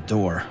side of the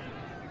door.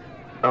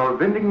 Our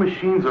vending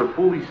machines are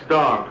fully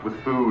stocked with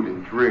food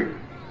and drink,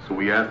 so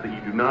we ask that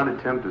you do not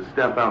attempt to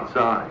step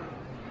outside,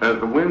 as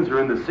the winds are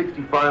in the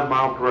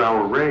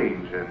 65-mile-per-hour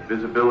range and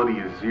visibility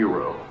is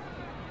 0.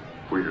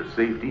 For your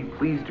safety,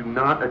 please do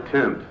not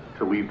attempt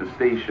to leave the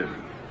station.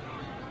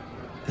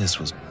 This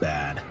was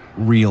bad.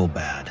 Real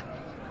bad.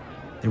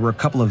 There were a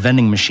couple of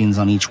vending machines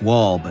on each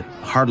wall, but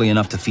hardly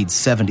enough to feed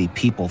 70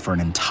 people for an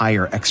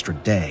entire extra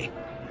day.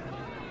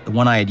 The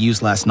one I had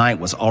used last night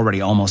was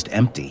already almost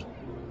empty.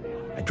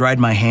 I dried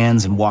my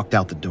hands and walked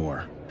out the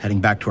door,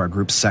 heading back to our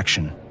group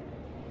section.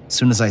 As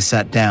soon as I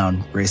sat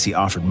down, Gracie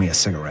offered me a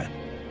cigarette.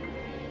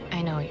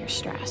 I know you're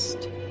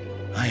stressed.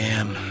 I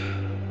am.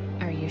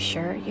 Are you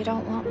sure you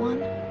don't want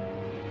one?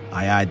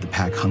 I eyed the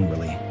pack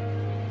hungrily.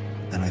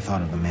 Then I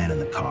thought of the man in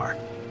the car.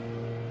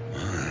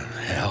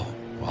 Hell,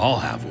 I'll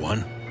have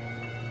one.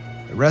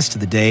 The rest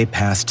of the day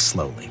passed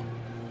slowly.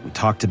 We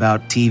talked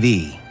about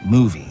TV,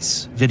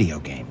 movies, video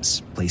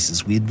games,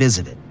 places we had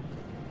visited,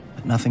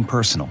 but nothing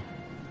personal.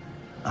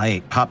 I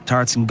ate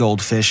Pop-Tarts and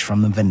goldfish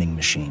from the vending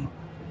machine.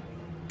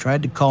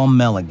 Tried to call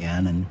Mel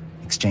again and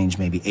exchange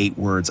maybe 8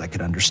 words I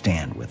could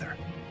understand with her.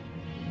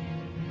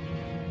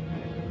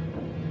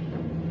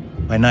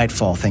 By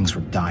nightfall, things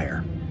were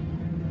dire.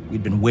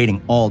 We'd been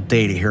waiting all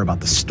day to hear about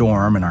the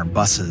storm and our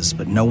buses,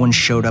 but no one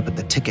showed up at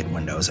the ticket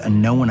windows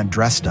and no one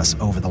addressed us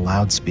over the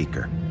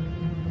loudspeaker.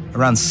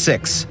 Around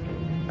 6,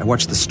 I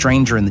watched the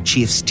stranger in the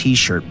chief's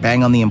t-shirt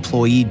bang on the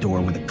employee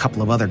door with a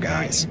couple of other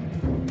guys.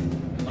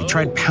 They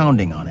tried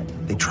pounding on it.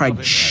 They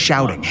tried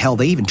shouting. Hell,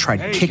 they even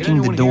tried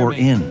kicking the door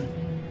in.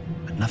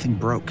 But nothing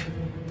broke.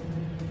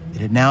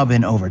 It had now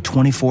been over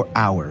 24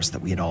 hours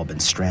that we had all been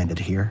stranded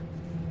here.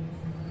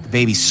 The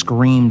baby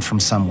screamed from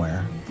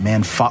somewhere. The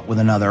man fought with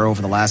another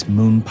over the last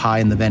moon pie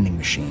in the vending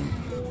machine.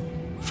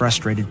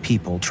 Frustrated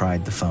people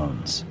tried the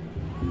phones.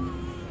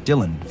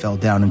 Dylan fell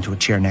down into a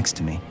chair next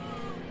to me.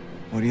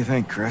 What do you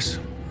think, Chris?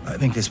 I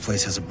think this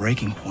place has a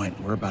breaking point.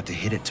 We're about to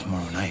hit it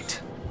tomorrow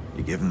night.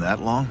 You give him that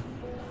long?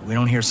 We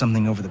don't hear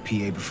something over the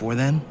PA before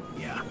then?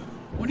 Yeah.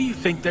 What do you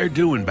think they're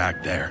doing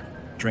back there?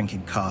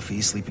 Drinking coffee,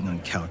 sleeping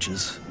on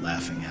couches,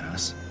 laughing at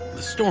us.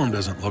 The storm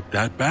doesn't look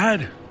that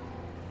bad.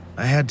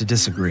 I had to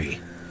disagree.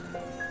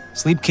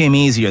 Sleep came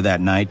easier that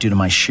night due to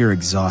my sheer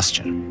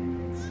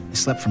exhaustion. I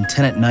slept from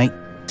 10 at night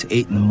to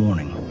 8 in the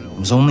morning. I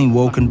was only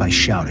woken by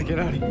shouting. Get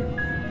out of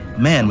here. A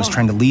man was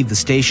trying to leave the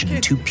station,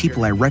 and 2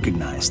 people I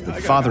recognized, the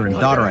father and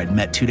daughter I'd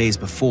met 2 days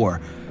before,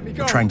 were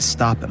trying to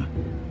stop him.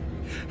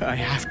 I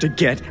have to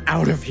get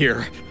out of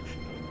here.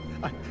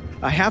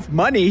 I have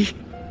money.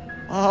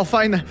 I'll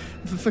find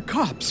the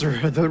cops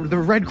or the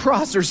Red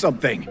Cross or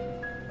something.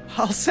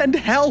 I'll send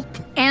help.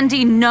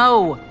 Andy,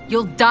 no.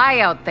 You'll die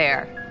out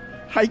there.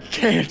 I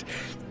can't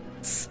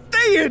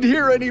stay in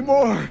here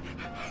anymore.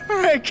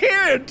 I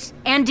can't.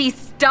 Andy,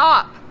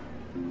 stop.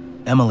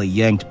 Emily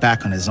yanked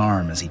back on his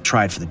arm as he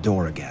tried for the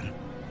door again.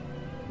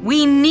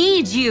 We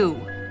need you.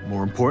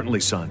 More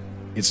importantly, son,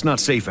 it's not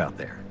safe out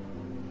there.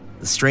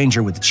 The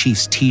stranger with the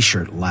chief's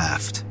t-shirt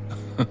laughed.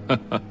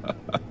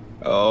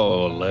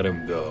 Oh, let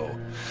him go.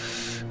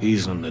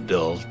 He's an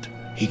adult.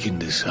 He can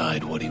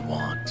decide what he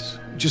wants.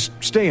 Just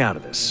stay out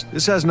of this.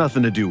 This has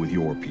nothing to do with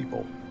your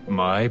people.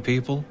 My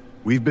people?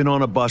 We've been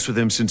on a bus with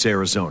him since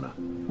Arizona.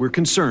 We're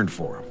concerned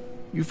for him.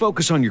 You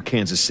focus on your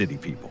Kansas City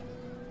people.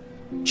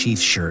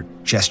 Chief's shirt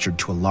gestured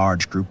to a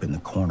large group in the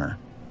corner.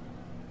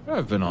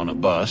 I've been on a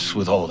bus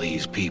with all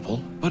these people,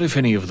 but if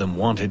any of them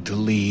wanted to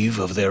leave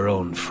of their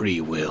own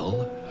free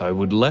will, I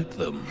would let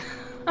them.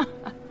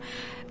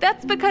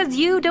 That's because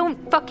you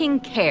don't fucking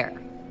care.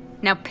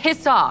 Now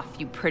piss off,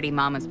 you pretty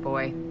mama's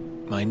boy.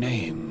 My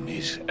name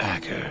is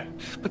Acker,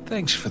 but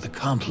thanks for the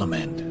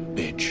compliment,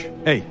 bitch.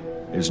 Hey,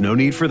 there's no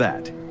need for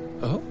that.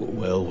 Oh,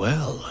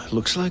 well.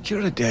 Looks like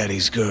you're a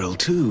daddy's girl,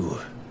 too.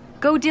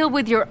 Go deal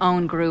with your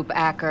own group,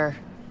 Acker.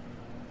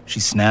 She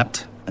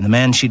snapped, and the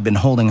man she'd been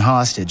holding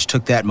hostage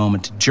took that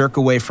moment to jerk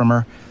away from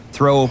her,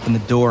 throw open the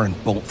door,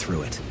 and bolt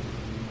through it.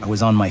 I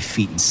was on my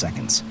feet in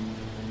seconds.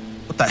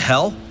 What the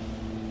hell?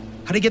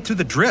 How'd he get through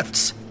the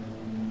drifts?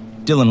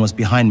 Dylan was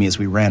behind me as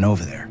we ran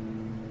over there.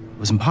 It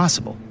was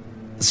impossible.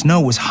 The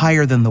snow was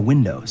higher than the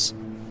windows.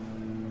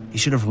 He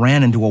should have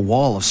ran into a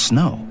wall of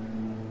snow.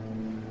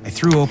 I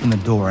threw open the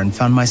door and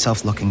found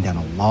myself looking down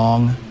a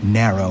long,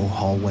 narrow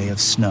hallway of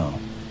snow.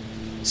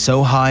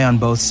 So high on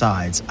both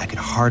sides, I could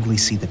hardly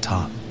see the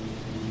top.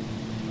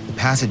 The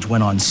passage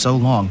went on so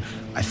long,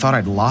 I thought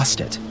I'd lost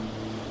it,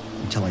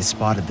 until I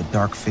spotted the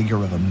dark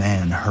figure of a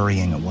man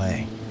hurrying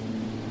away.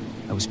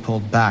 I was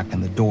pulled back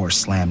and the door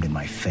slammed in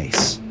my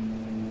face.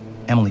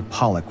 Emily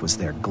Pollock was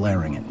there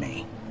glaring at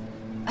me.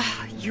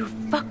 You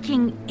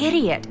fucking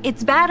idiot.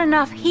 It's bad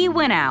enough he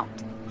went out.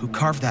 Who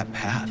carved that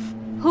path?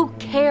 Who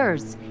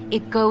cares?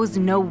 It goes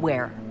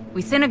nowhere.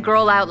 We sent a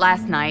girl out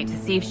last night to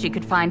see if she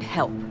could find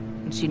help,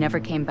 and she never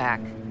came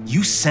back.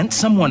 You sent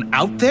someone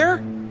out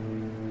there?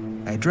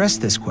 I addressed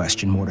this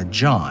question more to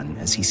John,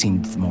 as he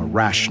seemed the more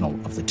rational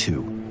of the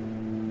two.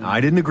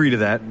 I didn't agree to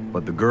that,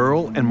 but the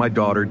girl and my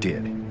daughter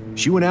did.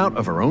 She went out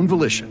of her own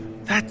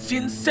volition. That's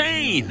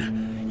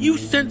insane! You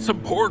sent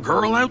some poor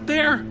girl out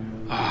there?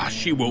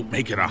 She won't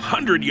make it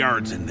 100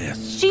 yards in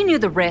this. She knew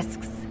the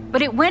risks,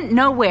 but it went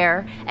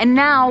nowhere, and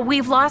now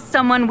we've lost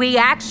someone we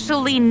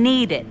actually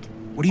needed.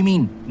 What do you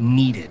mean,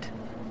 needed?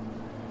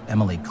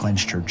 Emily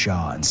clenched her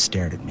jaw and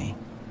stared at me.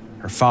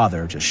 Her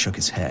father just shook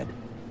his head.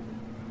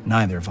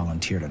 Neither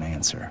volunteered an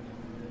answer.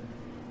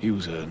 He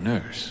was a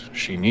nurse.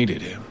 She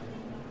needed him.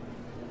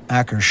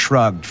 Acker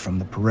shrugged from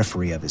the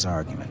periphery of his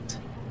argument.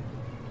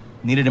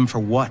 Needed him for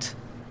what?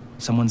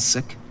 Someone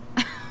sick?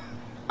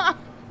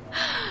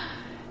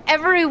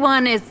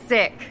 Everyone is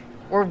sick,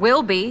 or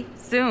will be,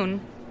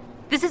 soon.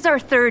 This is our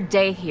third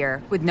day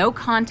here, with no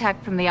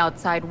contact from the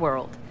outside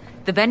world.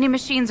 The vending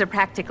machines are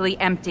practically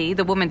empty,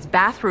 the woman's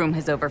bathroom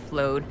has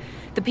overflowed.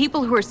 The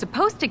people who are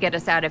supposed to get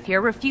us out of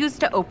here refuse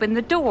to open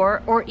the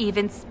door or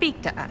even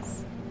speak to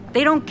us.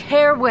 They don't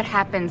care what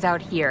happens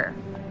out here.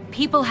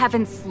 People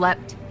haven't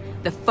slept.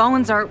 The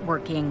phones aren't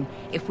working.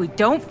 If we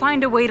don't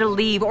find a way to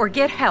leave or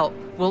get help,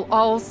 we'll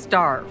all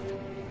starve.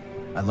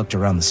 I looked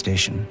around the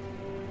station.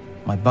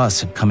 My bus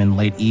had come in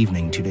late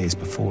evening 2 days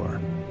before.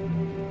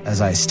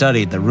 As I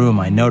studied the room,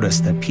 I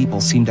noticed that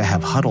people seemed to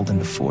have huddled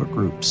into 4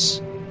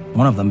 groups,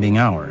 one of them being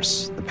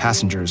ours, the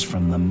passengers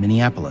from the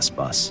Minneapolis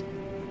bus.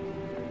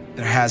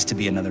 There has to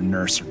be another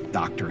nurse or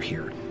doctor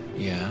here.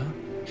 Yeah?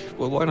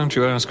 Well, why don't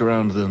you ask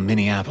around the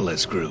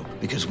Minneapolis group?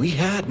 Because we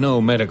had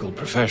no medical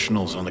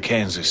professionals on the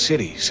Kansas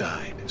City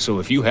side. So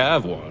if you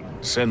have one,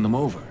 send them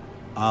over.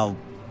 I'll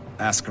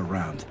ask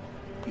around.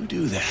 You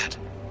do that.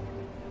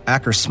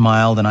 Acker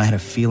smiled, and I had a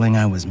feeling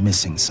I was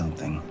missing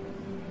something.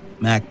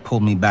 Mac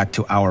pulled me back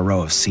to our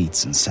row of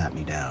seats and sat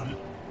me down.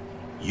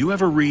 You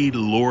ever read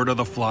Lord of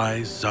the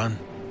Flies, son?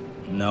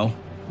 No.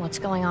 What's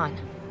going on?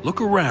 Look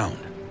around.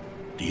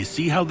 Do you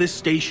see how this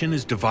station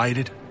is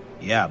divided?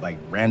 Yeah, by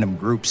random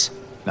groups.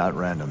 Not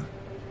random.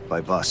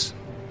 By bus.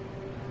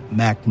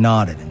 Mac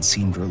nodded and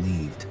seemed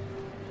relieved,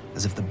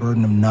 as if the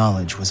burden of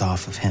knowledge was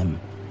off of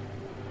him.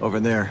 Over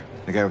there,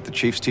 the guy with the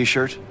Chiefs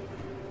t-shirt?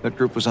 That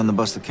group was on the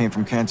bus that came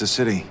from Kansas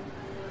City.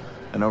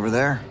 And over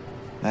there,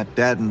 that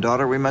dad and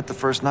daughter we met the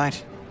first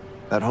night.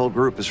 That whole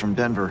group is from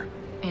Denver.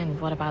 And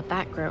what about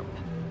that group?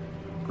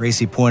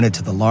 Gracie pointed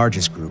to the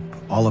largest group,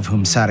 all of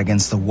whom sat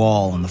against the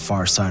wall on the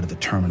far side of the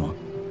terminal.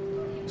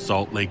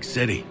 Salt Lake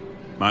City.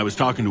 I was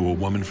talking to a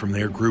woman from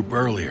their group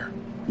earlier.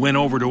 Went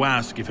over to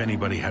ask if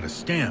anybody had a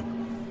stamp.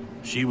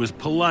 She was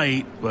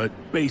polite, but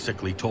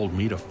basically told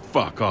me to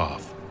fuck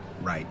off.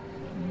 Right.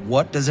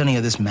 What does any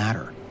of this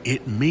matter?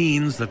 It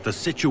means that the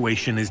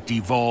situation is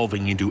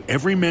devolving into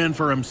every man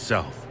for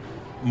himself.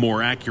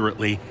 More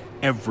accurately,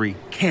 every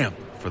camp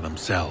for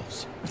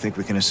themselves. I think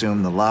we can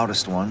assume the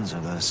loudest ones are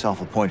the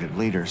self-appointed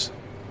leaders.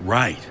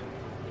 Right.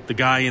 The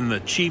guy in the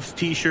Chiefs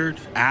t-shirt,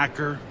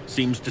 Acker,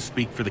 seems to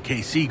speak for the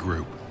KC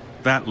group.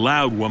 That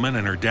loud woman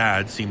and her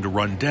dad seem to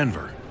run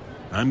Denver.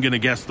 I'm gonna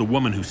guess the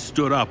woman who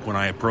stood up when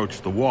I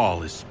approached the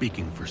wall is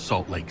speaking for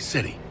Salt Lake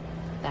City.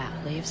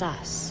 That leaves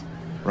us.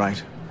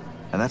 Right.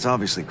 And that's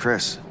obviously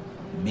Chris.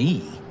 Me?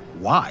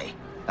 Why?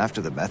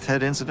 After the meth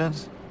head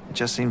incident, it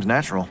just seems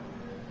natural.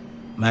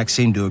 Max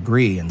seemed to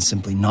agree and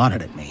simply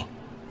nodded at me.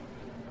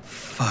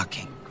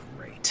 Fucking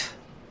great.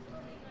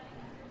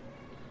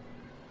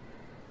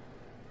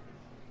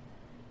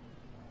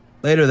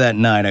 Later that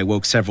night, I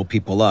woke several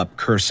people up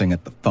cursing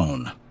at the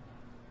phone.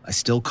 I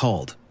still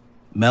called.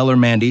 Mel or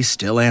Mandy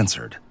still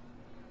answered.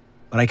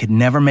 But I could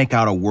never make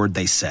out a word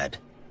they said.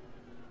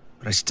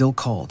 But I still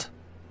called,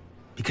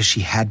 because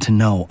she had to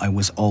know I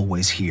was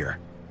always here.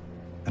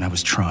 And I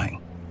was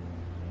trying.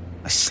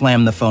 I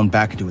slammed the phone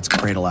back into its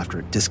cradle after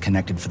it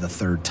disconnected for the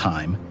 3rd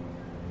time,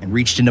 and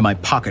reached into my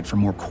pocket for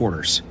more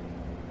quarters.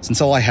 Since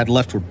all I had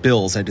left were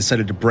bills, I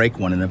decided to break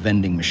one in a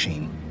vending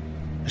machine.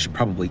 I should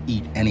probably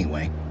eat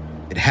anyway.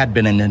 It had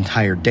been an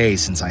entire day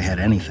since I had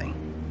anything.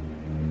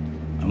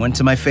 I went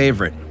to my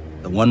favorite,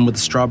 the one with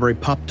the strawberry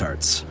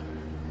Pop-Tarts.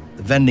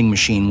 The vending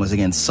machine was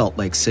against Salt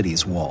Lake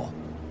City's wall.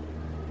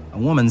 A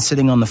woman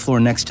sitting on the floor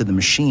next to the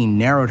machine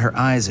narrowed her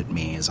eyes at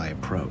me as I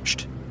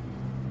approached.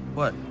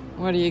 What?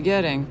 What are you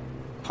getting?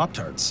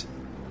 Pop-Tarts.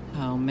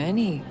 How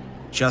many?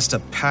 Just a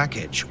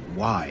package.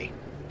 Why?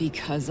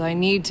 Because I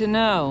need to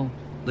know.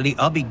 Liddy,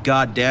 I'll be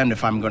goddamned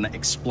if I'm going to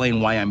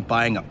explain why I'm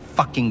buying a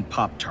fucking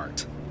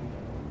Pop-Tart.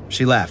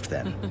 She laughed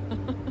then.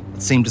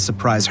 It seemed to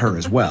surprise her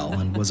as well,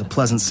 and was a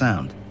pleasant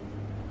sound.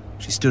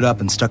 She stood up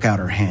and stuck out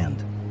her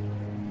hand.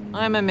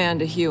 I'm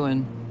Amanda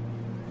Hewen.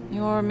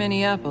 You're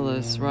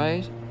Minneapolis,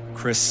 right?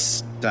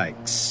 Chris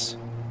Stykes.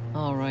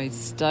 All right,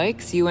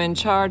 Stykes, you in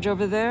charge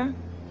over there?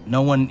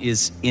 No one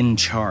is in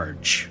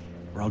charge.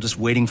 We're all just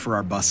waiting for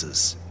our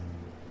buses.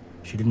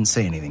 She didn't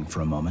say anything for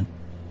a moment.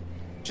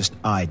 Just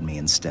eyed me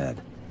instead.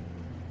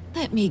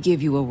 Let me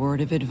give you a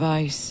word of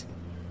advice.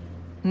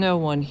 No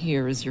one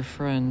here is your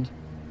friend.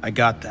 I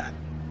got that.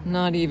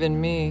 Not even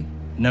me.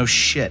 No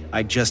shit,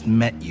 I just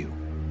met you.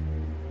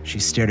 She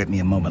stared at me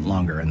a moment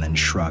longer and then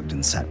shrugged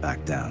and sat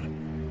back down.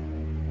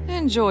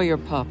 Enjoy your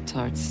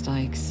Pop-Tarts,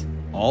 Stykes.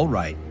 All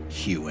right,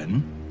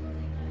 Hewen.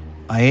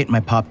 I ate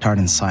my Pop-Tart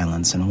in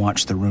silence and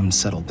watched the room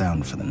settle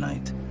down for the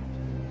night.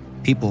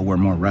 People were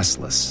more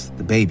restless.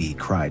 The baby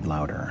cried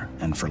louder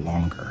and for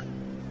longer.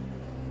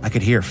 I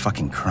could hear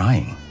fucking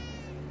crying.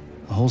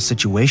 The whole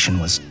situation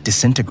was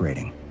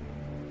disintegrating.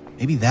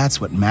 Maybe that's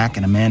what Mac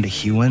and Amanda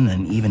Hewen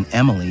and even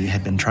Emily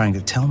had been trying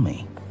to tell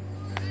me.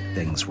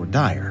 Things were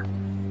dire.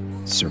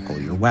 Circle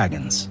your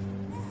wagons.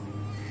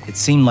 It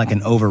seemed like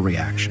an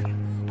overreaction,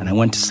 and I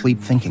went to sleep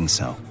thinking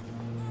so.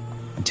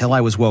 Until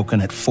I was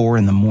woken at 4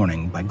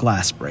 a.m. by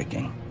glass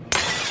breaking.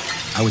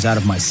 I was out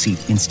of my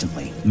seat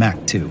instantly,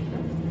 Mac too.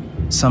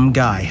 Some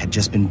guy had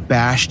just been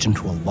bashed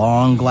into a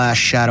long glass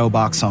shadow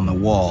box on the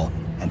wall,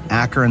 and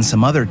Acker and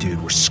some other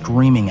dude were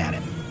screaming at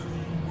him.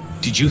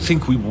 Did you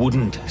think we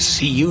wouldn't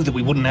see you, that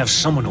we wouldn't have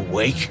someone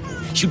awake?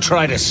 You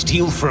try to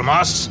steal from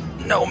us?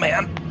 No,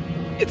 man.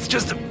 It's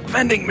just a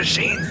vending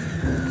machine.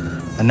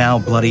 The now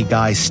bloody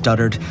guy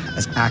stuttered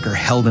as Acker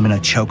held him in a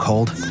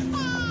chokehold.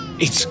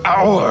 It's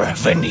our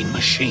vending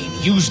machine.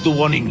 Use the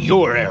one in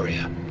your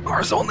area.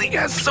 Ours only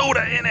has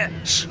soda in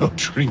it. So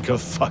drink a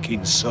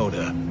fucking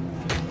soda.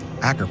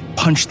 Acker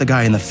punched the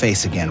guy in the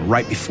face again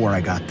right before I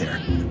got there.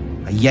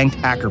 I yanked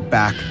Acker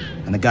back,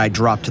 and the guy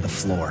dropped to the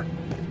floor.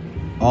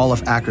 All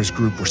of Acker's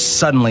group were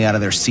suddenly out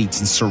of their seats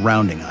and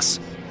surrounding us.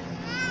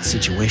 The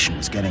situation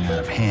was getting out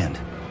of hand.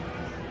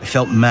 I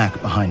felt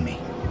Mac behind me,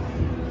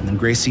 and then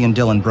Gracie and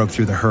Dylan broke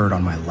through the herd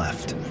on my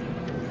left.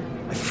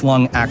 I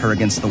flung Acker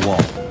against the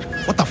wall.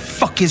 What the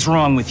fuck is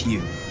wrong with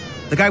you?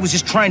 The guy was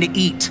just trying to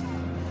eat.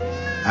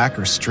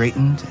 Acker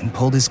straightened and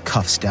pulled his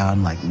cuffs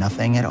down like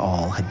nothing at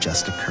all had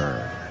just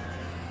occurred.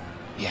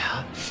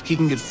 Yeah, he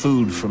can get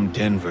food from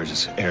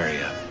Denver's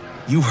area.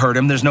 You heard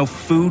him, there's no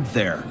food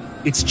there.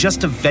 It's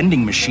just a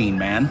vending machine,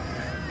 man.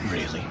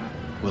 Really?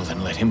 Well,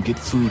 then let him get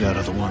food out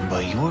of the one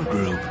by your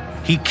group.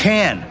 He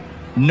can.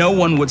 No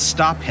one would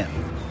stop him.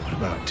 What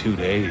about 2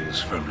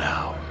 days from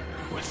now?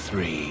 Or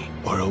 3?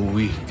 Or a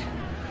week?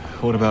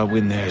 What about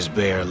when there's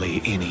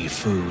barely any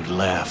food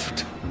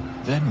left?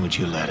 Then would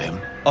you let him?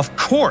 Of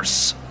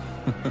course!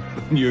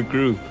 Your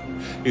group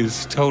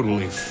is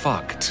totally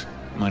fucked.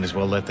 Might as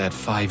well let that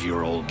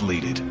 5-year-old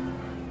lead it.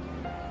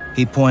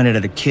 He pointed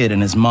at a kid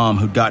and his mom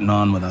who'd gotten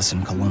on with us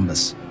in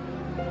Columbus.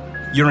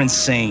 You're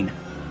insane.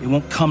 It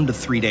won't come to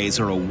 3 days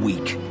or a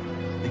week.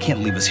 They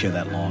can't leave us here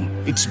that long.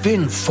 It's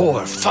been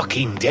 4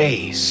 fucking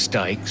days,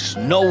 Stykes.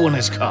 No one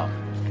has come.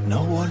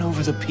 No one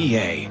over the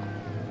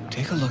PA.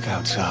 Take a look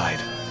outside.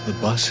 The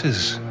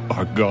buses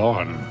are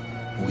gone.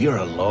 We're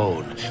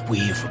alone.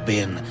 We've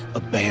been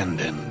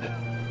abandoned.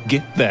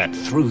 Get that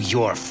through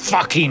your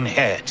fucking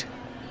head.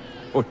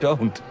 Or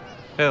don't.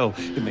 Hell,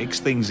 it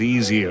makes things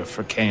easier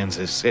for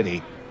Kansas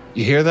City.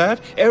 You hear that?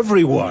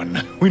 Everyone,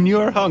 when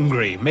you're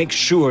hungry, make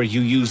sure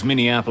you use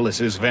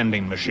Minneapolis's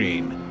vending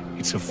machine.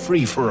 It's a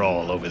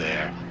free-for-all over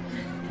there.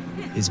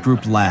 His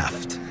group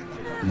laughed,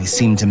 and they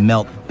seemed to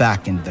melt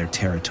back into their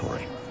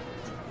territory.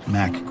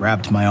 Mac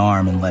grabbed my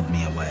arm and led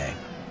me away.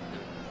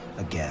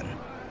 Again.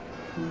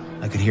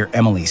 I could hear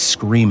Emily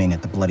screaming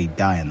at the bloody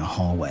guy in the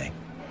hallway.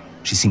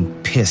 She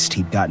seemed pissed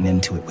he'd gotten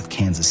into it with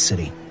Kansas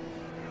City.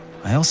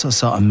 I also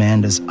saw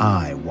Amanda's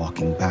eye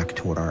walking back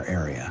toward our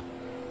area.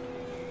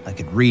 I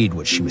could read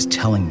what she was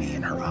telling me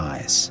in her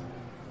eyes.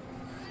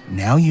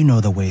 Now you know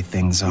the way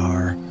things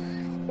are.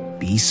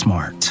 Be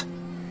smart.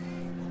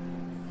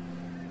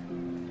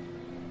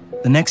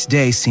 The next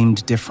day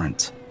seemed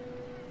different.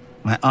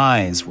 My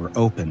eyes were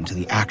open to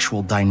the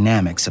actual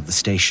dynamics of the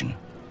station.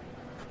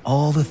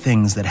 All the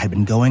things that had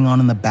been going on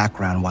in the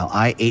background while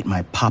I ate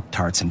my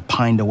Pop-Tarts and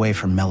pined away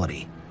for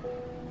Melody.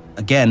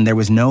 Again, there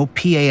was no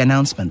PA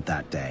announcement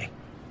that day.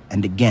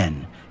 And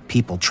again,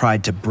 people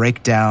tried to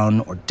break down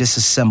or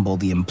disassemble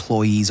the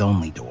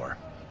employees-only door.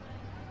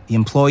 The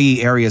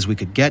employee areas we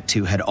could get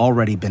to had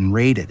already been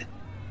raided.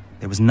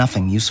 There was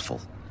nothing useful.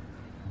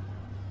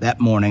 That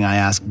morning, I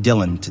asked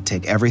Dylan to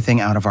take everything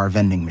out of our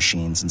vending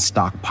machines and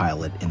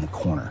stockpile it in the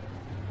corner.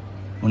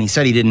 When he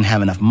said he didn't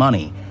have enough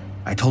money,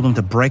 I told him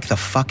to break the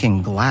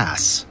fucking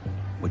glass,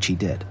 which he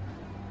did.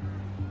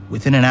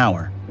 Within an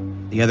hour,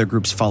 the other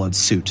groups followed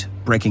suit,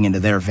 breaking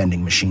into their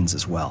vending machines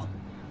as well.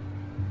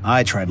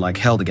 I tried like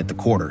hell to get the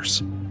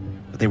quarters,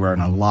 but they were in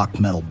a locked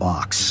metal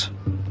box.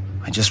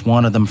 I just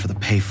wanted them for the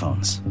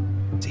payphones,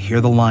 to hear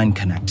the line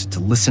connect,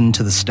 to listen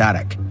to the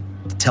static,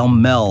 to tell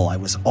Mel I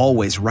was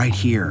always right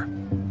here.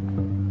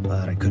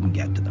 But I couldn't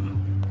get to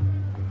them.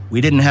 We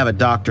didn't have a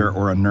doctor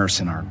or a nurse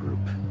in our group,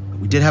 but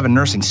we did have a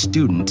nursing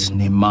student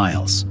named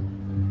Miles.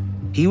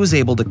 He was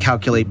able to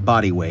calculate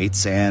body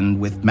weights and,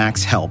 with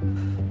Mac's help,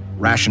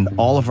 rationed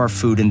all of our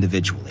food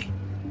individually.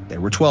 There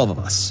were 12 of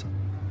us.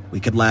 We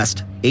could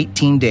last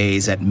 18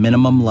 days at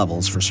minimum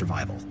levels for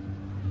survival.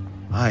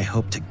 I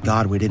hope to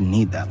God we didn't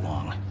need that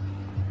long.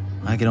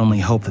 I could only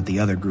hope that the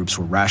other groups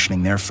were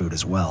rationing their food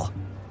as well.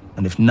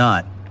 And if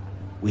not,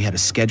 we had a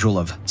schedule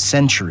of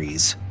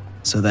centuries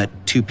so that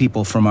 2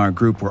 people from our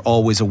group were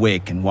always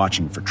awake and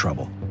watching for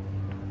trouble.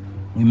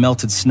 We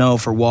melted snow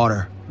for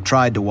water,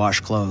 tried to wash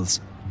clothes.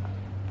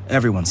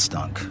 Everyone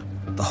stunk,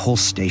 the whole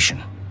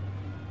station.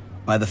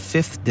 By the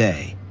 5th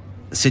day,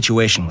 the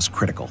situation was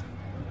critical.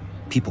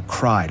 People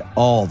cried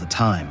all the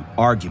time,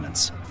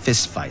 arguments,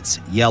 fistfights,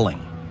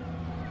 yelling.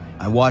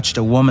 I watched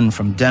a woman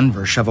from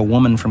Denver shove a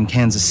woman from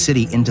Kansas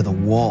City into the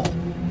wall.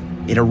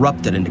 It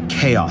erupted into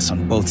chaos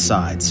on both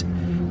sides.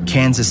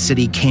 Kansas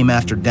City came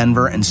after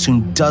Denver, and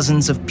soon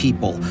dozens of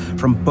people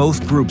from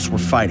both groups were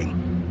fighting,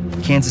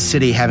 Kansas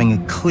City having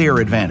a clear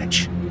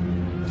advantage.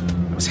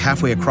 I was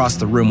halfway across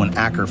the room when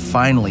Acker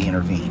finally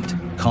intervened,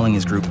 calling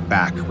his group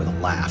back with a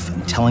laugh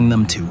and telling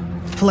them to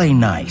play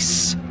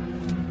nice.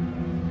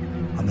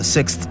 On the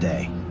 6th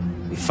day,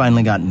 we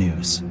finally got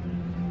news.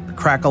 The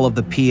crackle of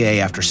the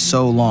PA after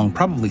so long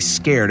probably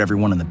scared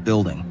everyone in the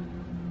building,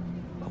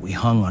 but we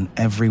hung on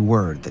every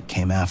word that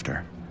came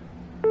after.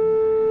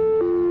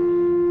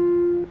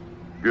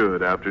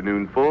 Good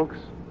afternoon, folks.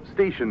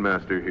 Station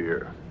Master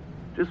here.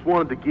 Just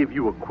wanted to give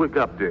you a quick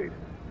update.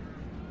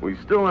 We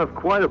still have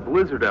quite a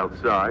blizzard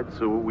outside,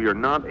 so we are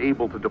not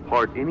able to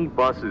depart any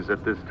buses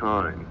at this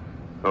time.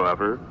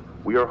 However,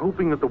 we are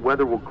hoping that the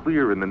weather will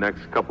clear in the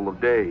next couple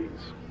of days.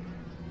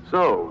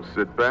 So,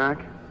 sit back,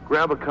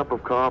 grab a cup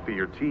of coffee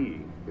or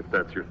tea, if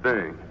that's your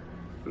thing,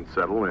 and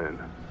settle in.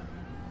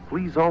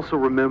 Please also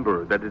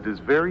remember that it is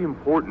very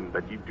important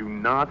that you do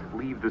not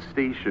leave the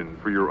station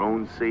for your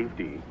own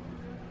safety.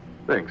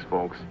 Thanks,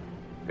 folks,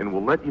 and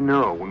we'll let you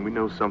know when we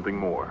know something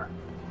more.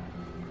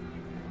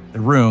 The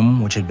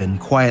room, which had been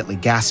quietly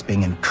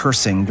gasping and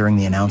cursing during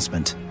the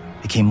announcement,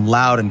 became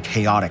loud and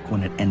chaotic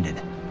when it ended.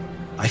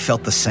 I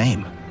felt the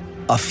same.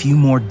 A few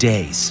more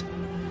days.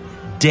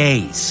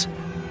 Days.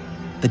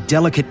 The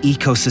delicate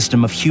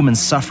ecosystem of human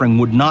suffering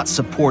would not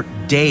support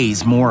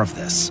days more of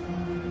this.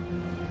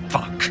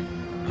 Fuck.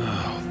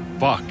 Oh,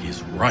 fuck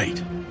is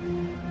right.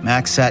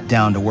 Max sat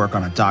down to work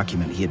on a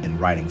document he had been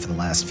writing for the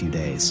last few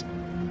days.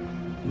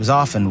 He was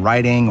often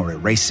writing or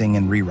erasing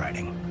and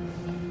rewriting.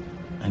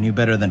 I knew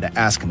better than to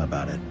ask him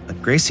about it,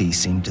 but Gracie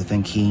seemed to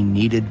think he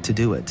needed to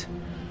do it.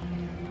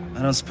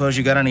 I don't suppose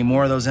you got any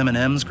more of those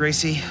M&Ms,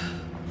 Gracie?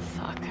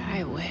 Fuck,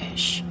 I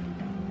wish.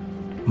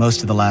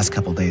 Most of the last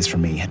couple days for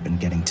me had been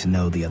getting to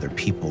know the other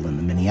people in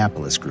the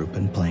Minneapolis group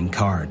and playing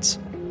cards.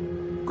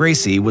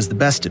 Gracie was the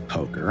best at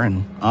poker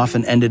and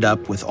often ended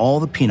up with all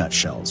the peanut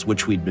shells,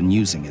 which we'd been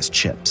using as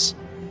chips.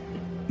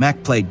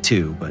 Mac played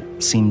too, but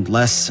seemed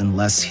less and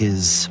less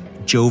his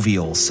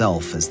jovial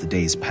self as the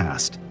days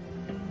passed.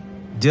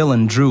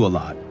 Dylan drew a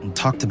lot and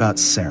talked about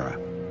Sarah,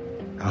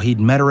 how he'd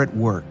met her at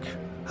work,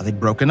 how they'd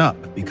broken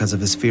up because of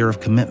his fear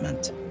of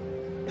commitment,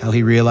 how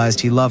he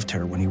realized he loved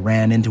her when he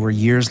ran into her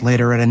years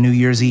later at a New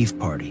Year's Eve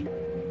party,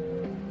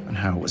 and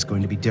how it was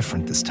going to be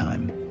different this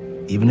time,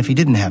 even if he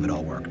didn't have it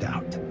all worked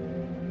out.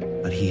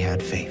 But he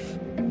had faith.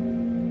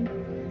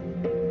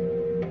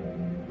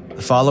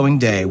 The following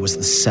day was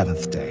the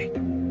 7th day,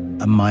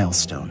 a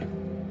milestone,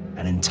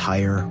 an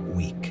entire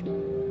week.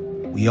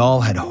 We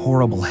all had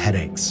horrible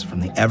headaches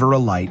from the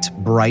ever-alight,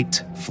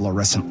 bright,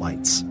 fluorescent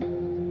lights.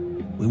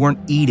 We weren't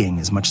eating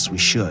as much as we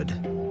should,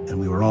 and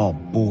we were all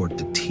bored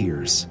to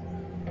tears.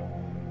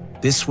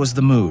 This was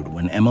the mood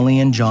when Emily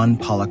and John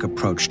Pollock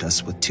approached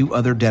us with 2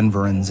 other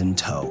Denverans in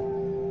tow.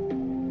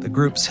 The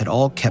groups had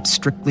all kept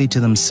strictly to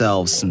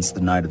themselves since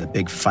the night of the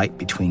big fight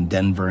between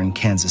Denver and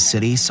Kansas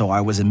City, so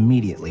I was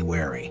immediately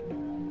wary.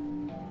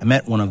 I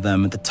met one of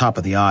them at the top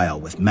of the aisle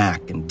with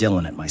Mac and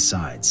Dylan at my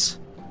sides.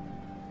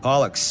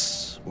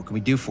 Pollocks, what can we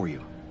do for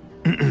you?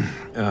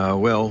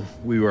 Well,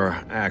 we were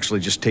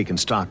actually just taking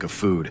stock of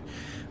food.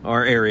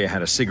 Our area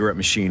had a cigarette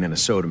machine and a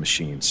soda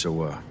machine,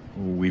 so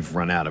we've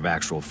run out of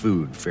actual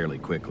food fairly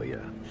quickly.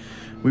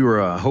 We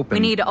were hoping...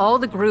 We need all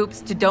the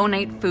groups to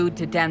donate food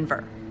to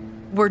Denver.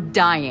 We're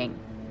dying.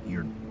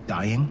 You're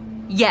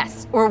dying?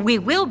 Yes, or we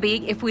will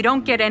be if we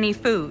don't get any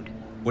food.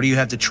 What do you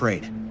have to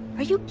trade?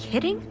 Are you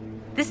kidding?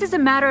 This is a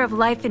matter of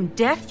life and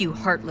death, you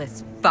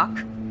heartless fuck.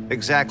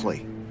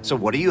 Exactly. So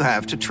what do you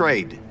have to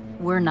trade?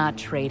 We're not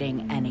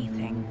trading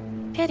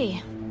anything.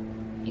 Pity.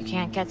 You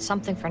can't get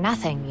something for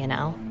nothing, you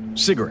know.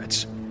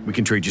 Cigarettes. We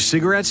can trade you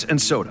cigarettes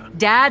and soda.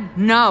 Dad,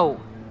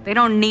 no. They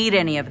don't need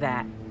any of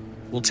that.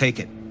 We'll take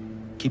it.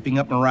 Keeping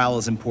up morale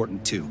is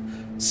important, too.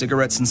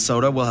 Cigarettes and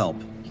soda will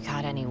help. You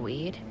got any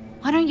weed?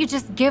 Why don't you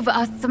just give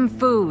us some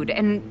food,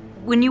 and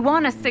when you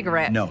want a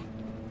cigarette... No.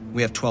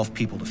 We have 12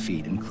 people to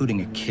feed,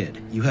 including a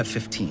kid. You have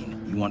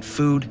 15. You want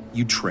food,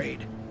 you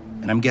trade.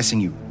 And I'm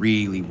guessing you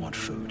really want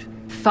food.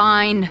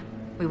 Fine.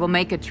 We will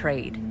make a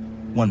trade.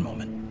 One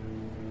moment.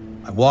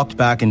 I walked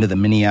back into the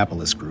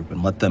Minneapolis group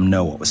and let them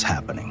know what was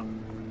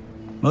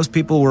happening. Most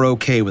people were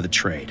okay with a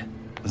trade,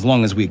 as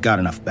long as we got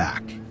enough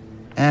back,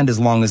 and as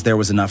long as there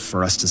was enough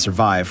for us to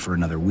survive for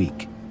another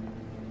week.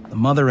 The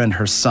mother and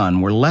her son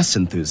were less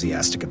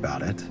enthusiastic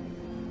about it,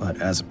 but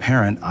as a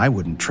parent, I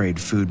wouldn't trade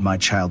food my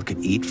child could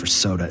eat for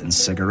soda and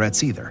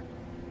cigarettes either.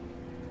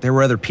 There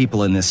were other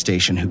people in this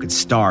station who could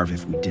starve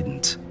if we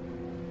didn't.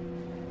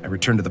 I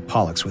returned to the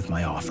Pollocks with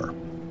my offer.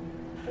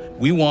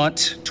 We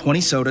want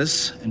 20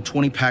 sodas and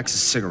 20 packs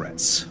of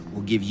cigarettes.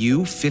 We'll give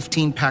you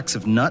 15 packs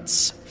of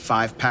nuts,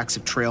 5 packs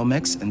of trail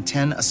mix, and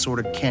 10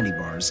 assorted candy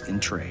bars in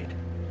trade.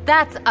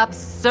 That's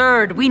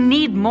absurd. We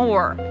need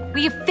more.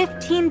 We have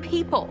 15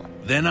 people.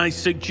 Then I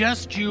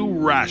suggest you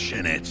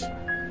ration it.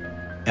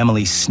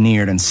 Emily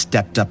sneered and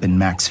stepped up in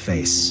Mac's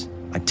face.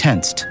 I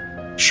tensed,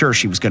 sure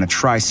she was going to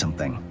try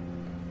something.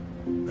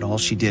 But all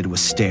she did was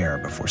stare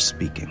before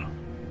speaking.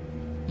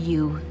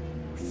 You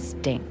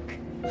stink.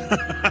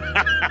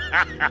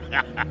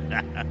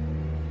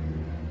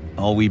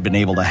 All we'd been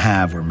able to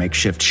have were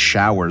makeshift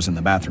showers in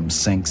the bathroom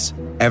sinks.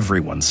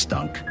 Everyone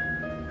stunk.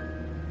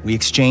 We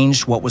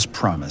exchanged what was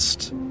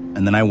promised,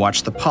 and then I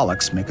watched the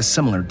Pollocks make a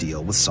similar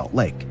deal with Salt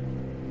Lake.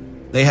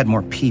 They had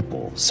more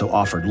people, so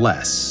offered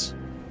less,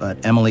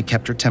 but Emily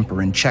kept her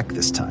temper in check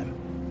this time.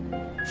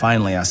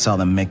 Finally, I saw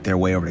them make their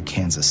way over to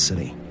Kansas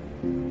City.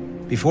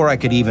 Before I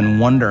could even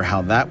wonder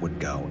how that would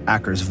go,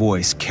 Acker's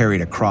voice carried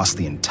across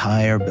the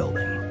entire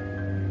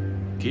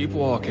building. Keep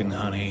walking,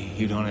 honey.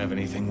 You don't have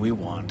anything we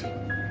want.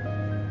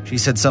 She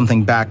said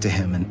something back to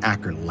him, and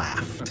Acker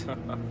laughed.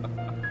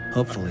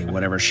 Hopefully,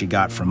 whatever she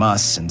got from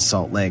us in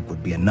Salt Lake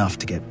would be enough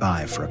to get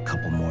by for a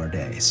couple more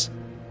days.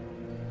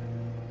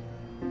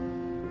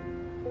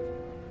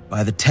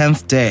 By the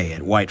 10th day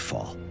at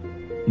Whitefall,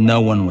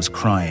 no one was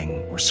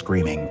crying or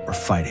screaming or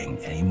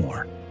fighting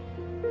anymore.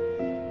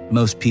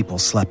 Most people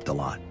slept a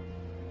lot.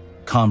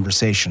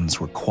 Conversations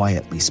were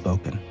quietly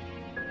spoken.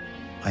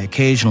 I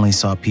occasionally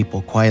saw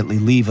people quietly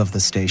leave of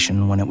the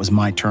station when it was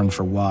my turn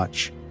for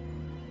watch.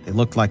 They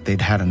looked like they'd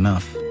had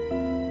enough.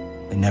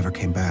 They never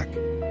came back.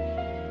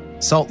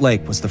 Salt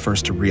Lake was the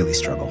first to really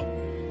struggle.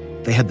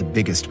 They had the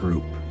biggest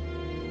group,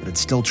 but had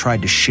still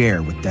tried to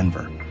share with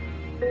Denver.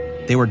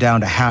 They were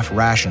down to half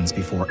rations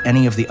before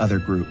any of the other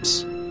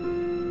groups.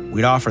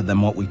 We'd offered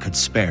them what we could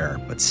spare,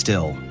 but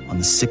still, on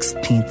the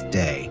 16th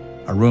day,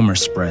 a rumor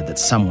spread that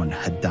someone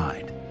had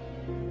died.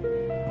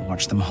 I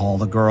watched them haul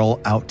the girl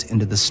out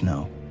into the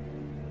snow.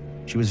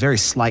 She was very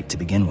slight to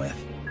begin with,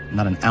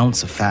 not an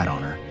ounce of fat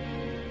on her.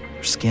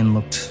 Her skin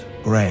looked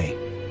gray.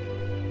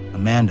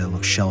 Amanda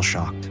looked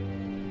shell-shocked.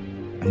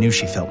 I knew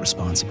she felt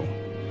responsible.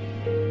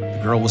 The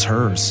girl was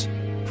hers,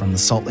 from the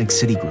Salt Lake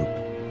City group.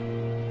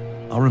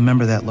 I'll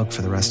remember that look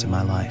for the rest of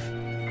my life.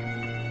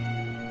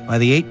 By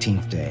the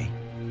 18th day,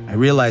 I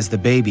realized the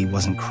baby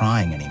wasn't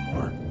crying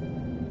anymore.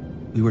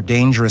 We were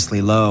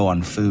dangerously low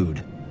on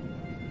food.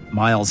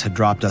 Miles had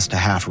dropped us to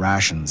half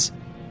rations.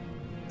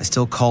 I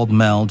still called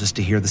Mel just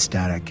to hear the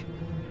static,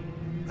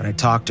 but I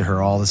talked to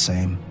her all the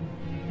same.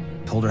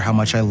 Told her how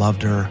much I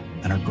loved her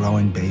and her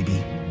growing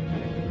baby.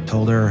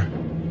 Told her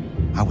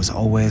I was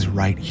always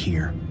right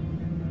here.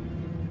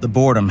 The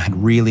boredom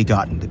had really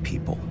gotten to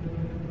people.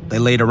 They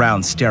laid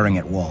around staring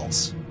at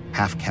walls,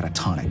 half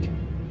catatonic.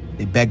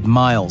 They begged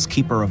Miles,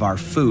 keeper of our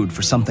food,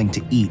 for something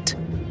to eat.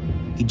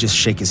 He'd just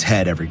shake his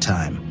head every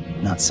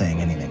time, not saying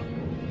anything.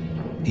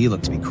 He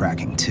looked to be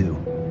cracking too.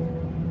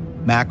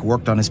 Mac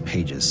worked on his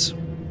pages.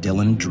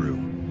 Dylan drew.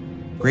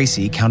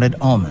 Gracie counted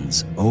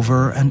almonds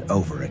over and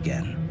over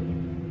again.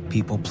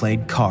 People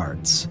played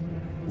cards.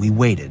 We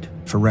waited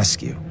for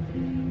rescue.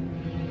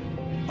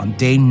 On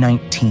day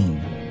 19,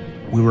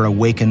 we were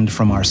awakened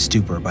from our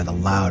stupor by the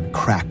loud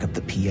crack of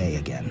the PA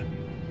again.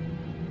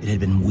 It had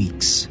been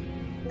weeks,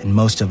 and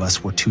most of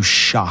us were too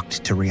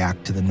shocked to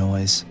react to the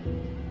noise.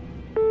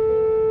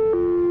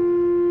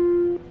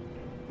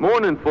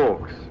 Morning,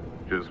 folks.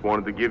 Just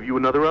wanted to give you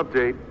another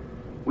update.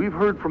 We've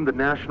heard from the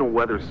National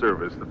Weather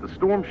Service that the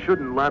storm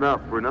shouldn't let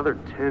up for another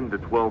 10 to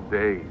 12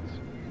 days.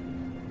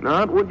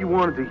 Not what you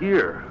wanted to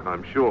hear,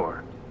 I'm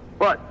sure.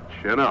 But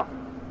chin up.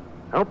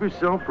 Help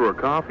yourself for a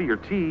coffee or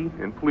tea,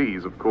 and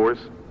please, of course,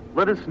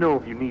 let us know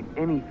if you need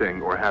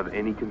anything or have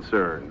any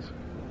concerns.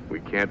 We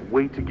can't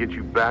wait to get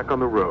you back on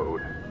the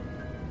road.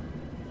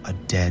 A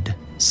dead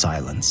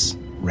silence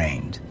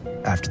reigned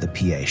after the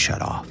PA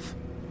shut off.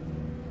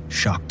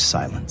 Shocked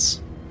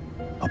silence.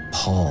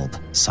 Appalled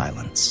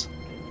silence.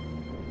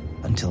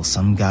 until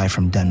some guy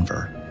from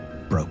Denver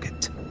broke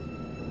it.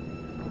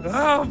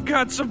 I've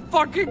got some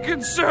fucking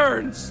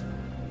concerns.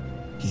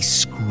 He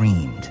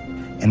screamed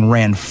and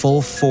ran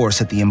full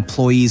force at the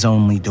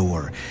employees-only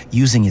door,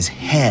 using his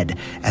head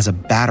as a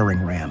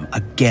battering ram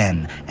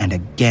again and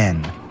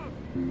again.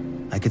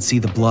 I could see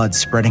the blood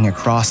spreading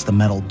across the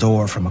metal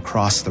door from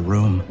across the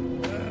room.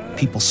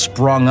 People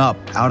sprung up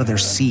out of their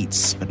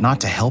seats, but not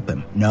to help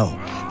him. No,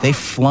 they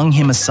flung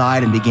him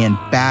aside and began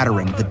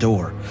battering the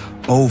door.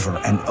 Over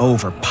and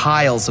over,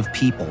 piles of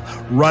people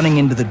running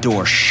into the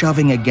door,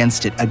 shoving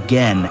against it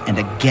again and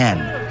again.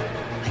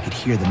 I could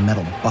hear the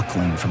metal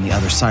buckling from the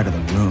other side of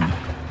the room.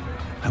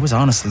 I was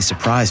honestly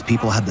surprised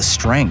people had the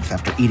strength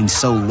after eating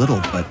so little,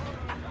 but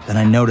then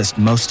I noticed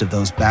most of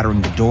those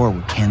battering the door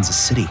were Kansas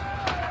City.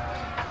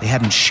 They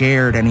hadn't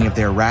shared any of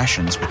their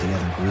rations with the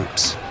other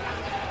groups.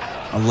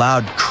 A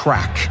loud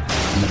crack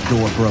and the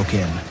door broke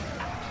in.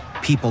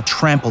 People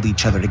trampled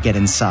each other to get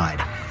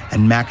inside,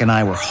 and Mac and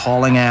I were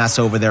hauling ass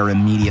over there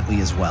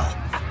immediately as well.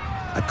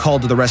 I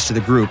called to the rest of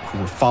the group who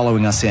were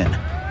following us in.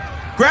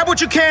 Grab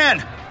what you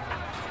can!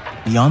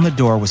 Beyond the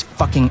door was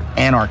fucking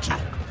anarchy.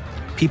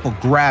 People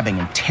grabbing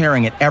and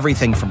tearing at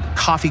everything from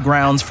coffee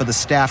grounds for the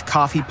staff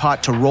coffee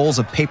pot to rolls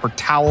of paper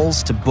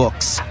towels to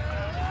books.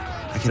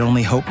 I could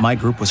only hope my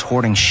group was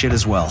hoarding shit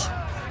as well.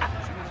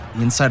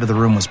 The inside of the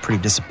room was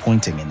pretty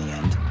disappointing in the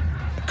end.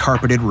 A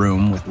carpeted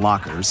room with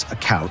lockers, a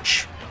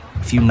couch,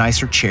 a few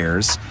nicer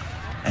chairs,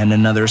 and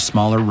another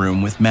smaller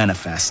room with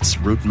manifests,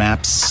 route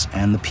maps,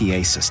 and the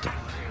PA system.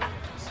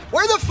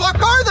 Where the fuck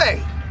are they?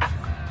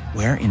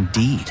 Where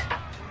indeed?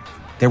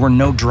 There were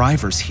no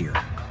drivers here.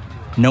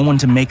 No one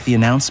to make the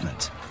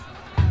announcement.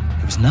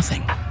 There was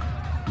nothing.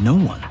 No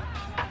one.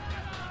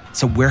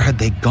 So where had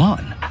they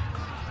gone?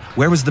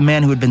 Where was the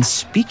man who had been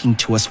speaking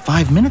to us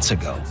 5 minutes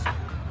ago?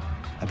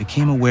 I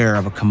became aware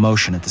of a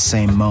commotion at the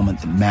same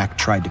moment that Mac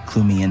tried to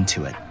clue me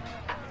into it.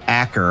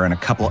 Acker and a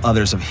couple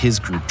others of his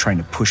group trying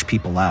to push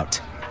people out.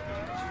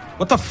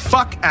 What the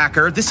fuck,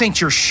 Acker? This ain't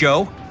your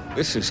show.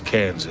 This is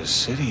Kansas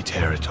City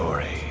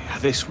territory.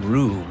 This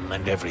room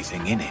and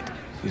everything in it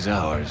is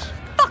ours.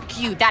 Fuck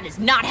you, that is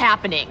not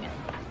happening.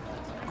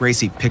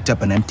 Gracie picked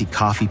up an empty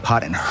coffee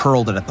pot and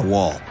hurled it at the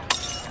wall.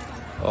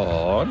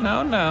 Oh,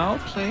 now,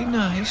 play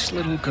nice,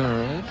 little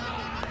girl.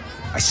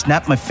 I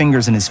snapped my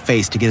fingers in his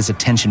face to get his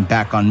attention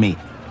back on me.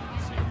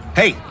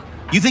 Hey,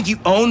 you think you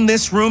own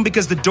this room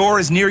because the door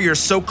is near your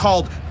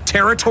so-called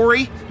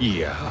territory?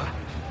 Yeah,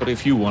 but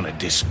if you want to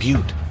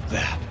dispute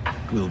that,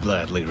 we'll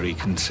gladly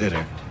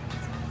reconsider.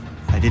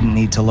 I didn't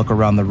need to look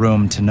around the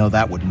room to know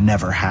that would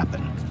never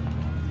happen.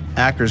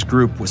 Acker's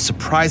group was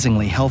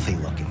surprisingly healthy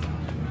looking.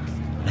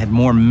 It had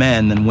more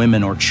men than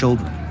women or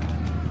children.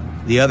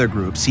 The other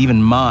groups,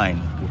 even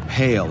mine, were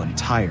pale and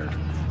tired.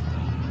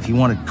 If he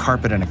wanted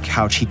carpet and a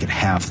couch, he could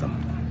have them.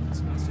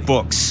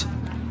 Books.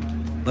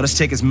 Let us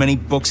take as many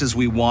books as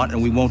we want,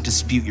 and we won't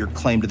dispute your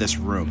claim to this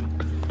room.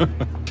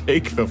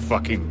 Take the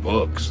fucking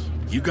books.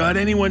 You got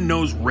anyone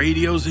knows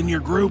radios in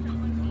your group?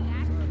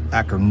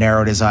 Acker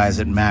narrowed his eyes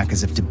at Mac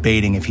as if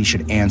debating if he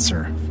should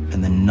answer,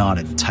 and then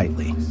nodded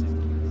tightly.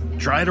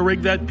 Try to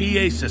rig that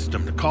PA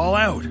system to call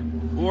out.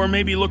 Or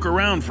maybe look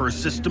around for a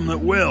system that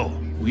will.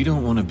 We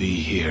don't want to be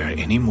here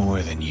any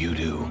more than you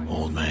do,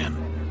 old man.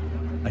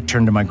 I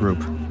turned to my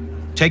group.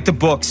 Take the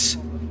books.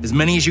 As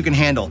many as you can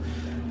handle.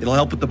 It'll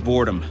help with the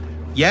boredom.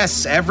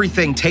 Yes,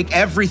 everything. Take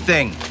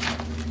everything.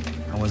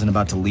 I wasn't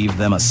about to leave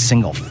them a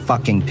single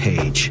fucking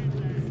page.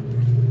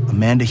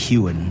 Amanda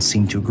Hewen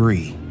seemed to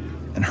agree,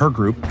 and her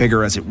group,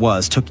 bigger as it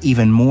was, took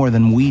even more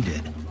than we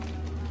did.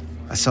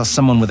 I saw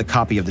someone with a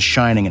copy of The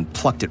Shining and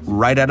plucked it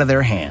right out of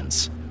their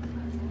hands.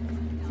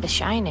 The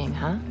Shining,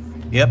 huh?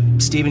 Yep,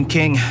 Stephen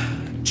King.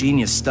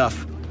 Genius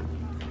stuff.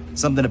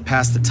 Something to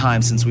pass the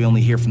time since we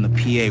only hear from the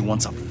PA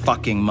once a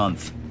fucking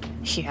month.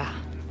 Yeah.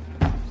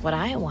 What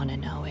I want to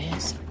know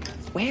is,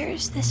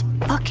 where's this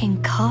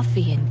fucking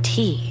coffee and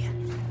tea?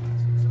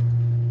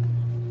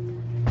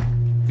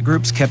 The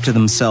groups kept to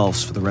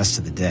themselves for the rest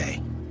of the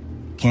day.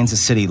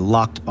 Kansas City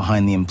locked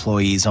behind the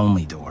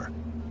employees-only door.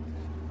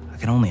 I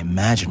could only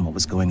imagine what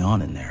was going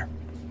on in there.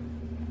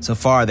 So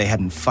far, they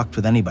hadn't fucked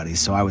with anybody,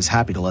 so I was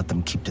happy to let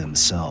them keep to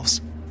themselves.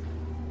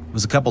 It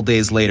was a couple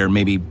days later,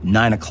 maybe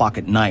 9 o'clock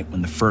at night,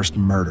 when the first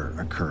murder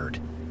occurred.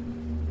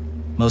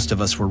 Most of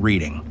us were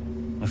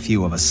reading, a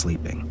few of us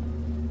sleeping.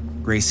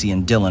 Gracie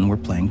and Dylan were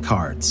playing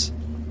cards.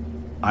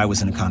 I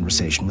was in a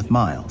conversation with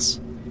Miles.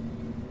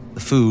 The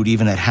food,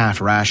 even at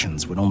half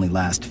rations, would only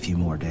last a few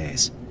more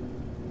days.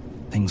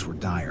 Things were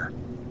dire.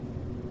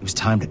 It was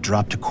time to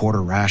drop to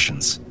quarter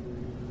rations,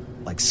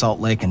 like Salt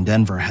Lake and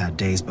Denver had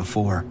days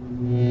before.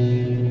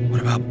 What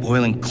about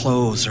boiling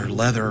clothes or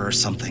leather or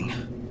something?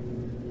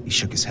 He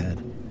shook his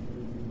head.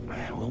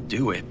 We'll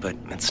do it, but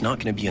it's not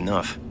going to be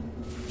enough.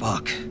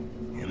 Fuck.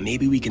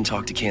 Maybe we can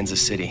talk to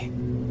Kansas City.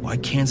 Why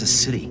Kansas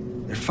City?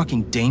 They're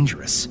fucking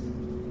dangerous.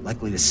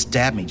 Likely to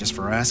stab me just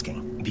for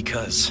asking.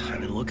 Because,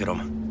 look at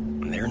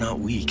them. They're not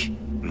weak.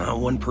 Not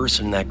one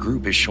person in that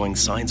group is showing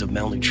signs of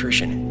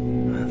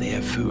malnutrition. They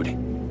have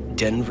food.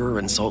 Denver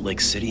and Salt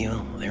Lake City,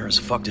 they're as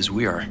fucked as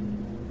we are.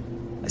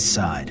 I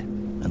sighed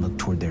and looked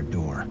toward their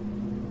door.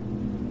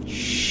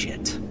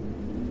 Shit.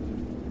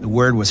 The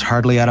word was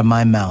hardly out of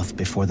my mouth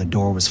before the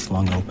door was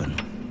flung open,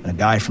 and a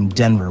guy from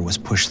Denver was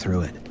pushed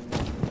through it.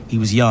 He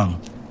was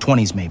young,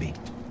 20s maybe,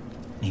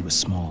 and he was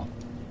small.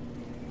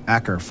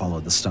 Acker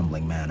followed the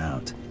stumbling man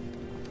out.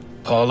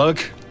 Pollock,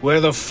 where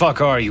the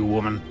fuck are you,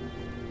 woman?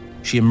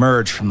 She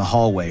emerged from the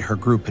hallway her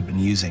group had been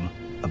using,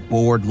 a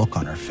bored look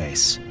on her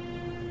face.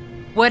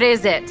 What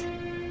is it?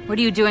 What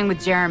are you doing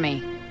with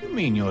Jeremy? You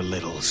mean your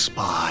little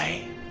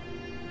spy?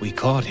 We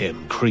caught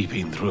him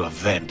creeping through a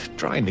vent,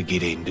 trying to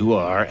get into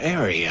our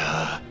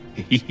area.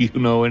 You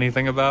know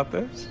anything about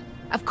this?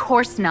 Of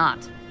course not.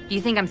 Do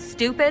you think I'm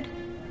stupid?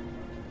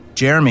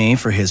 Jeremy,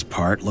 for his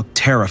part, looked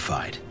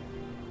terrified.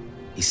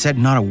 He said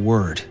not a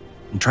word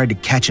and tried to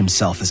catch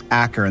himself as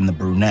Acker and the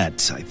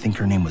brunette, I think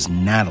her name was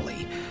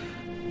Natalie,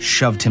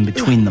 shoved him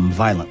between them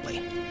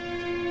violently.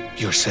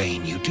 You're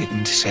saying you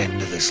didn't send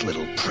this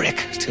little prick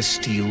to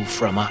steal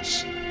from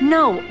us?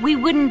 No, we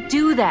wouldn't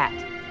do that.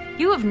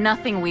 You have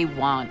nothing we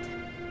want.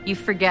 You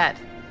forget,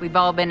 we've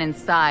all been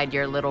inside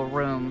your little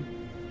room.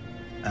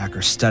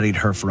 Acker studied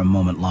her for a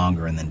moment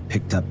longer and then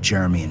picked up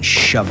Jeremy and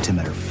shoved him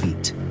at her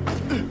feet.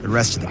 The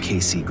rest of the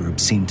KC group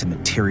seemed to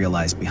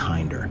materialize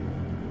behind her,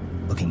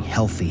 looking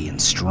healthy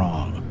and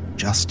strong,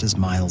 just as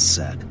Miles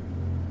said.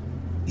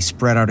 He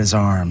spread out his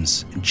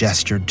arms and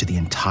gestured to the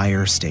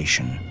entire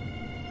station.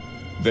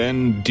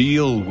 Then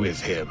deal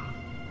with him.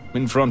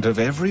 In front of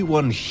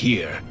everyone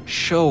here,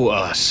 show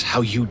us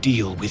how you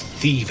deal with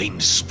thieving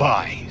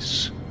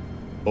spies.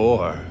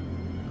 Or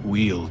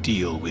we'll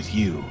deal with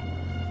you,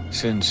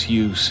 since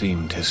you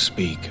seem to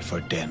speak for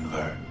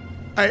Denver.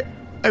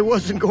 I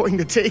wasn't going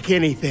to take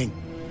anything.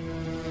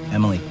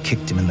 Emily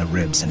kicked him in the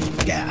ribs and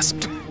he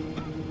gasped.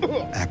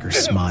 Acker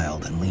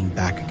smiled and leaned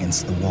back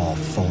against the wall,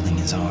 folding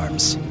his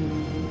arms.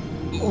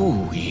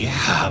 Ooh,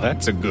 yeah,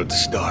 that's a good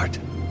start.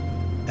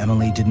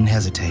 Emily didn't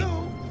hesitate.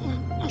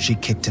 She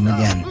kicked him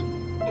again,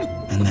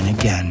 and then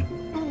again.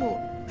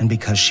 And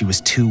because she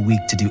was too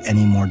weak to do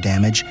any more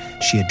damage,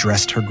 she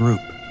addressed her group.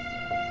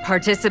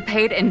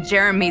 Participate in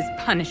Jeremy's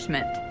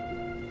punishment.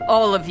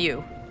 All of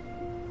you.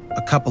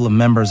 A couple of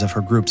members of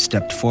her group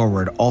stepped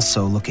forward,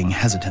 also looking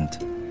hesitant.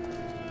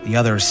 The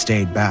others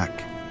stayed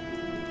back.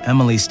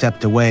 Emily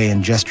stepped away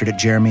and gestured at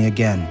Jeremy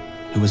again,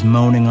 who was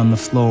moaning on the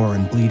floor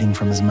and bleeding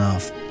from his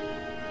mouth.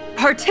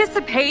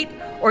 Participate,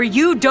 or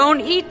you don't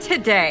eat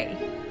today.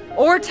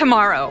 Or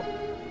tomorrow.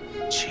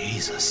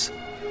 Jesus.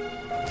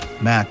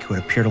 Mac, who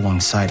had appeared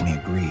alongside me,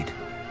 agreed.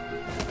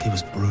 It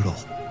was brutal.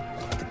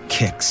 The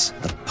kicks,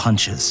 the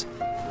punches,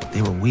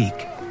 they were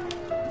weak.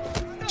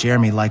 But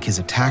Jeremy, like his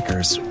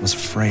attackers, was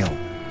frail.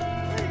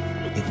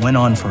 It went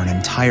on for an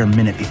entire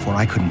minute before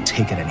I couldn't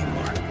take it anymore.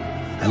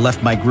 I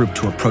left my group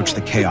to approach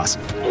the chaos.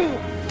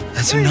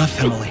 That's enough,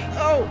 Emily.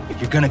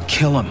 You're gonna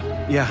kill him.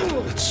 Yeah,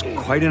 that's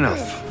quite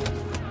enough.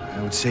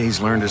 I would say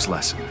he's learned his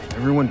lesson.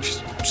 Everyone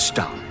just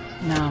stop.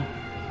 No.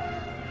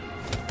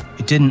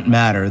 It didn't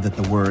matter that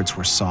the words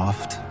were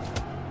soft.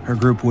 Her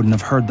group wouldn't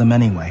have heard them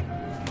anyway.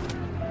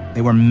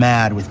 They were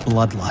mad with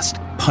bloodlust,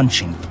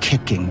 punching,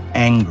 kicking,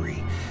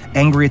 angry.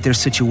 Angry at their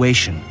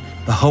situation,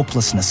 the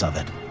hopelessness of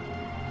it.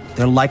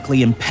 Their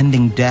likely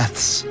impending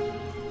deaths.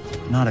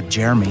 Not at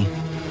Jeremy,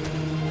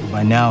 who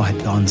by now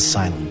had gone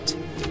silent.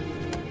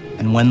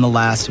 And when the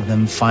last of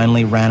them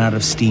finally ran out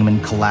of steam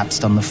and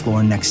collapsed on the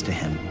floor next to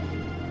him,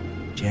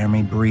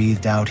 Jeremy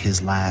breathed out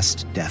his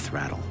last death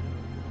rattle.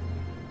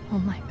 Oh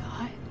my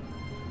God.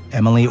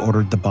 Emily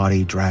ordered the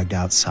body dragged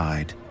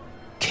outside.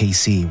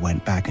 KC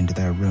went back into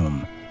their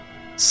room.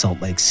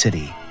 Salt Lake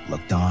City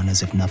looked on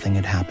as if nothing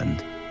had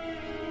happened.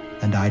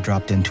 And I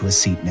dropped into a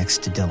seat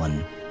next to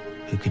Dylan,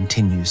 who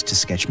continues to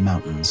sketch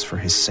mountains for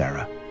his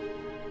Sarah.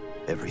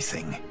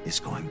 Everything is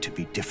going to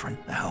be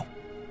different now.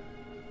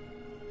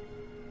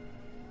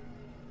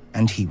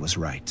 And he was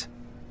right.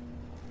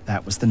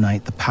 That was the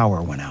night the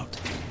power went out.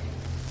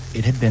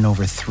 It had been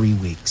over 3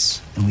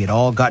 weeks, and we had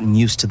all gotten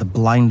used to the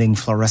blinding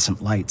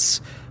fluorescent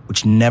lights,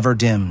 which never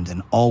dimmed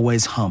and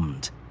always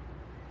hummed.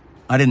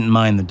 I didn't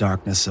mind the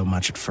darkness so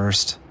much at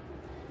first.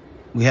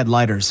 We had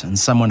lighters, and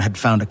someone had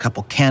found a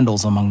couple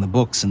candles among the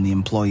books in the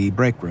employee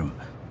break room.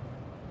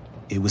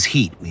 It was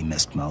heat we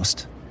missed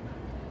most,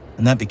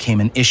 and that became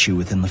an issue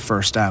within the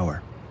first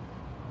hour.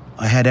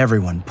 I had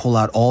everyone pull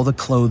out all the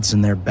clothes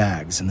in their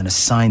bags and then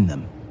assign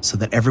them so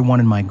that everyone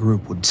in my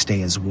group would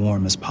stay as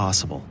warm as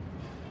possible.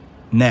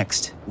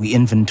 Next, we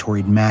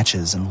inventoried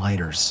matches and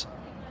lighters.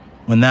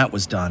 When that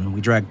was done,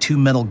 we dragged 2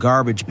 metal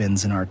garbage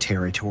bins in our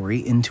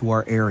territory into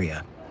our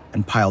area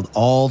and piled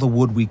all the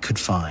wood we could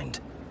find.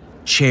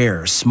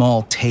 Chairs,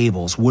 small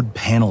tables, wood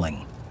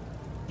paneling,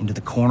 into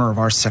the corner of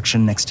our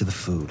section next to the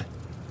food.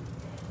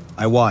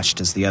 I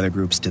watched as the other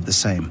groups did the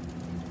same.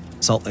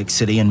 Salt Lake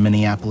City and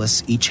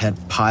Minneapolis each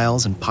had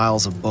piles and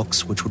piles of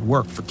books which would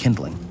work for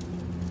kindling.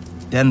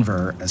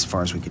 Denver, as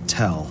far as we could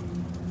tell,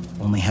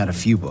 only had a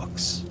few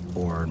books,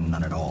 or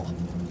none at all.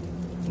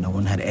 No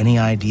one had any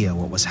idea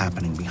what was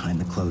happening behind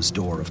the closed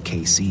door of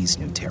KC's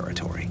new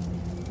territory.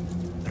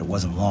 but it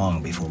wasn't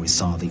long before we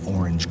saw the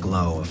orange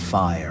glow of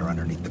fire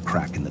underneath the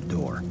crack in the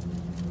door.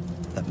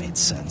 That made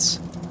sense.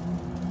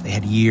 They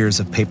had years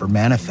of paper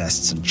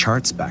manifests and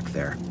charts back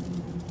there.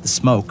 The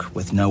smoke,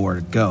 with nowhere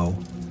to go,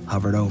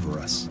 hovered over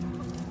us.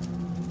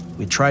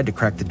 We tried to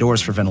crack the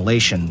doors for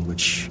ventilation,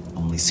 which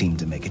only seemed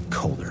to make it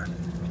colder.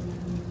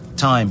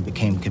 Time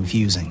became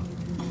confusing.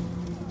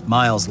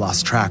 Miles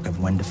lost track of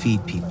when to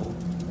feed people.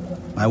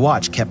 My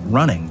watch kept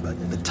running,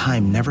 but the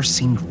time never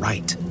seemed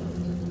right.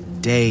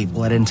 Day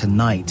bled into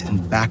night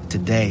and back to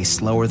day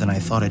slower than I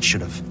thought it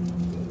should have.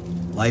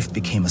 Life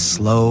became a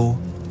slow,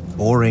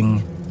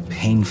 boring,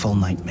 painful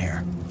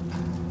nightmare.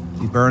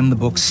 We burned the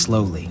books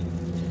slowly,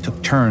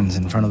 took turns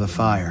in front of the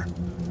fire.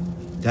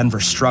 Denver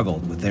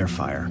struggled with their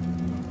fire.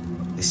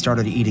 They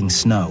started eating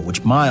snow,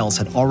 which Miles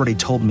had already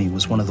told me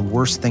was one of the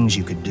worst things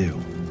you could do.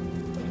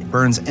 It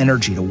burns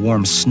energy to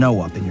warm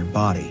snow up in your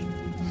body.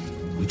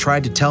 We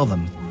tried to tell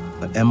them,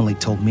 but Emily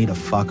told me to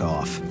fuck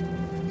off.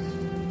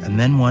 And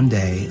then one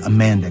day,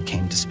 Amanda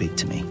came to speak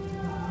to me.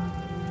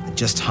 I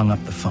just hung up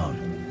the phone,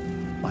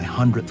 my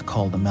 100th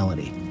call to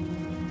Melody,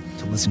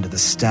 to listen to the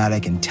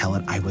static and tell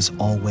it I was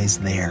always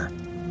there.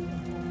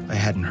 I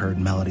hadn't heard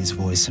Melody's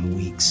voice in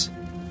weeks.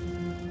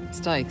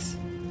 Stykes.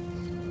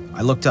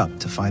 I looked up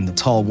to find the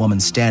tall woman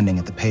standing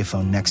at the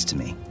payphone next to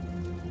me.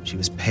 She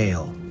was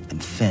pale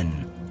and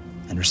thin,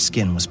 and her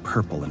skin was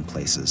purple in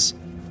places.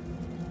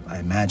 I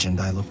imagined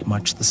I looked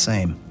much the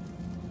same.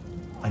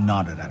 I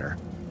nodded at her.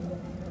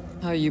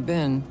 How you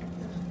been?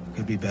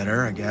 Could be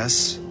better, I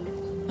guess.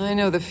 I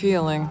know the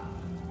feeling.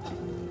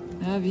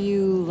 Have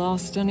you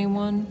lost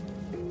anyone?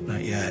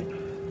 Not yet,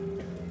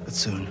 but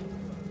soon.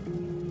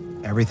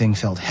 Everything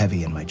felt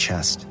heavy in my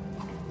chest.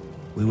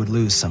 We would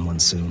lose someone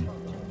soon.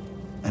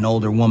 An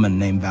older woman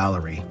named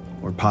Valerie,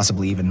 or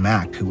possibly even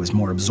Mac, who was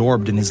more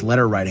absorbed in his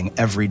letter writing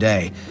every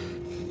day.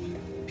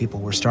 People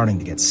were starting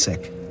to get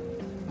sick.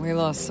 We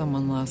lost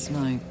someone last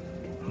night.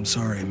 I'm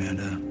sorry,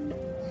 Amanda.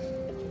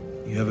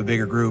 You have a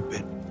bigger group.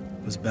 It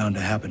was bound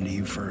to happen to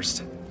you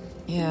first.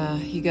 Yeah,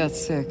 he got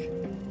sick.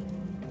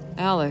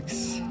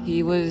 Alex,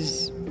 he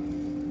was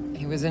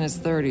in his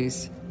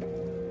 30s.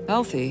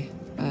 Healthy,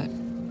 but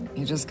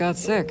he just got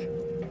sick.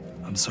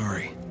 I'm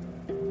sorry.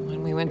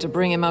 When we went to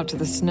bring him out to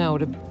the snow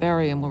to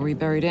bury him where we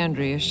buried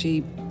Andrea,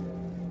 she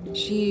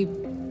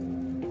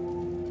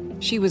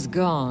was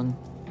gone.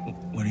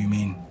 What do you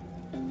mean?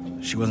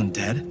 She wasn't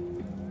dead?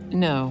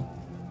 No.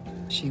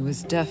 She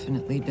was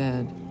definitely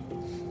dead.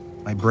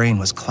 My brain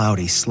was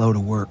cloudy, slow to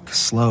work,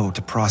 slow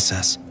to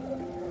process.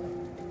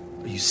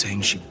 Are you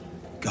saying she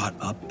got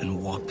up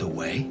and walked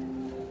away?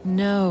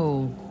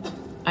 No.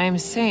 I'm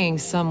saying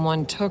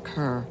someone took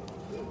her.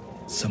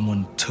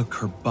 Someone took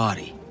her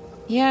body?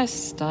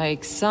 Yes,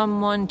 Stykes,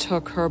 someone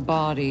took her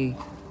body.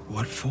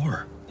 What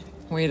for?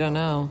 We don't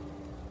know.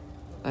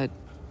 But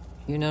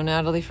you know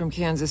Natalie from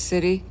Kansas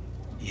City?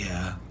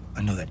 Yeah,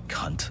 I know that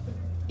cunt.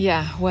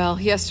 Yeah,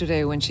 well,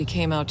 yesterday when she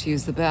came out to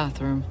use the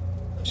bathroom,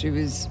 she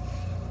was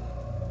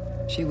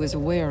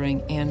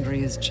wearing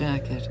Andrea's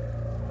jacket.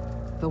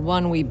 The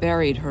one we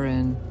buried her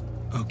in.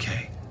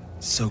 Okay,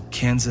 so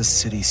Kansas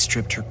City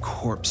stripped her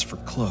corpse for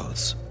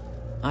clothes.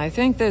 I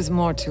think there's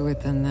more to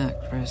it than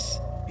that, Chris.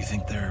 You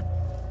think they're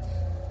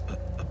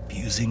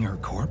abusing her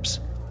corpse?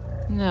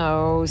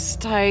 No,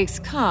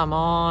 Stykes, come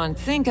on,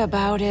 think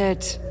about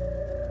it.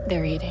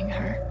 They're eating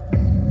her.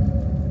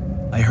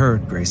 I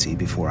heard Gracie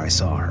before I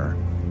saw her.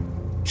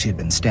 She had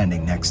been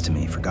standing next to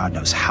me for God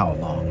knows how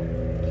long.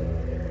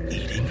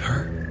 Eating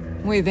her?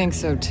 We think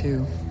so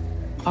too.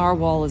 Our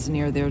wall is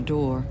near their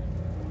door.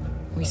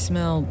 We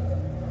smell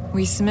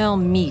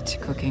meat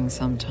cooking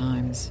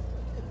sometimes.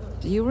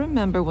 Do you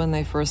remember when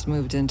they first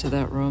moved into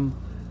that room?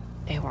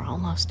 They were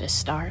almost as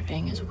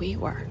starving as we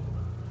were.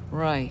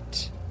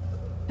 Right.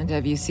 And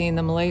have you seen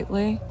them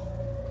lately?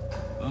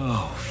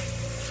 Oh,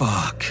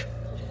 fuck.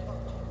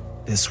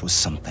 This was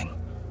something.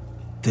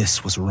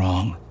 This was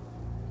wrong.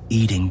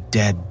 Eating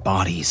dead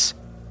bodies.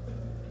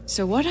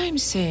 So what I'm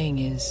saying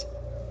is,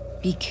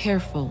 be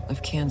careful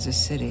of Kansas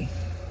City.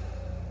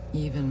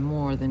 Even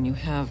more than you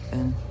have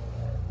been.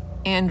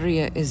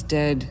 Andrea is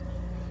dead.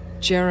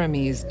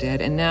 Jeremy is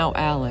dead, and now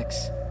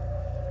Alex.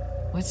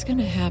 What's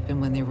gonna happen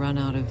when they run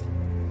out of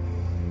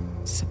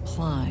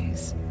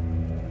supplies?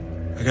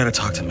 I gotta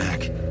talk to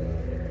Mac.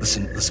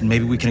 Listen,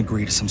 maybe we can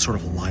agree to some sort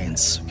of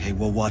alliance, okay?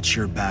 We'll watch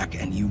your back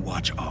and you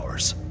watch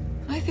ours.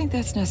 I think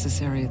that's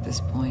necessary at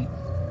this point.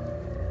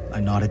 I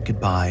nodded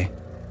goodbye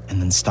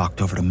and then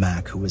stalked over to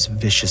Mac, who was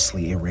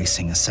viciously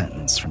erasing a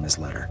sentence from his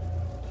letter.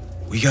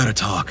 We gotta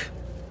talk.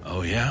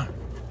 Oh, yeah?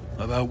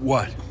 About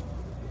what?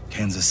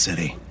 Kansas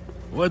City.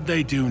 What'd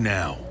they do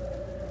now?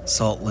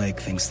 Salt Lake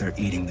thinks they're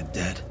eating the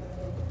dead.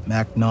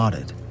 Mac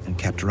nodded and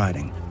kept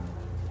writing.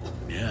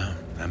 Yeah,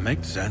 that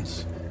makes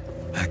sense.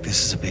 Mac,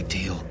 this is a big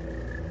deal.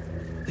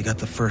 They got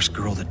the first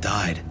girl that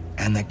died,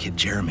 and that kid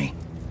Jeremy.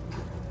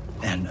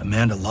 And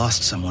Amanda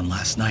lost someone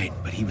last night,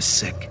 but he was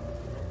sick.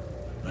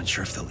 Not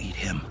sure if they'll eat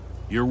him.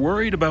 You're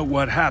worried about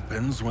what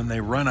happens when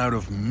they run out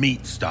of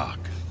meat stock.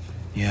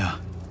 Yeah.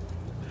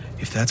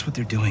 If that's what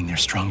they're doing, they're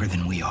stronger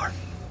than we are.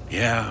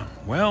 Yeah,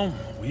 well,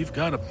 we've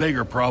got a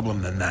bigger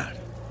problem than that.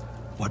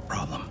 What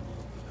problem?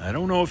 I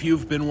don't know if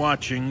you've been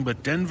watching,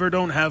 but Denver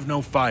don't have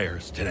no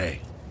fires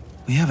today.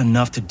 We have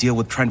enough to deal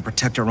with trying to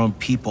protect our own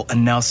people,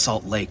 and now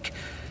Salt Lake.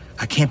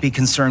 I can't be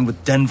concerned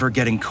with Denver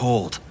getting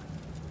cold.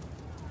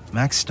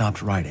 Max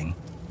stopped writing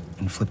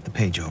and flipped the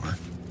page over.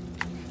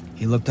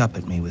 He looked up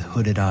at me with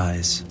hooded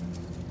eyes.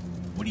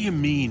 What do you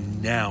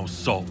mean, now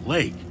Salt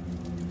Lake?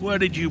 What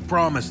did you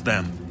promise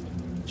them?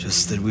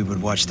 Just that we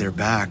would watch their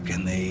back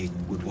and they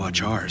would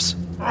watch ours.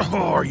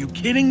 Oh, are you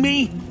kidding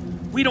me?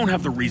 We don't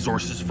have the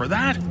resources for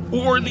that,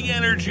 or the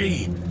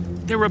energy.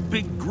 They're a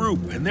big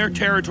group, and their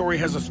territory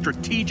has a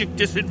strategic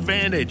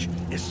disadvantage,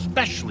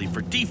 especially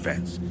for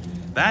defense.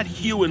 That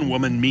Hewen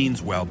woman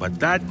means well, but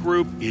that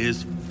group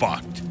is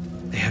fucked.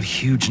 They have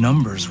huge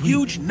numbers.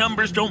 Huge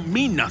numbers don't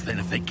mean nothing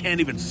if they can't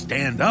even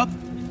stand up.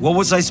 What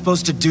was I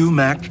supposed to do,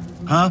 Mac?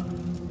 Huh?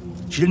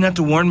 She didn't have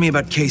to warn me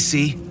about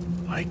KC.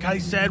 Like I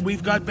said,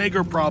 we've got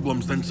bigger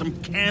problems than some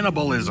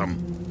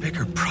cannibalism.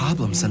 Bigger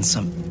problems than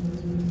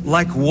some...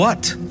 Like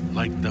what?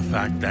 Like the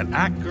fact that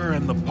Acker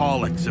and the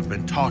Pollocks have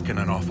been talking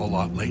an awful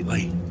lot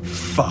lately.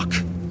 Fuck.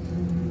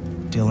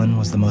 Dylan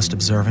was the most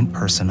observant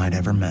person I'd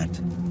ever met.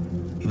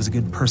 He was a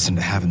good person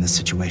to have in this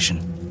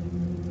situation.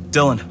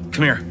 Dylan,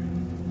 come here.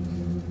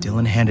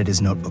 Dylan handed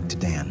his notebook to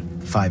Dan,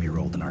 the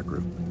 5-year-old in our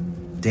group.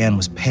 Dan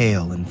was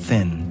pale and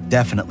thin,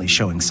 definitely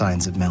showing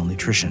signs of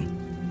malnutrition.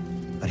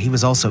 But he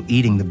was also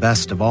eating the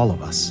best of all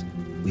of us.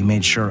 We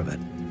made sure of it.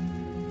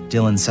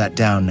 Dylan sat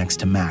down next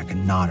to Mac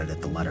and nodded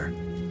at the letter.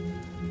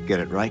 Get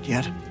it right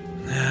yet?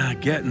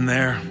 Getting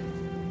there.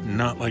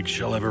 Not like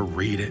she'll ever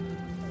read it.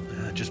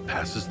 Just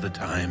passes the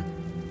time.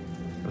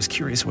 I was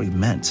curious what he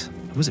meant.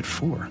 Who was it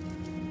for?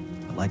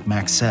 But like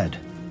Max said,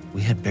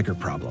 we had bigger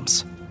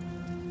problems.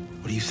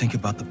 What do you think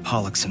about the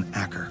Pollocks and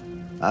Acker?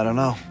 I don't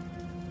know.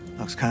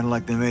 Looks kind of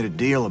like they made a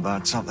deal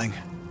about something.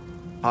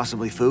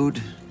 Possibly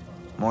food.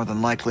 More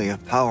than likely a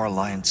power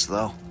alliance,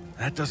 though.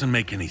 That doesn't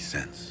make any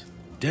sense.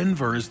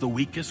 Denver is the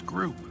weakest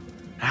group.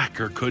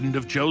 Acker couldn't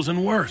have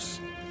chosen worse.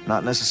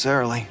 Not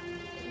necessarily.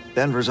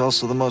 Denver's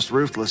also the most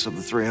ruthless of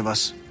the three of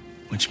us.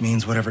 Which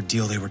means whatever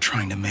deal they were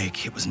trying to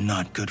make, it was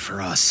not good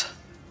for us.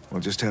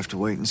 We'll just have to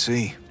wait and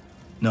see.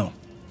 No,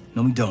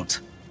 we don't.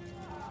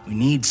 We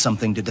need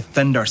something to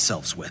defend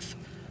ourselves with.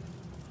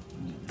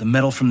 The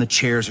metal from the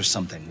chairs or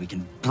something. We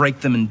can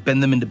break them and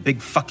bend them into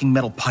big fucking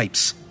metal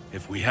pipes.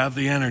 If we have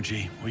the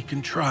energy, we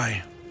can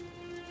try.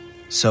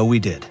 So we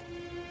did.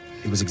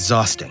 It was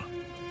exhausting.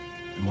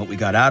 And what we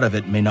got out of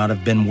it may not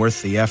have been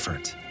worth the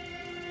effort.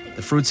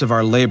 The fruits of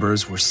our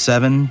labors were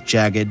 7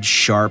 jagged,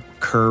 sharp,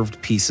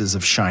 curved pieces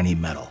of shiny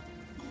metal.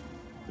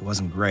 It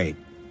wasn't great,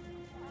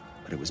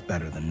 but it was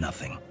better than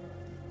nothing.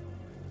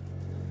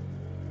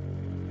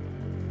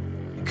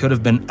 It could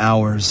have been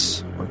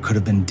hours, or it could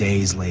have been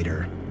days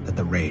later that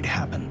the raid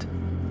happened.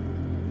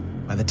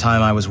 By the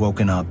time I was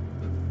woken up,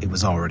 it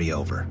was already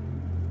over.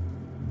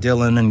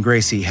 Dylan and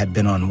Gracie had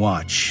been on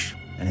watch,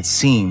 and it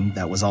seemed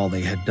that was all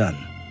they had done.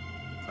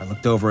 I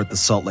looked over at the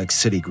Salt Lake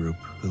City group,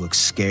 who looked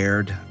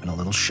scared and a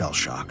little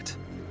shell-shocked.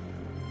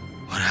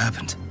 What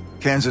happened?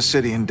 Kansas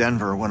City and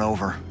Denver went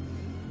over.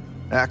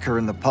 Acker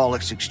and the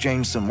Pollocks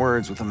exchanged some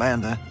words with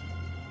Amanda.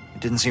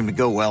 It didn't seem to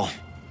go well.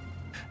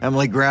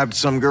 Emily grabbed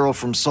some girl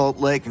from Salt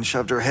Lake and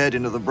shoved her head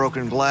into the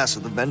broken glass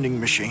of the vending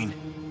machine.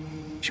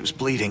 She was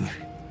bleeding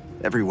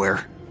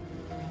everywhere.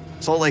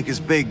 Salt Lake is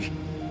big.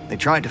 They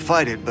tried to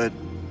fight it, but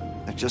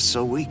they're just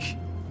so weak.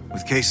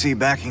 With KC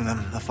backing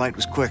them, the fight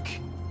was quick.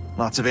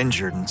 Lots of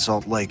injured in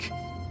Salt Lake.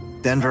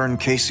 Denver and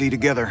KC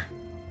together.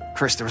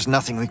 Chris, there was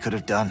nothing we could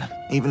have done,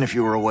 even if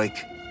you were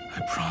awake.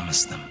 I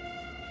promised them.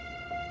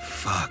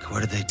 Fuck,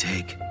 what did they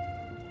take?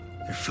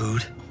 Their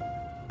food?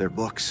 Their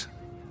books.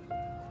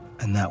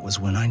 And that was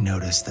when I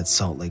noticed that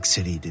Salt Lake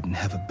City didn't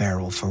have a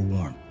barrel for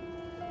warmth,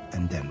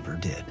 and Denver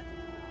did.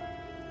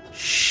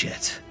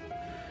 Shit.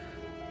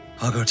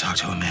 I'll go talk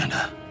to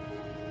Amanda.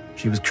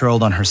 She was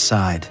curled on her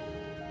side,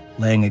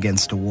 laying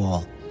against a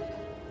wall.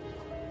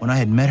 When I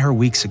had met her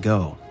weeks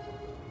ago,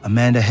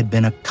 Amanda had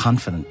been a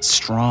confident,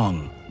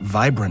 strong,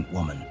 vibrant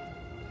woman.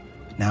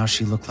 But now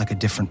she looked like a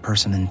different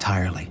person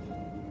entirely.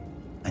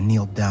 I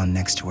kneeled down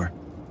next to her.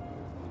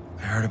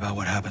 I heard about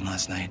what happened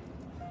last night.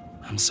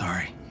 I'm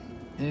sorry.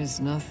 There's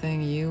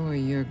nothing you or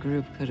your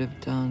group could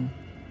have done.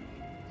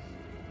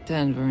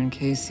 Denver and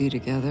KC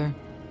together,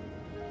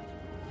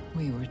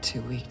 we were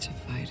too weak to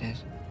fight it.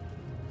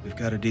 We've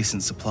got a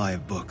decent supply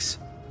of books.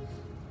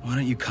 Why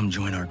don't you come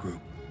join our group?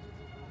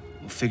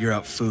 We'll figure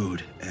out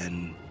food,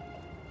 and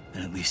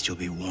at least you'll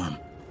be warm.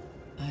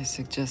 I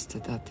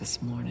suggested that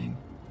this morning.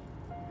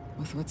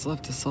 With what's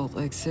left of Salt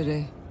Lake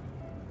City,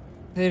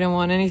 they don't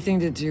want anything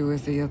to do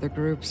with the other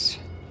groups.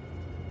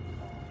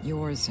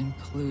 Yours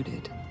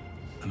included.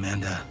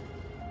 Amanda,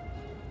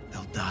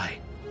 they'll die.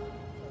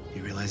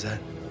 You realize that?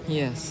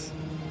 Yes.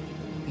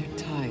 They're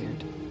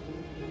tired.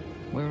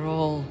 We're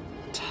all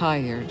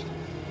tired.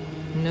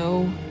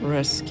 No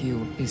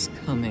rescue is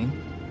coming.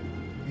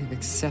 We've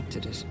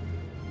accepted it.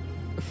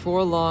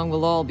 Before long,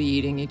 we'll all be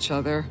eating each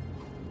other.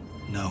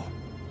 No,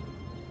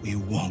 we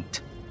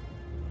won't.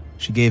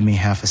 She gave me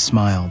half a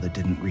smile that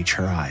didn't reach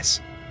her eyes.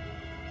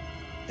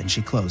 Then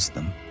she closed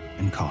them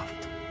and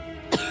coughed.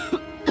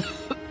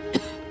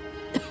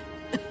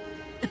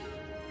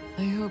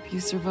 I hope you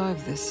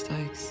survive this,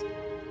 Stykes.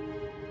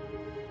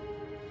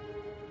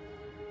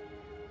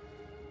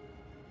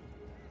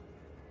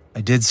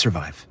 I did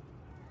survive,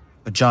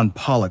 but John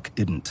Pollock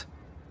didn't.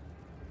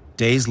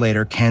 Days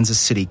later, Kansas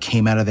City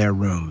came out of their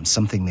room,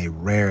 something they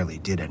rarely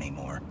did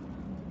anymore.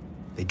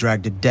 They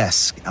dragged a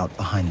desk out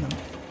behind them.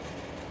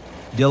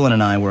 Dylan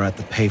and I were at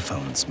the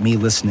payphones, me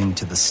listening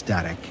to the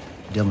static,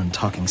 Dylan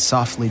talking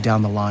softly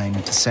down the line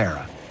to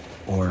Sarah,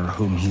 or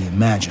whom he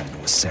imagined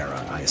was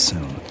Sarah, I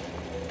assume.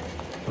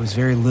 There was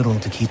very little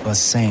to keep us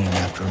sane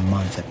after a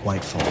month at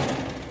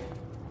Whitefall.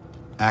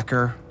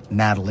 Acker,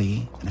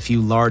 Natalie, and a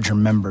few larger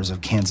members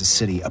of Kansas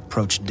City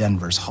approached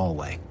Denver's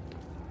hallway.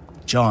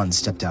 John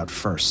stepped out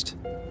first,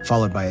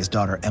 followed by his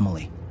daughter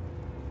Emily.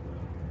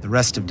 The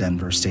rest of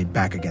Denver stayed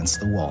back against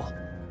the wall.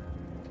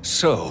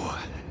 So,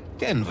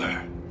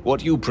 Denver,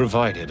 what you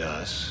provided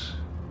us,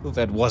 well,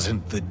 that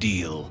wasn't the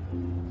deal.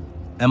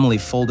 Emily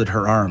folded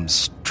her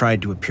arms,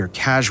 tried to appear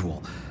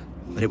casual,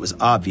 but it was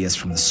obvious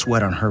from the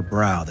sweat on her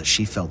brow that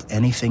she felt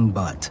anything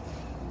but.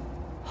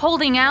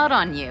 Holding out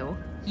on you,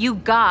 you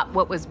got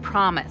what was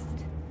promised.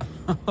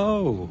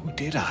 Oh,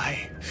 did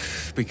I?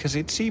 Because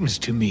it seems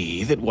to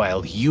me that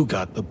while you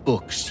got the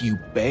books you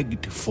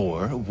begged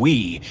for,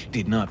 we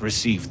did not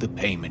receive the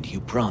payment you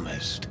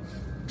promised.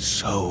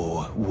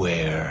 So,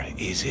 where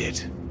is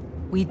it?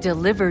 We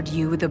delivered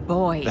you the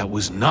boy. That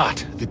was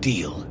not the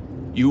deal.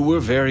 You were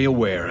very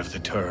aware of the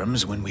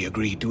terms when we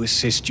agreed to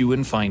assist you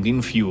in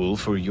finding fuel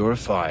for your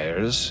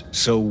fires.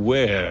 So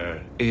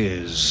where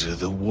is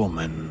the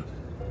woman?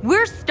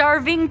 We're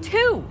starving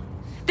too.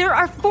 There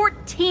are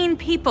 14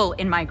 people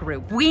in my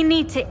group. We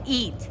need to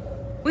eat.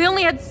 We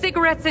only had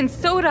cigarettes and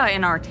soda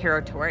in our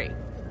territory.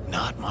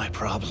 Not my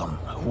problem.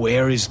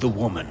 Where is the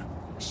woman?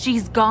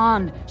 She's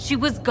gone. She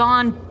was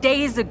gone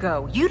days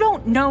ago. You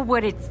don't know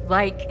what it's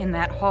like in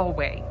that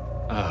hallway.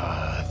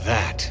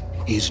 That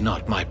is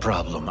not my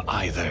problem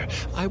either.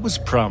 I was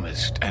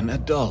promised an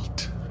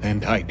adult,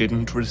 and I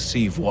didn't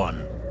receive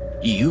one.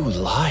 You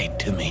lied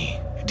to me,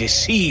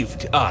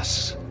 deceived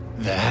us.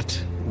 That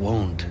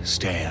won't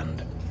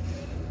stand.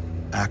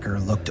 Acker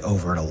looked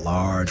over at a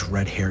large,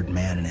 red-haired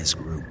man in his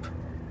group.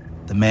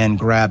 The man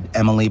grabbed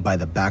Emily by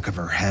the back of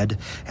her head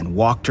and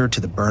walked her to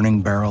the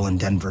burning barrel in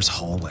Denver's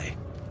hallway.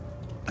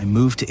 I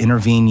moved to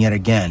intervene yet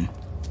again,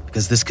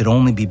 because this could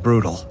only be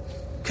brutal,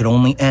 could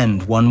only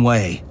end one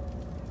way.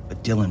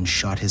 But Dylan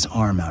shot his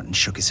arm out and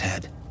shook his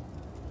head.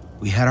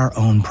 We had our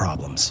own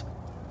problems.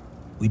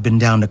 We'd been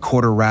down to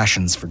quarter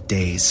rations for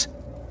days.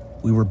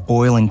 We were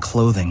boiling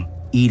clothing,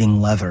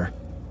 eating leather.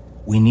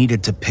 We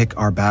needed to pick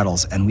our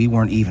battles, and we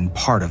weren't even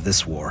part of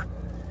this war.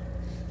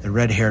 The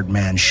red-haired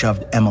man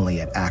shoved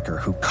Emily at Acker,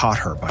 who caught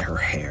her by her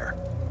hair.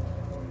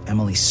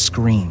 Emily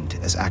screamed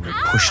as Acker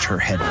pushed her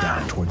head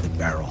down toward the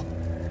barrel.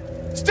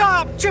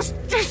 Stop! Just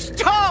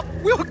stop!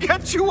 We'll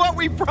get you what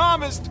we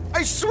promised!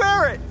 I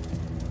swear it!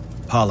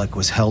 Pollock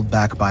was held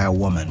back by a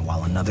woman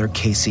while another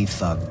KC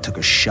thug took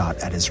a shot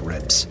at his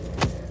ribs.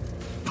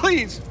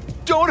 Please,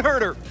 don't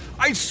hurt her!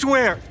 I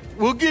swear!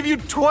 We'll give you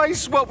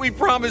twice what we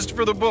promised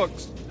for the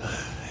books.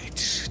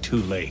 It's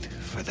too late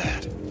for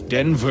that.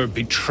 Denver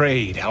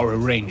betrayed our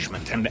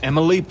arrangement, and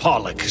Emily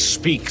Pollock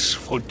speaks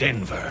for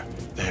Denver.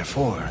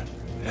 Therefore,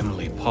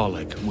 Emily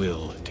Pollock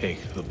will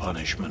take the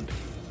punishment.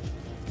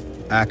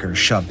 Acker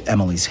shoved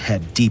Emily's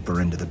head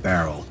deeper into the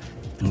barrel,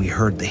 and we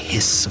heard the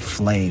hiss of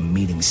flame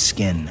meeting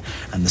skin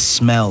and the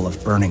smell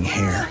of burning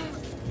hair.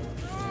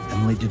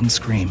 Emily didn't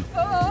scream.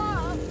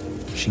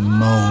 She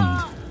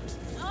moaned.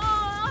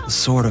 The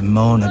sort of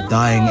moan a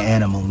dying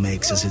animal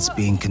makes as it's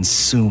being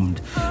consumed,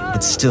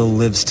 but still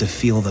lives to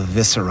feel the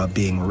viscera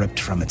being ripped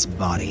from its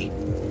body.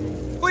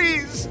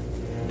 Please!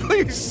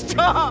 Please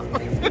stop!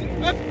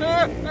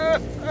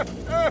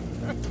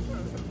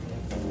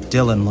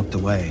 Dylan looked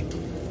away,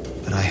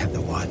 but I had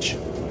to watch.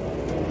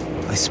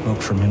 I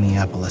spoke for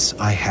Minneapolis.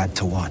 I had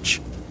to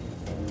watch.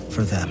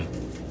 For them.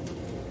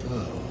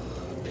 Oh,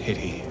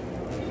 pity.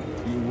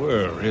 You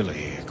were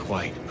really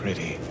quite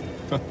pretty.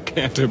 I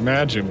can't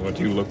imagine what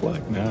you look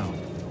like now.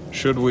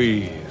 Should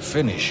we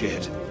finish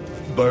it?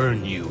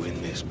 Burn you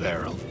in this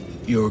barrel?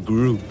 Your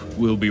group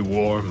will be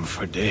warm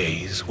for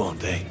days,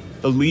 won't they?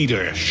 A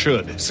leader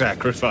should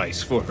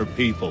sacrifice for her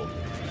people.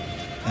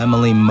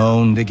 Emily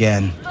moaned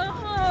again.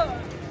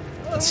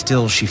 But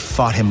still she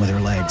fought him with her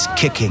legs,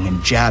 kicking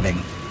and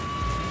jabbing.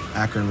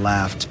 Acker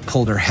laughed,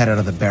 pulled her head out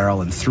of the barrel,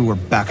 and threw her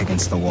back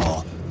against the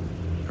wall.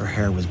 Her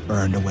hair was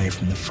burned away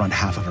from the front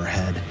half of her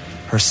head.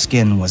 Her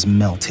skin was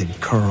melted,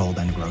 curled,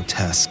 and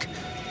grotesque.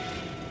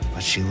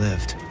 But she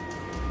lived.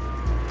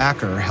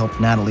 Acker helped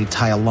Natalie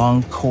tie a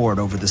long cord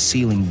over the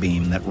ceiling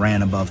beam that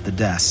ran above the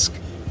desk.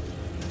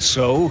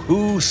 So,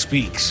 who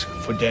speaks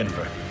for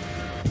Denver?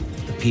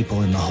 The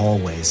people in the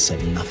hallways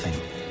said nothing.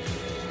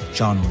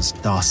 John was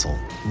docile,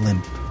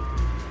 limp,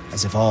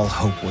 as if all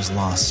hope was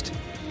lost.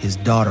 His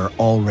daughter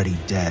already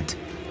dead.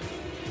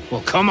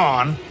 Well, come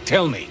on,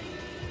 tell me.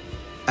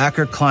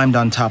 Acker climbed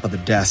on top of the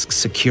desk,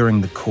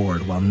 securing the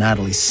cord, while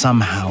Natalie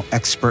somehow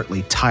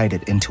expertly tied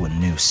it into a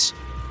noose.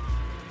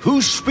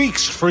 Who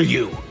speaks for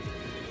you?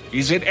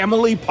 Is it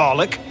Emily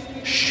Pollock?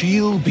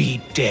 She'll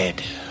be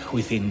dead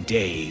within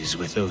days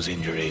with those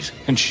injuries,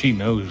 and she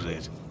knows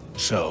it.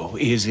 So,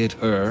 is it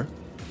her?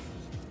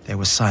 There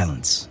was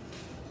silence.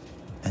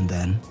 And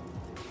then...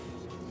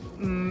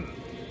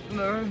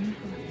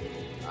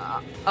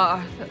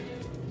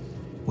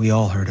 We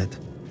all heard it.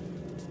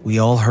 We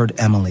all heard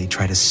Emily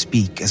try to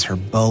speak as her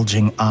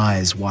bulging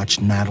eyes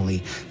watched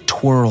Natalie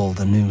twirl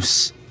the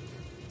noose.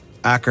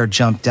 Acker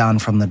jumped down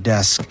from the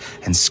desk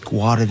and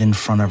squatted in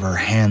front of her,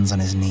 hands on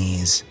his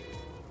knees.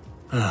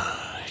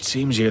 It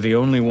seems you're the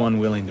only one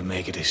willing to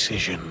make a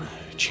decision,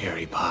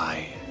 Cherry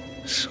Pie.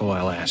 So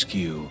I'll ask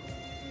you,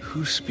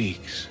 who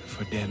speaks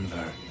for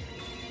Denver?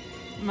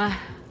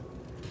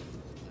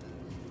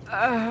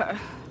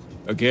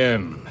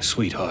 Again,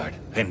 sweetheart,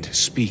 and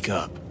speak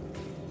up.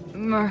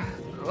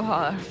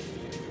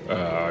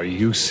 Are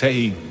you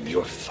saying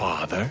your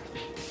father?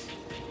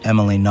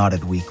 Emily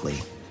nodded weakly.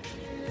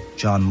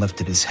 John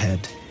lifted his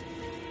head.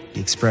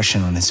 The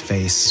expression on his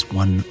face,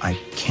 one I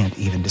can't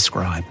even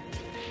describe.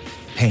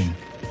 Pain.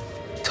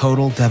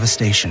 Total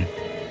devastation.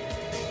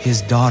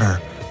 His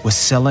daughter was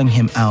selling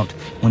him out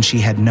when she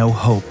had no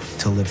hope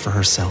to live for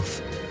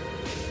herself.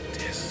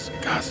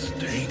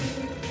 Disgusting.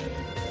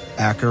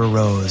 Acker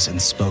rose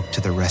and spoke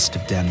to the rest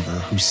of Denver,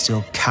 who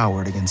still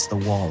cowered against the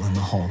wall in the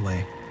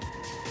hallway.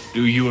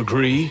 Do you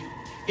agree?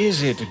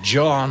 Is it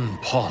John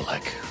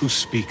Pollock who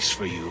speaks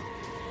for you?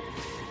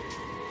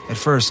 At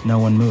first, no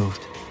one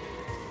moved.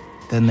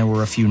 Then there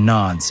were a few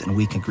nods and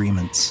weak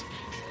agreements.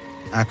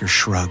 Acker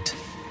shrugged.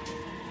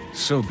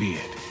 So be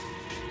it.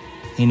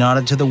 He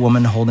nodded to the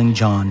woman holding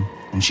John,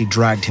 and she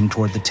dragged him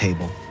toward the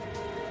table.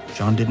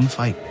 John didn't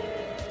fight.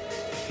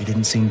 He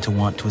didn't seem to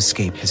want to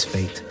escape his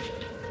fate.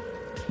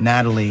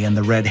 Natalie and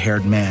the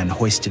red-haired man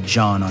hoisted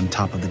John on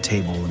top of the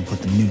table and put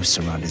the noose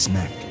around his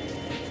neck.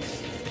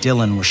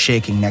 Dylan was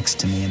shaking next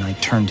to me, and I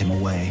turned him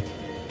away,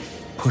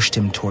 pushed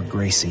him toward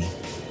Gracie,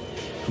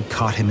 who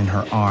caught him in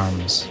her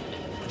arms,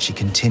 but she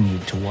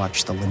continued to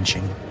watch the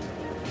lynching.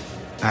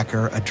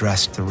 Acker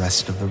addressed the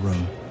rest of the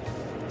room.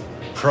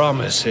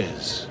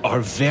 Promises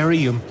are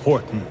very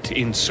important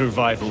in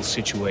survival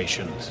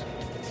situations.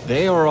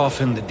 They are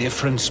often the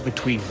difference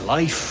between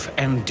life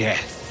and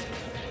death.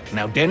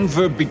 Now,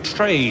 Denver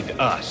betrayed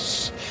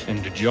us,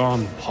 and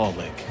John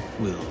Pollock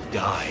will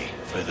die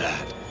for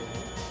that.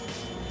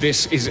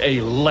 This is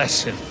a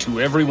lesson to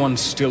everyone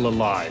still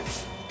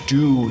alive.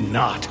 Do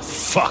not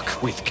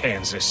fuck with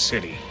Kansas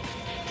City.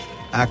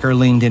 Acker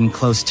leaned in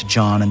close to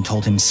John and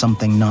told him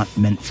something not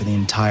meant for the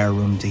entire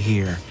room to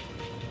hear.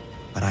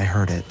 But I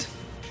heard it.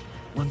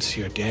 Once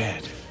you're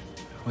dead,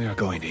 we are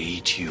going to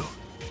eat you.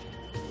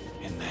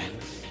 And then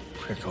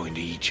we're going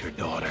to eat your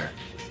daughter.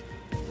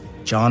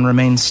 John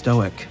remained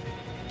stoic,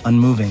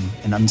 unmoving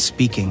and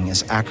unspeaking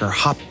as Acker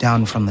hopped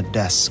down from the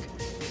desk.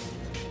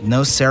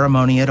 No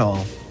ceremony at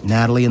all,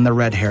 Natalie and the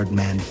red-haired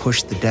man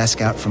pushed the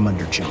desk out from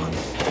under John.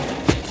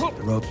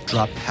 The rope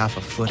dropped half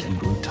a foot and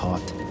grew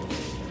taut.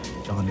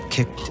 John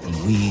kicked and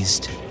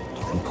wheezed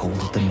and pulled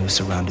at the noose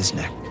around his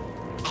neck.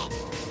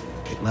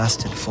 It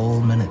lasted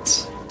full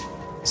minutes,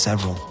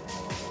 several,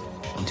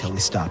 until he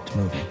stopped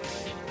moving.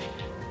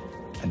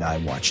 And I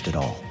watched it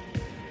all.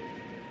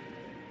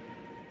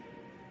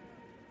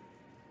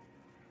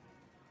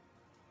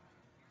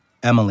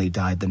 Emily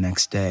died the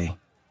next day.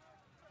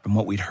 From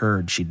what we'd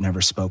heard, she'd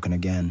never spoken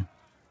again.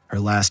 Her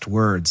last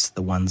words,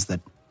 the ones that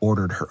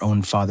ordered her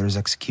own father's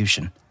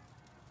execution.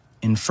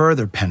 In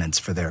further penance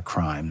for their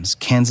crimes,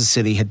 Kansas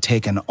City had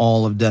taken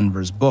all of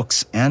Denver's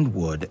books and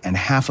wood and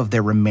half of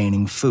their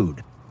remaining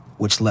food,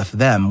 which left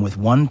them with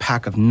 1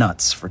 pack of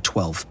nuts for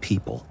 12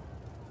 people.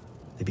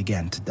 They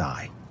began to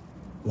die,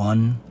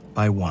 one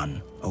by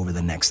one, over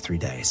the next 3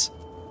 days.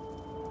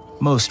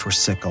 Most were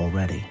sick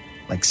already,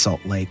 like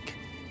Salt Lake.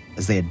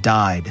 As they had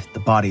died, the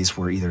bodies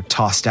were either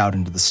tossed out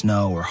into the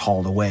snow or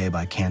hauled away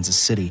by Kansas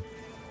City,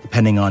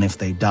 depending on if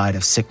they died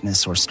of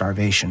sickness or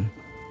starvation.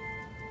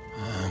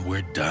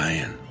 We're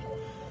dying.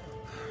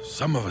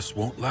 Some of us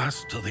won't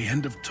last till the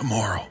end of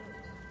tomorrow.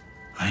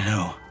 I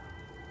know.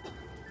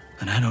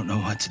 And I don't know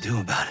what to do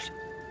about it,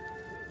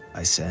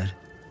 I said,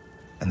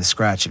 and the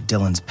scratch of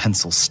Dylan's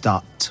pencil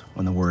stopped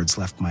when the words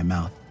left my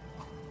mouth.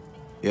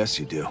 Yes,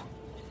 you do.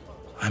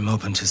 I'm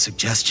open to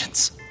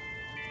suggestions.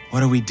 What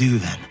do we do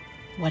then?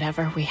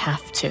 Whatever we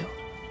have to.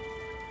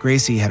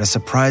 Gracie had a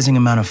surprising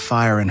amount of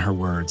fire in her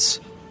words,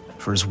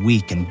 for as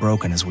weak and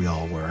broken as we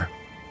all were.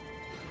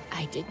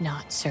 I did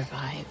not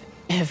survive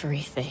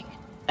everything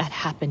that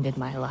happened in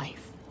my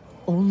life,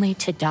 only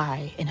to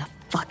die in a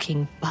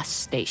fucking bus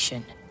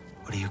station.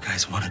 What do you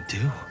guys want to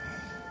do?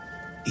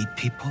 Eat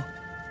people?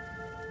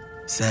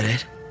 Is that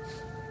it?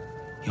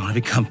 You want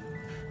to become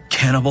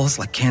cannibals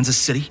like Kansas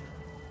City?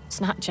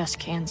 It's not just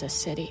Kansas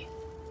City.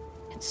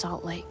 It's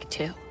Salt Lake,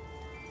 too.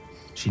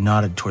 She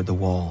nodded toward the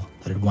wall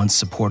that had once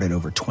supported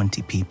over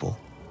 20 people.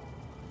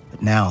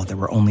 But now there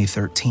were only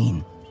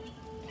 13.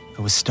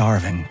 I was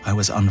starving, I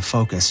was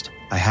unfocused,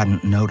 I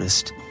hadn't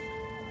noticed,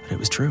 but it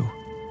was true.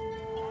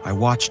 I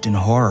watched in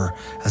horror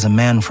as a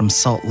man from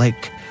Salt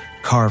Lake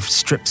carved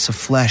strips of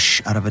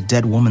flesh out of a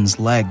dead woman's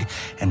leg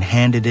and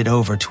handed it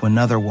over to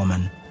another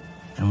woman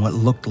and what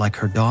looked like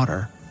her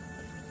daughter.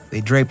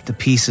 They draped the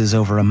pieces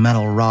over a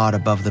metal rod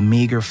above the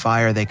meager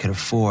fire they could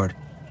afford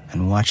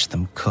and watched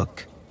them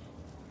cook.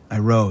 I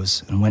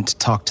rose and went to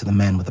talk to the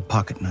man with the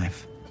pocket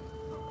knife.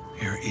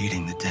 "You're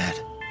eating the dead."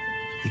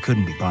 He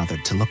couldn't be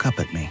bothered to look up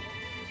at me.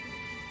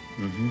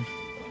 Mm-hmm.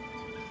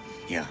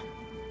 Yeah.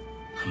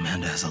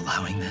 "Amanda is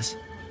allowing this?"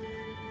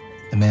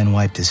 The man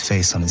wiped his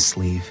face on his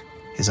sleeve.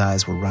 His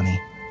eyes were runny.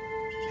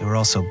 They were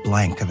also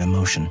blank of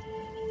emotion.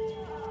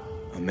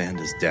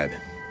 Amanda's dead.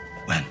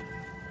 When?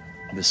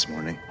 This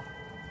morning.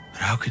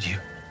 But how could you?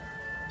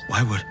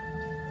 Why would...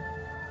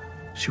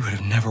 She would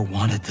have never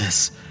wanted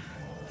this.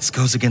 This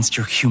goes against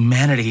your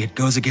humanity. It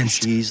goes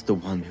against... She's the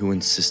one who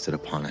insisted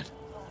upon it.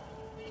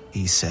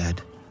 He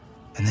said,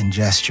 and then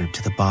gestured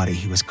to the body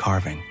he was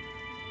carving.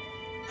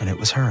 And it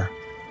was her.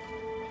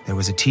 There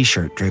was a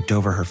t-shirt draped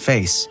over her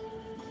face,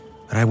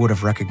 but I would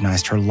have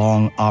recognized her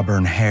long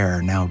auburn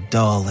hair, now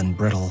dull and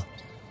brittle,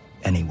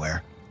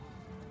 anywhere.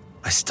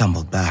 I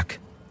stumbled back.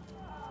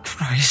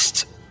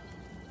 Christ.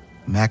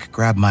 Mac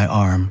grabbed my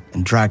arm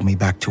and dragged me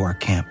back to our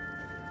camp.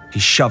 He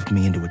shoved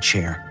me into a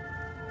chair.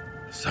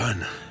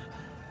 "Son,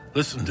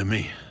 listen to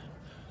me.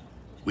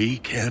 We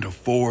can't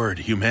afford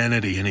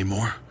humanity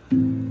anymore.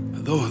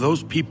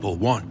 Those people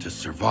want to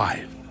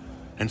survive,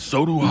 and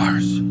so do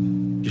ours."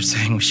 "You're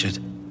saying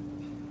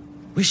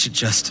we should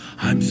just..."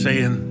 "I'm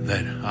saying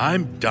that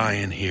I'm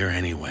dying here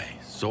anyway,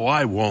 so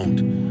I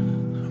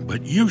won't.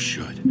 But you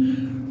should.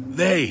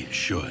 They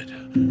should."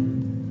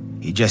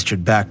 He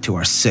gestured back to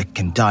our sick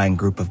and dying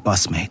group of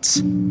busmates.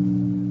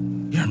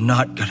 "You're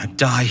not gonna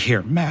die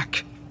here,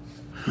 Mac."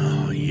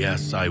 "Oh,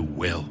 yes, I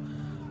will.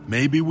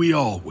 Maybe we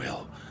all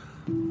will.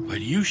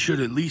 But you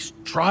should at least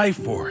try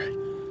for it.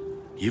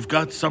 You've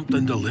got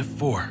something to live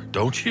for,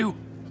 don't you?"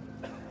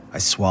 I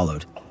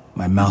swallowed.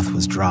 My mouth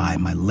was dry,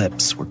 my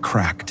lips were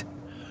cracked.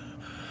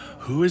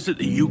 "Who is it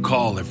that you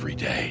call every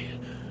day?"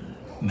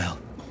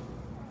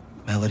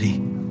 Melody,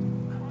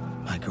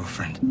 my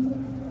girlfriend.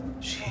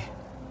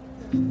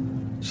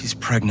 She's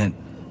pregnant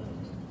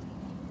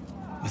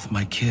with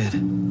my kid."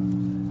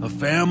 "A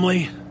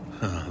family?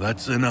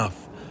 That's enough.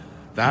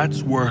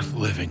 That's worth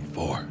living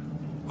for."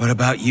 "What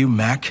about you,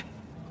 Mac?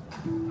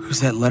 Who's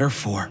that letter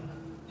for?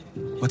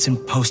 What's in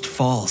Post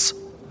Falls?"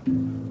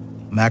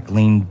 Mac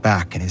leaned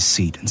back in his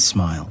seat and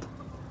smiled,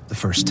 the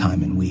first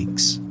time in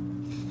weeks.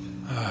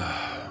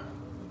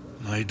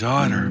 "My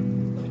daughter."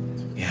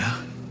 "Yeah?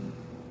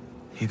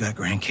 You got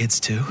grandkids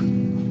too?"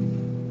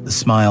 The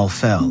smile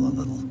fell a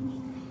little.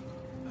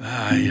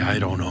 I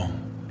don't know.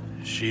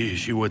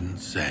 She wouldn't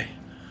say.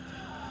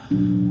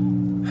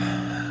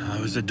 I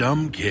was a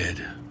dumb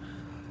kid.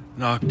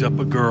 Knocked up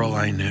a girl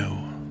I knew.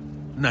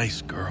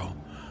 Nice girl.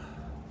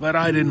 But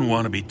I didn't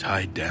want to be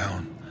tied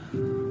down.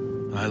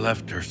 I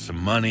left her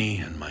some money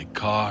and my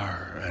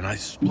car, and I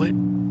split.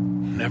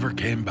 Never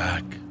came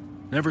back.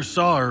 Never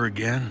saw her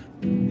again.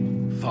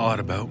 Thought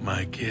about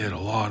my kid a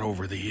lot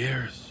over the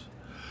years.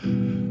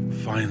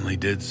 Finally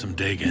did some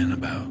digging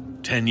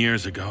about 10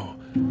 years ago.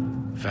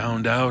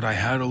 Found out I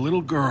had a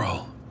little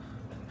girl,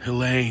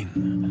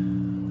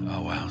 Helene.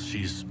 Oh, well,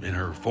 she's in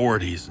her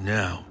 40s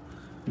now.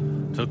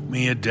 Took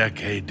me a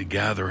decade to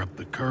gather up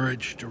the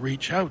courage to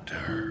reach out to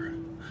her.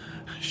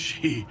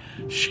 She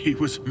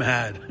was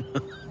mad.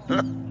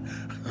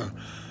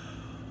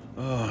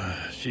 Oh,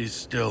 she's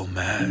still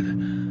mad.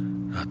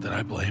 Not that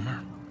I blame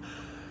her.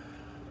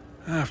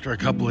 After a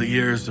couple of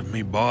years of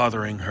me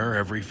bothering her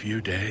every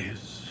few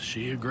days,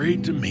 she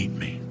agreed to meet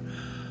me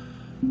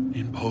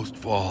in Post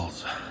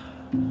Falls.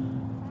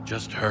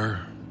 Just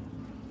her.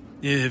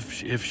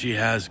 If she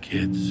has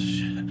kids,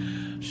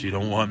 she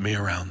don't want me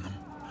around them.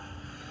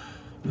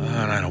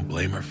 And I don't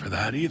blame her for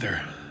that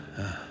either.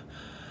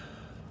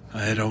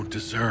 I don't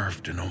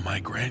deserve to know my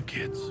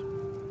grandkids.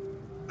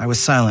 I was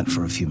silent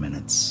for a few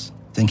minutes,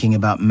 thinking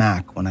about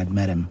Mac when I'd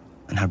met him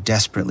and how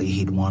desperately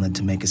he'd wanted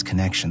to make his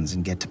connections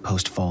and get to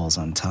Post Falls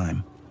on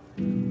time.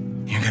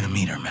 "You're gonna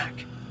meet her, Mac."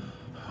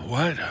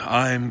 What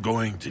I'm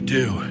going to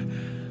do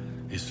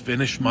is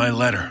finish my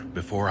letter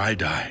before I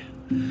die.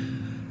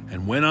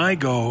 And when I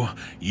go,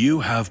 you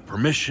have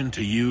permission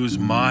to use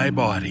my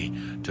body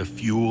to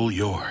fuel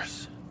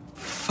yours.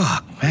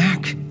 "Fuck,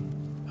 Mac."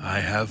 "I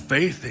have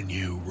faith in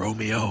you,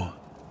 Romeo,"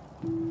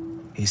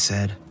 he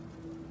said,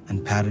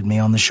 and patted me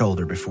on the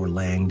shoulder before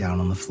laying down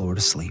on the floor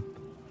to sleep.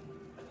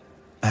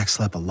 Mac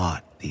slept a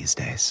lot these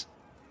days.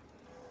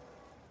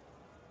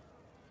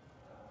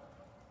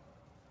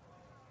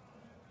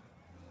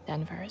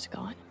 Denver is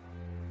gone.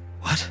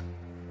 What?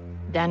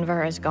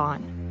 Denver is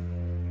gone.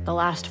 The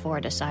last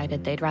four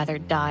decided they'd rather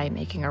die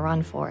making a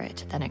run for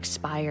it than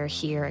expire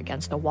here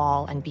against a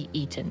wall and be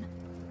eaten.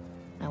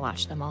 I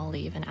watched them all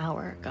leave an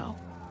hour ago.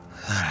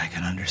 That I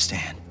can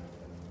understand.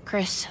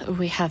 Chris,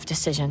 we have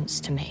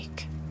decisions to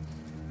make.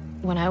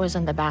 When I was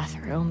in the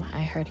bathroom,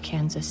 I heard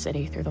Kansas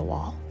City through the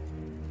wall.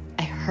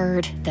 I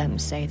heard them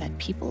say that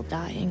people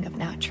dying of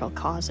natural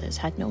causes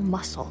had no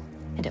muscle,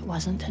 and it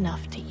wasn't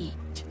enough to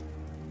eat.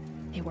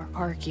 They were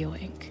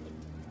arguing.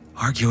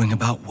 Arguing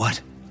about what?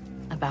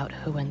 About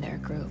who in their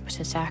group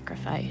to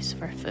sacrifice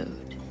for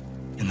food.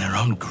 In their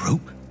own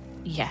group?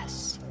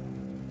 Yes.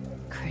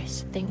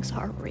 Chris, things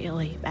are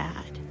really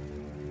bad.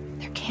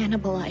 They're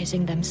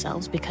cannibalizing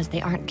themselves because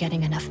they aren't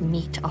getting enough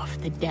meat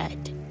off the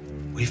dead.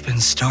 We've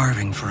been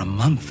starving for a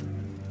month.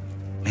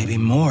 Maybe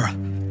more.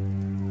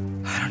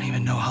 I don't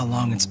even know how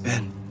long it's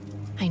been.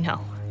 I know,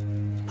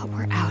 but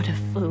we're out of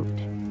food.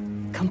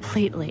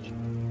 Completely.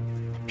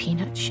 The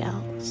peanut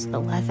shells, the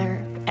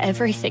leather,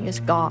 everything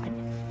is gone.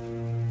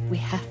 We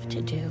have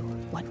to do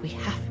what we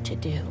have to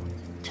do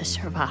to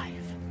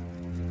survive.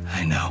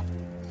 I know.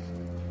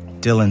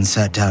 Dylan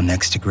sat down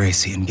next to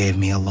Gracie and gave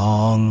me a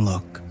long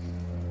look.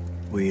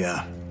 We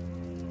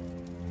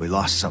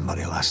lost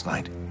somebody last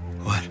night.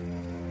 What?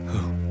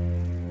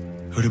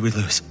 Who did we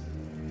lose?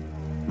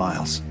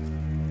 Miles.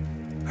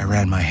 I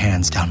ran my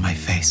hands down my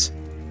face.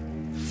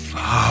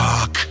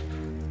 Fuck.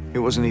 He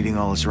wasn't eating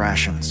all his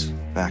rations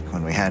back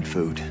when we had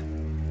food.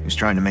 He was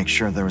trying to make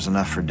sure there was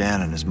enough for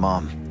Dan and his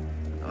mom.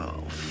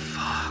 Oh,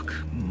 fuck.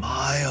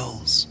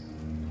 Miles.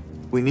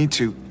 We need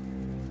to...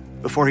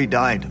 Before he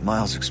died,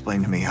 Miles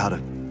explained to me how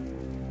to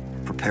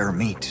prepare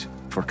meat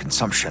for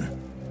consumption.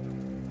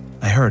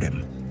 I heard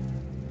him.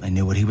 I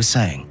knew what he was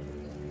saying.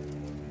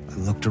 I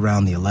looked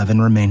around the 11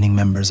 remaining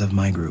members of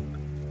my group.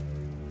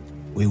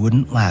 We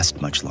wouldn't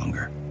last much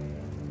longer.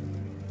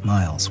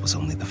 Miles was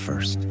only the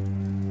first.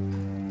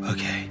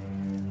 Okay.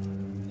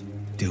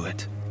 Do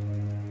it.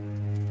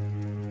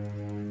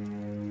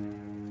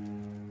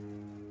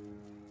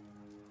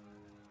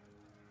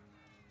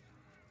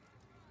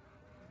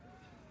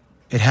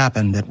 It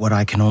happened at what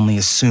I can only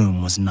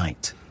assume was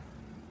night.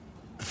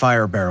 The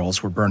fire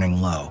barrels were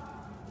burning low.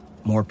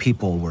 More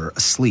people were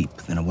asleep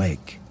than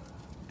awake.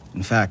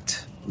 In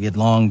fact, we had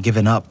long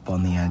given up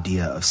on the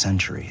idea of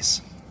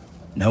centuries.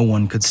 No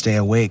one could stay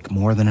awake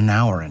more than an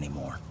hour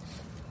anymore.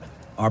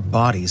 Our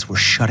bodies were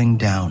shutting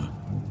down.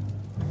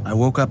 I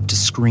woke up to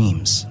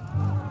screams,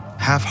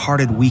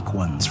 half-hearted weak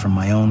ones from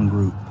my own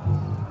group.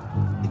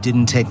 It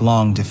didn't take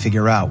long to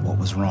figure out what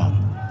was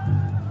wrong.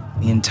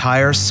 The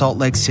entire Salt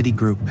Lake City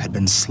group had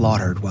been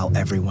slaughtered while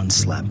everyone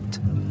slept.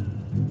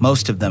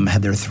 Most of them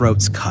had their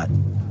throats cut,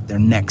 their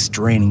necks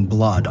draining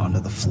blood onto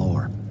the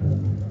floor.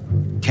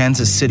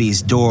 Kansas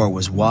City's door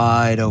was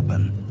wide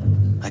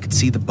open. I could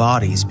see the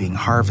bodies being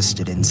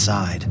harvested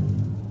inside.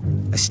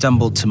 I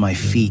stumbled to my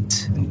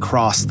feet and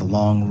crossed the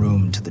long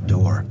room to the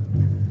door.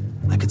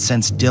 I could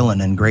sense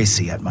Dylan and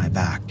Gracie at my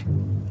back.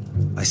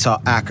 I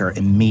saw Acker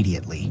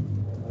immediately.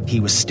 He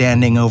was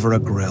standing over a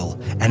grill,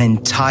 an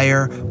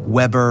entire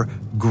Weber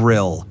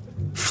grill,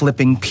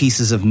 flipping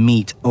pieces of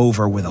meat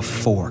over with a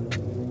fork.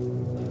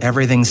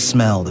 Everything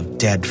smelled of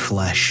dead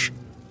flesh.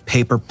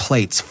 Paper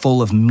plates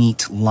full of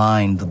meat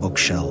lined the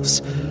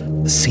bookshelves.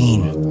 The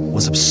scene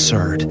was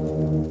absurd.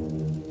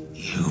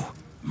 You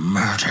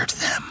murdered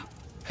them.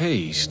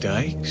 Hey,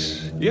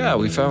 Stykes. Yeah,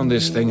 we found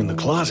this thing in the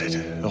closet.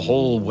 A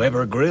whole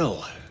Weber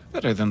grill.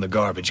 Better than the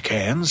garbage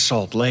cans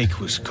Salt Lake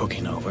was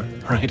cooking over,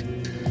 right?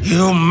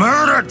 You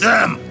murdered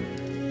them!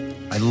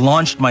 I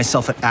launched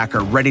myself at Acker,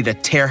 ready to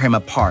tear him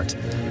apart,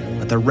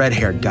 but the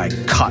red-haired guy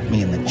caught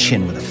me in the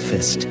chin with a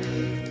fist.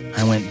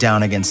 I went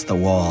down against the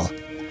wall.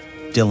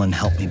 Dylan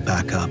helped me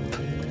back up.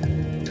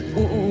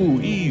 Ooh,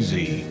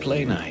 easy.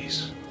 Play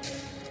nice.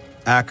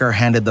 Acker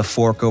handed the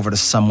fork over to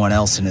someone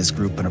else in his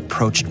group and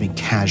approached me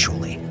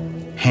casually,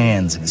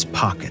 hands in his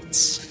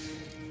pockets.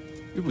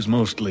 It was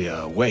mostly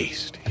a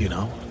waste, you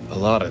know? A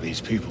lot of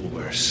these people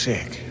were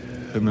sick,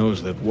 and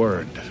those that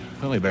weren't,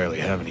 well, they barely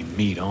have any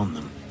meat on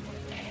them.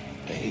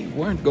 They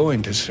weren't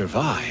going to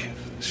survive,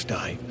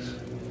 Stykes.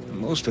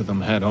 Most of them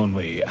had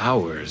only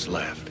hours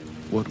left.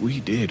 What we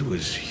did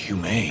was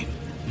humane.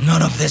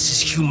 None of this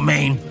is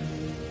humane.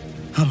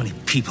 How many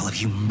people have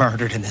you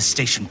murdered in this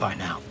station by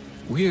now?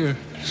 We're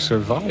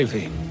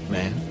surviving,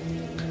 man.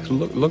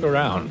 Look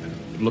around.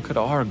 Look at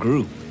our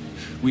group.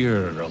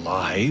 We're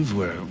alive.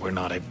 We're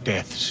not at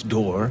death's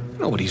door.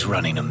 Nobody's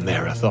running a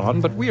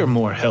marathon, but we are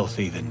more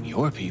healthy than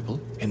your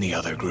people in the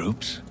other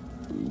groups.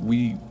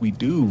 We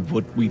do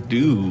what we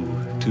do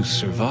to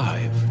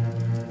survive.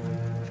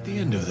 At the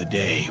end of the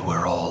day,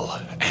 we're all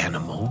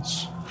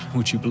animals.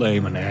 Would you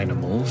blame an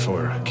animal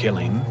for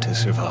killing to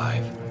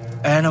survive?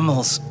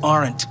 Animals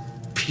aren't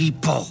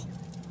people.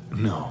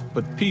 No,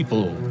 but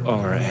people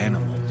are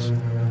animals.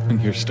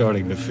 And you're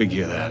starting to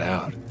figure that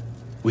out.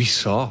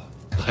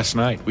 Last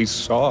night, we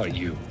saw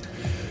you.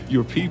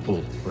 Your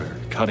people were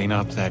cutting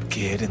up that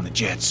kid in the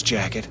Jets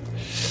jacket.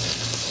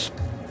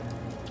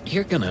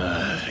 You're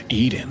gonna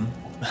eat him.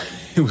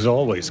 It was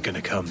always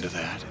gonna come to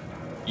that.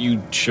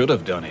 You should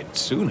have done it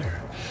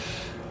sooner.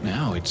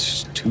 Now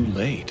it's too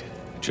late,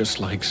 just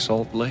like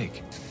Salt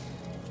Lake.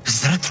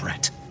 Is that a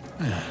threat?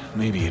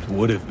 Maybe it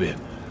would have been,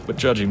 but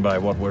judging by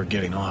what we're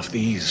getting off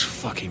these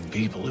fucking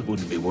people, it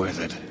wouldn't be worth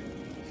it.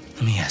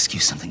 Let me ask you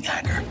something,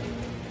 Acker.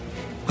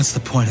 What's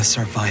the point of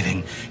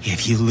surviving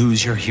if you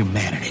lose your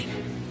humanity?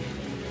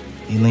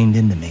 He leaned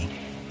into me.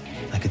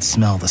 I could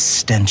smell the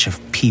stench of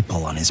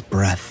people on his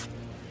breath.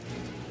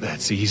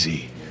 That's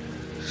easy.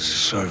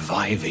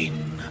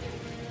 Surviving.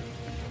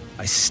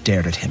 I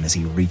stared at him as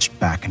he reached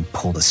back and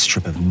pulled a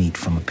strip of meat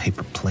from a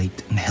paper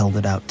plate and held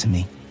it out to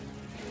me.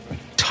 I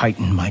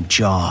tightened my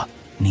jaw,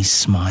 and he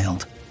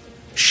smiled,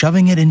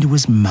 shoving it into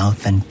his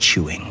mouth and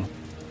chewing,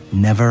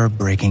 never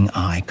breaking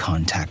eye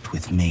contact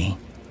with me.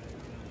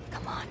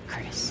 Come on,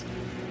 Chris.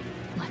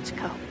 Let's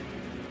go.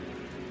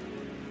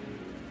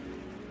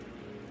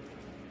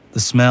 The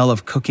smell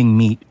of cooking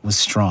meat was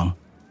strong.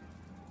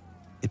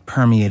 It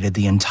permeated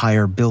the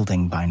entire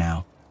building by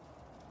now.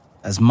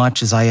 As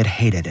much as I had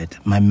hated it,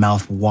 my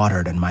mouth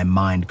watered and my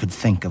mind could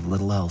think of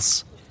little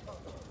else.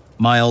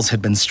 Miles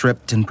had been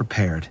stripped and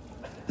prepared.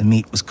 The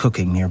meat was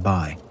cooking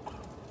nearby.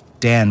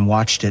 Dan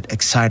watched it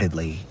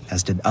excitedly,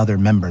 as did other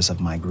members of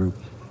my group.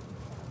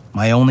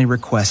 My only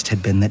request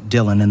had been that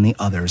Dylan and the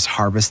others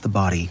harvest the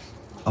body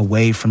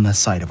away from the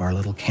site of our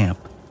little camp.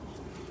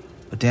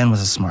 But Dan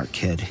was a smart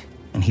kid,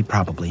 and he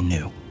probably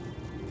knew.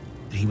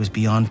 But he was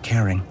beyond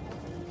caring.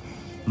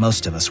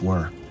 Most of us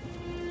were.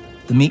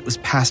 The meat was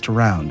passed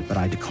around, but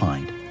I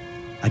declined.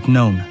 I'd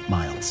known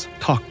Miles,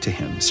 talked to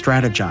him,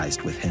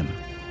 strategized with him.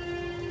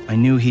 I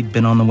knew he'd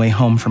been on the way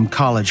home from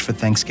college for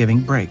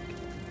Thanksgiving break.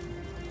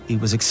 He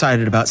was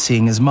excited about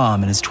seeing his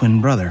mom and his twin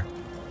brother.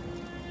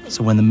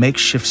 So when the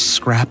makeshift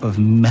scrap of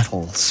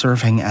metal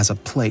serving as a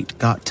plate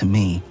got to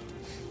me,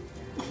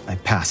 I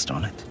passed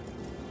on it.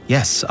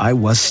 Yes, I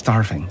was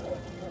starving.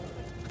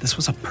 But this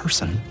was a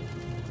person.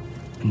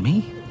 And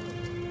me?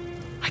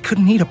 I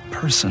couldn't eat a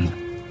person.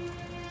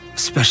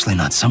 Especially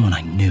not someone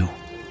I knew.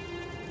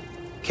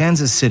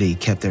 Kansas City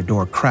kept their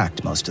door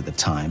cracked most of the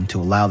time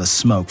to allow the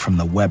smoke from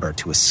the Weber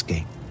to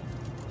escape.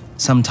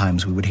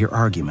 Sometimes we would hear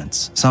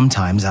arguments,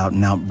 sometimes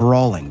out-and-out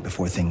brawling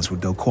before things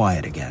would go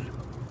quiet again.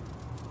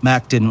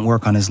 Mac didn't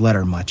work on his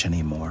letter much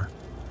anymore.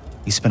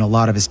 He spent a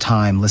lot of his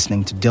time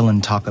listening to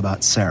Dylan talk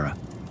about Sarah.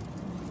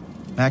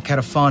 Mac had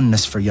a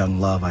fondness for young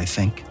love, I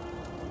think.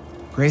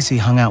 Gracie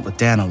hung out with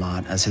Dan a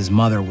lot as his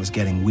mother was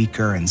getting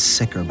weaker and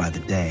sicker by the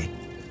day.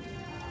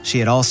 She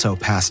had also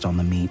passed on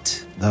the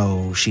meat,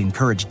 though she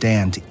encouraged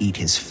Dan to eat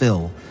his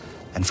fill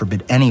and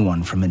forbid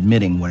anyone from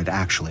admitting what it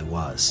actually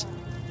was,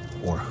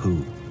 or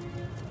who.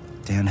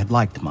 Dan had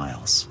liked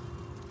Miles.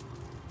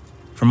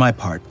 For my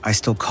part, I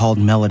still called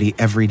Melody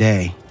every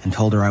day and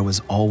told her I was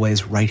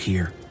always right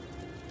here.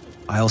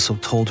 I also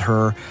told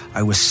her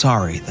I was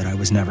sorry that I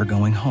was never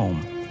going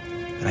home,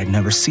 that I'd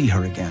never see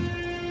her again,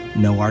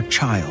 know our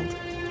child,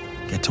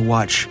 get to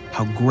watch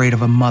how great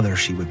of a mother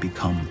she would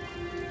become.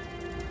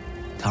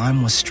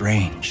 Time was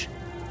strange.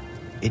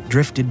 It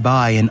drifted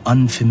by in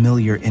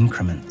unfamiliar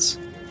increments.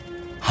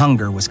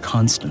 Hunger was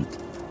constant,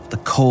 the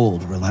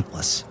cold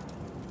relentless.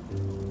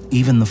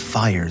 Even the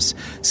fires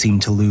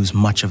seemed to lose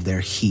much of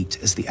their heat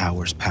as the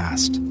hours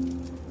passed.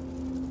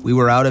 We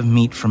were out of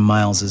meat from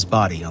Miles's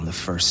body on the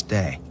first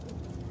day.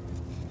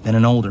 Then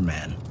an older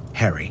man,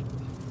 Harry,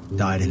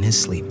 died in his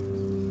sleep.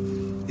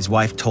 His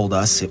wife told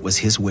us it was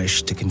his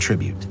wish to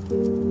contribute.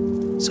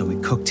 So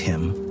we cooked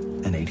him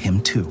and ate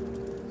him too.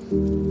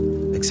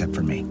 Except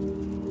for me.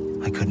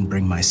 I couldn't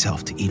bring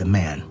myself to eat a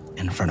man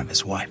in front of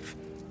his wife.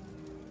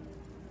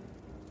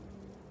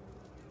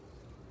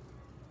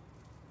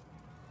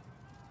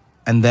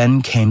 And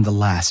then came the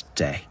last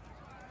day.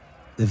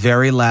 The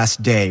very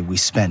last day we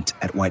spent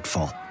at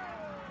Whitefall.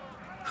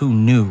 Who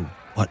knew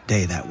what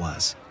day that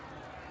was?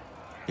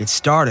 It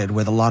started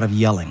with a lot of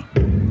yelling.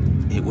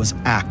 It was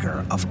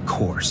Acker, of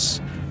course,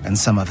 and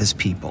some of his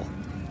people.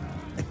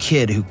 A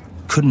kid who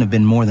couldn't have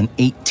been more than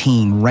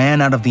 18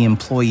 ran out of the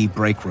employee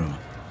break room.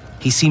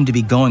 He seemed to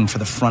be going for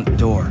the front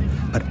door,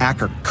 but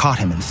Acker caught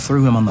him and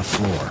threw him on the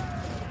floor.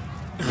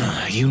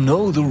 You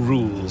know the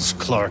rules,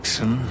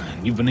 Clarkson.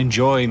 You've been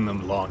enjoying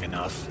them long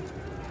enough.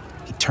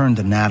 He turned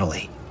to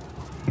Natalie.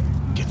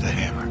 Get the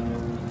hammer.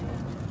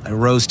 I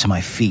rose to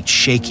my feet,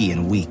 shaky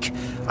and weak.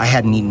 I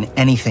hadn't eaten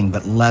anything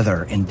but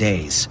leather in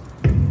days.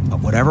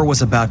 But whatever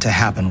was about to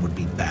happen would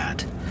be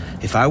bad.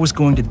 If I was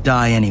going to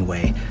die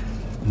anyway,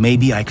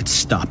 maybe I could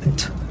stop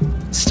it.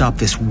 Stop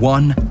this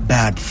one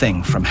bad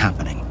thing from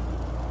happening.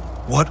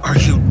 What are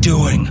you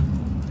doing?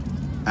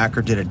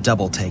 Acker did a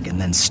double take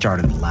and then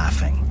started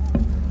laughing.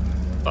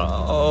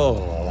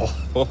 Oh.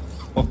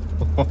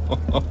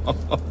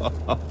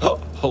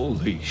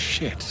 Holy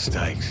shit,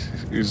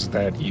 Stykes. Is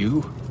that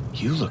you?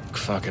 You look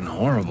fucking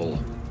horrible.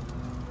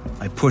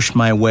 I pushed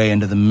my way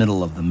into the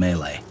middle of the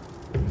melee.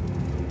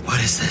 What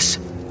is this?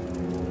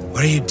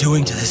 What are you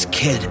doing to this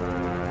kid?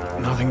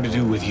 Nothing to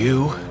do with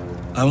you.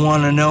 I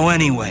want to know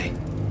anyway.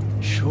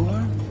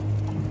 Sure?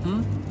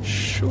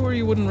 Sure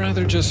you wouldn't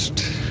rather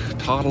just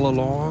toddle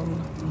along?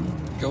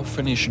 Go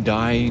finish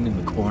dying in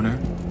the corner?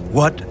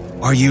 What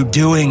are you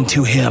doing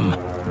to him?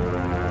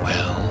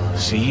 Well,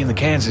 see, in the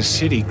Kansas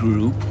City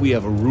group, we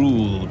have a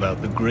rule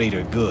about the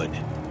greater good.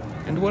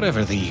 And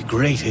whatever the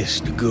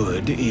greatest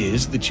good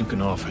is that you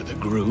can offer the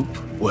group,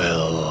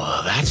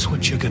 well, that's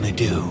what you're gonna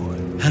do.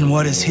 And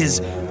what is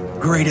his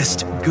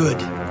greatest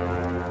good?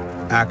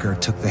 Acker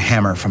took the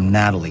hammer from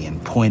Natalie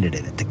and pointed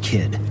it at the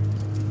kid.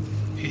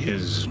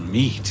 His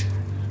meat.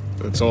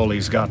 That's all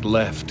he's got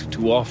left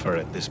to offer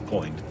at this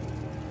point.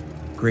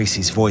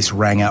 Gracie's voice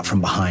rang out from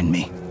behind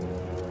me.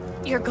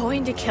 You're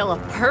going to kill a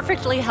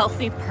perfectly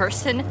healthy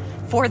person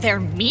for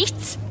their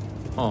meat?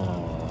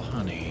 Oh,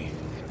 honey.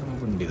 It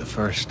wouldn't be the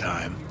first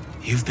time.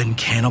 You've been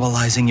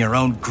cannibalizing your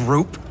own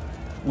group?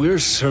 We're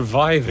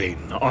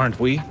surviving, aren't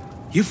we?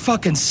 You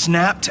fucking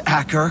snapped,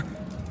 Acker.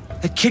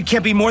 The kid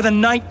can't be more than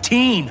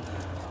 19.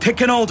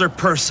 Pick an older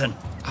person.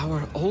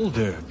 Our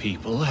older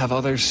people have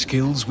other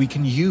skills we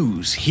can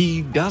use.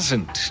 He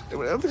doesn't.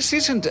 This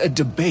isn't a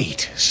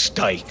debate,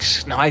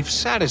 Stykes. Now, I've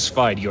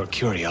satisfied your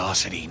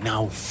curiosity.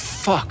 Now,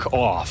 fuck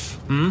off,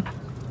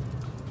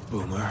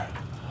 Boomer,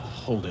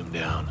 hold him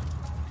down.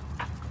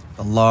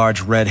 The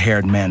large,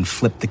 red-haired man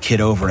flipped the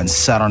kid over and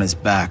sat on his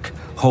back,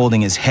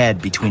 holding his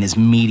head between his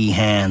meaty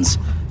hands.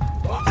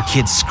 The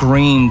kid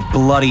screamed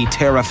bloody,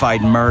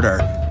 terrified murder.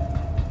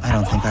 I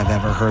don't think I've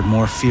ever heard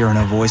more fear in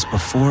a voice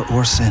before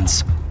or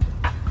since.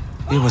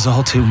 It was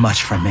all too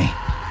much for me.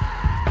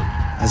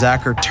 As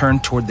Acker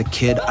turned toward the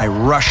kid, I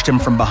rushed him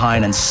from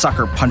behind and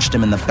sucker punched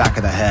him in the back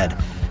of the head.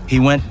 He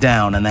went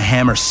down and the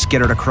hammer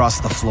skittered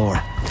across the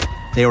floor.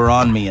 They were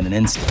on me in an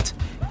instant,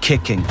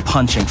 kicking,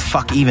 punching,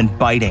 even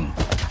biting.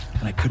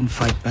 And I couldn't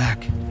fight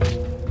back.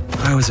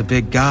 I was a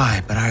big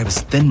guy, but I was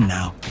thin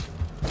now,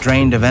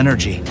 drained of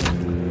energy.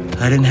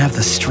 I didn't have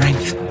the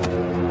strength.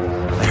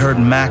 I heard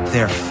Mac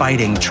there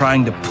fighting,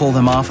 trying to pull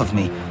them off of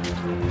me.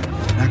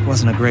 Mac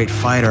wasn't a great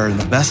fighter in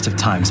the best of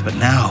times, but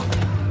now,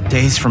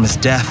 days from his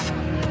death,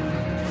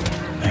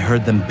 I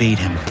heard them beat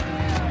him.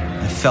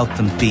 I felt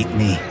them beat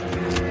me.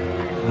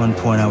 At one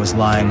point I was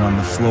lying on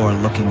the floor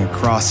looking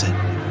across it,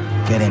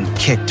 getting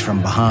kicked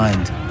from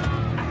behind.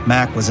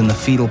 Mac was in the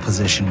fetal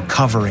position,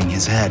 covering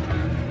his head.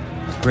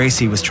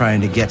 Gracie was trying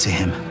to get to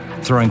him,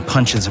 throwing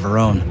punches of her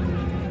own.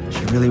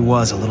 She really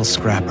was a little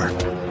scrapper.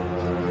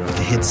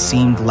 The hits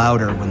seemed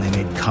louder when they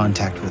made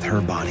contact with her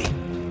body.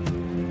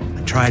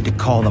 I tried to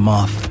call them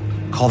off,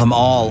 call them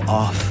all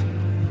off,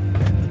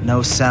 but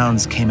no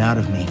sounds came out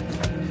of me.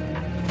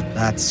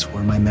 That's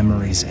where my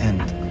memories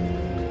end.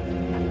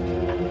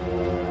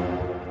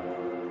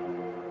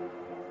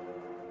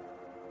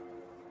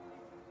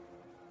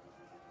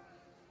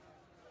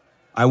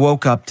 I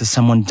woke up to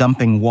someone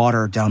dumping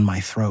water down my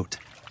throat.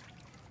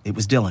 It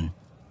was Dylan.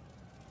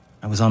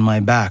 I was on my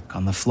back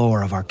on the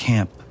floor of our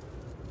camp.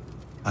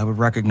 I would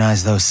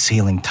recognize those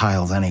ceiling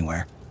tiles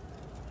anywhere.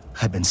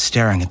 I'd been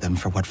staring at them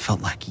for what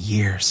felt like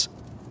years.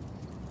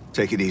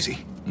 Take it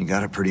easy. You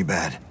got it pretty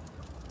bad.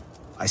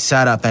 I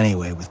sat up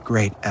anyway with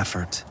great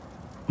effort.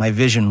 My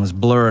vision was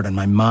blurred and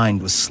my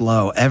mind was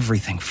slow.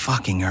 Everything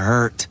fucking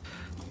hurt.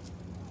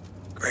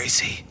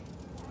 Gracie.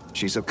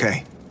 She's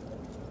okay.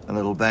 A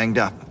little banged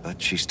up,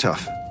 but she's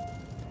tough.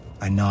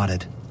 I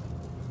nodded.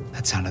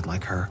 That sounded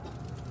like her.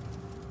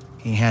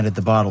 He handed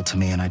the bottle to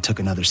me and I took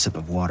another sip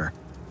of water.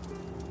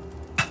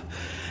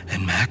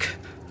 And Mac?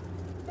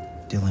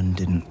 Dylan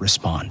didn't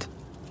respond.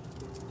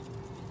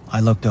 I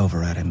looked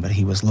over at him, but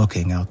he was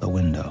looking out the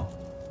window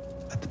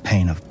at the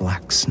pane of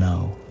black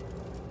snow.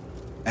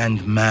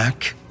 And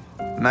Mac?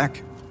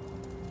 Mac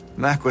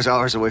was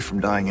hours away from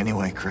dying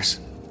anyway, Chris.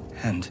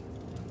 And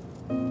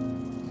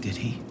did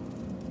he?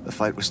 The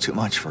fight was too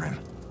much for him.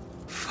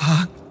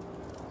 Fuck.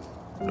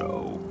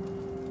 No.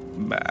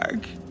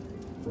 Mac.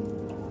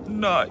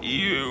 Not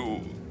you.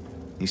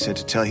 He said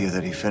to tell you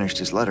that he finished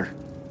his letter.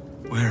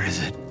 Where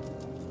is it?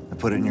 I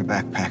put it in your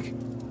backpack.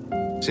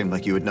 Seemed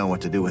like you would know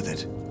what to do with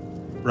it.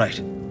 Right.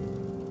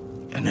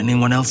 And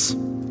anyone else?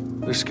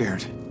 They're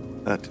scared,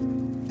 but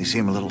they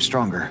seem a little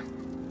stronger.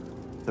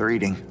 They're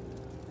eating.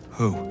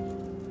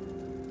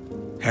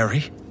 Who?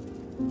 Harry?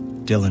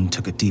 Dylan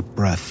took a deep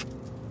breath.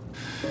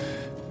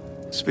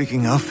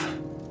 Speaking of,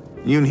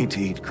 you need to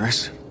eat,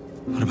 Chris.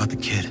 What about the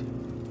kid?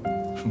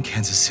 From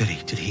Kansas City,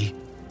 did he?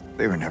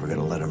 They were never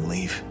gonna let him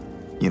leave.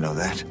 You know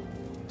that.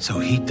 So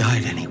he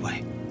died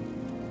anyway.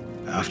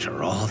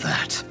 After all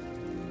that.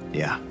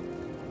 Yeah.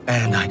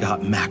 And I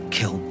got Mac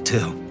killed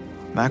too.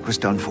 Mac was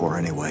done for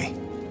anyway.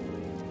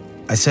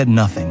 I said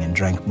nothing and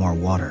drank more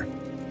water.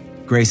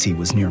 Gracie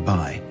was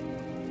nearby.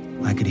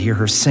 I could hear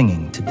her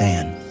singing to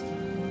Dan.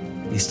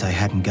 At least I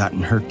hadn't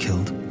gotten her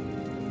killed.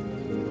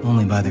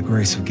 Only by the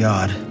grace of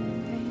God.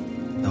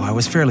 Though I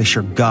was fairly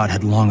sure God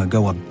had long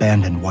ago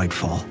abandoned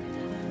Whitefall.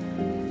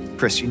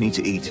 Chris, you need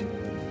to eat.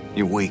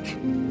 You're weak.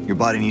 Your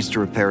body needs to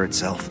repair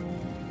itself.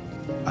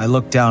 I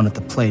looked down at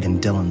the plate in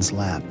Dylan's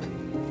lap.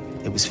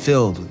 It was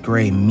filled with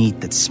gray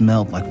meat that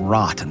smelled like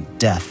rot and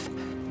death,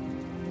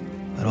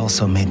 but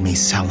also made me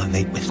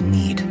salivate with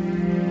need.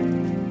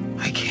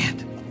 I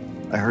can't.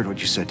 I heard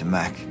what you said to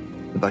Mac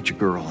about your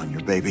girl and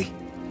your baby.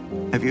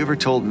 Have you ever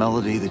told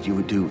Melody that you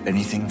would do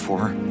anything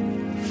for her?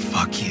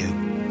 Fuck you.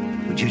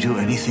 Would you do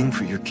anything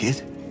for your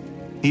kid?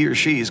 He or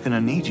she is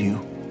gonna need you.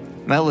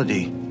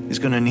 Melody is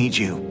gonna need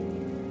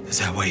you. Is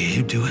that why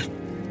you do it?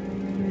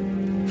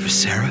 For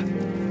Sarah?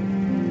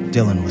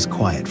 Dylan was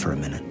quiet for a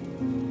minute.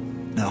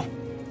 No,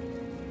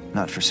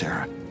 not for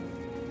Sarah.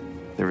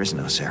 There is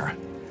no Sarah.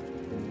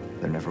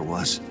 There never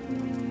was.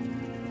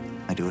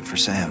 I do it for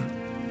Sam.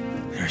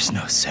 There's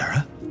no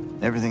Sarah?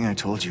 Everything I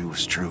told you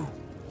was true,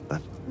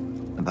 but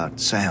about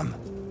Sam,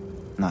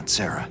 not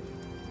Sarah.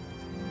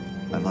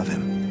 I love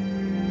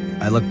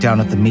him. I looked down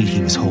at the meat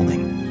he was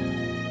holding.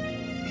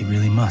 He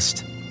really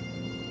must.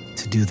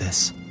 To do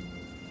this.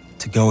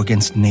 To go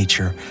against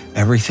nature,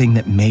 everything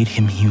that made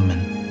him human.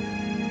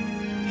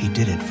 He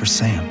did it for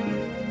Sam.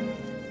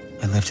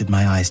 I lifted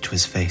my eyes to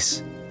his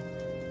face.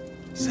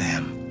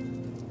 Sam,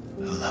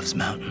 who loves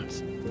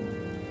mountains.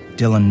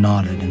 Dylan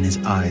nodded and his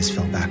eyes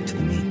fell back to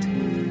the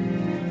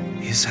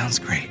meat. You sounds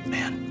great,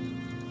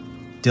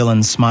 man.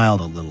 Dylan smiled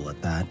a little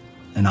at that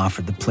and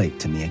offered the plate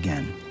to me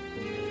again.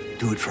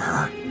 Do it for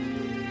her.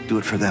 Do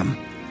it for them.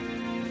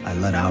 I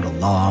let out a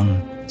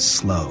long,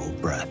 slow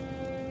breath.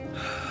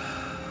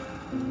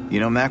 You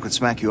know, Mac would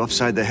smack you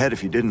upside the head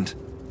if you didn't.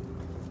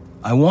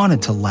 I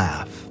wanted to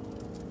laugh,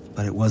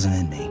 but it wasn't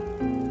in me.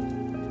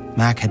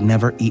 Mac had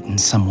never eaten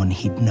someone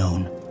he'd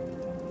known.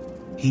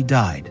 He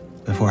died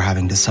before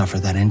having to suffer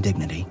that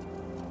indignity.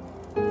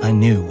 I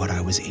knew what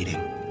I was eating.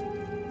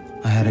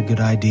 I had a good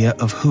idea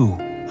of who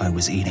I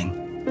was eating.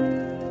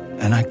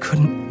 And I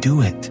couldn't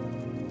do it.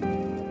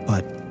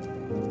 But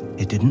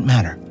it didn't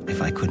matter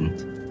if I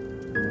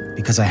couldn't.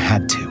 Because I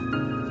had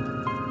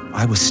to.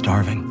 I was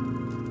starving.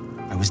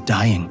 I was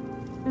dying.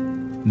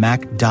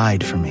 Mac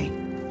died for me.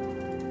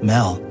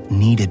 Mel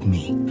needed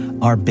me.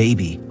 Our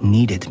baby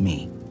needed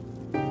me.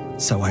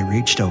 So I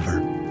reached over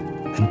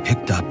and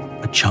picked up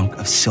a chunk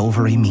of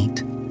silvery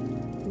meat.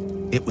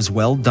 It was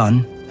well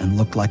done and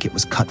looked like it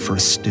was cut for a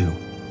stew.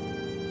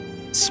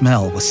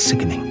 Smell was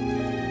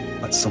sickening,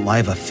 but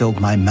saliva filled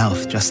my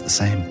mouth just the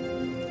same.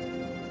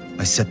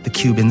 I set the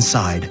cube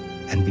inside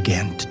and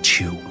began to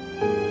chew.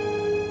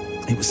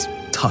 It was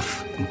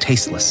tough and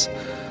tasteless,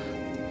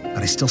 but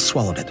I still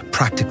swallowed it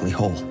practically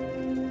whole.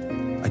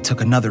 I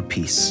took another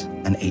piece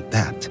and ate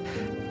that,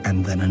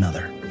 and then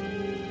another,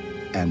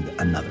 and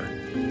another.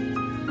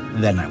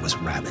 Then I was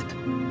rabid,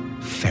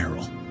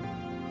 feral,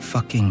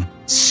 fucking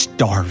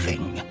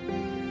starving.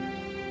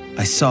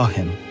 I saw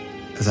him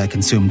as I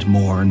consumed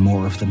more and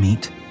more of the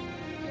meat.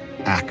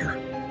 Acker,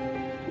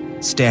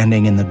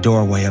 standing in the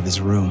doorway of his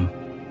room,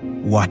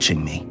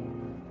 watching me,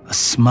 a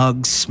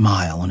smug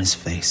smile on his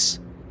face.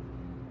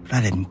 But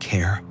I didn't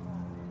care.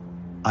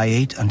 I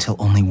ate until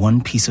only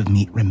one piece of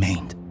meat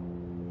remained.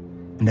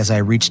 And as I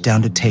reached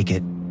down to take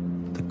it,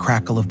 the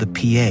crackle of the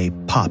PA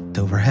popped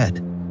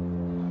overhead.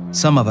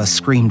 Some of us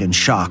screamed in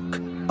shock,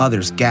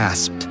 others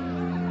gasped.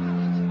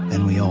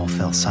 Then we all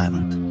fell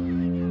silent.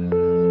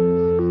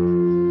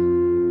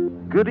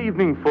 Good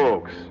evening,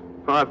 folks.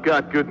 I've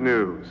got good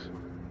news.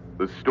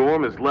 The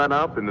storm has let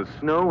up and the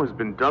snow has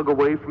been dug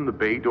away from the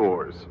bay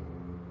doors.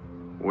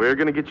 We're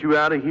gonna get you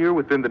out of here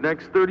within the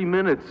next 30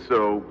 minutes,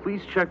 so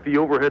please check the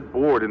overhead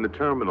board in the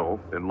terminal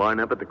and line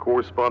up at the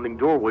corresponding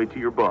doorway to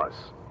your bus.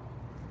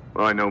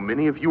 I know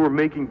many of you are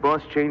making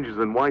bus changes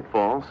in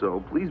Whitefall,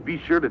 so please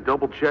be sure to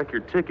double-check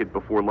your ticket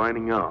before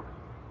lining up.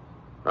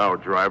 Our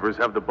drivers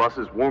have the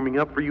buses warming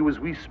up for you as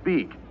we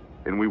speak,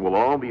 and we will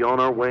all be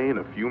on our way in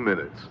a few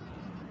minutes.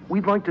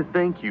 We'd like to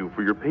thank you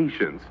for your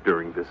patience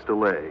during this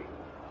delay.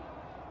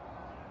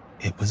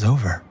 It was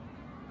over.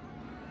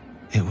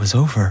 It was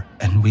over,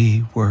 and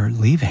we were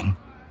leaving.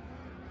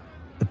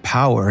 The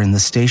power in the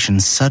station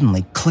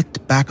suddenly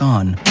clicked back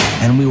on,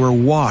 and we were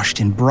washed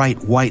in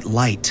bright white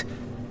light.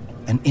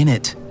 And in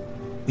it,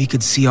 we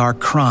could see our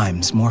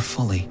crimes more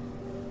fully.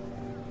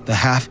 The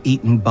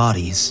half-eaten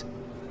bodies,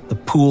 the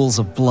pools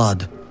of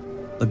blood,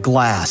 the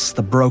glass,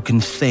 the broken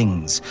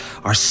things,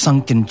 our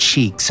sunken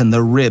cheeks and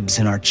the ribs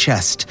in our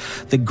chest,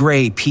 the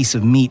gray piece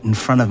of meat in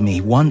front of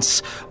me,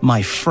 once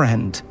my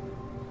friend.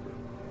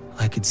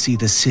 I could see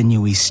the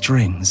sinewy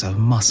strings of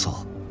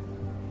muscle.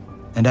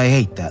 And I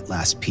ate that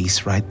last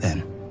piece right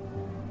then,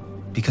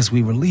 because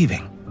we were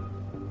leaving,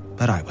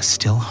 but I was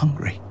still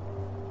hungry.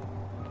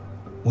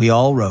 We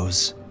all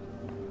rose,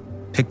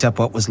 picked up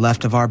what was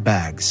left of our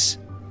bags,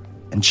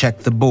 and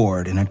checked the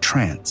board in a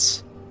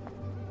trance.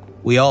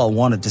 We all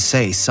wanted to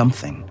say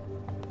something,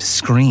 to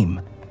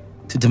scream,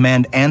 to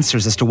demand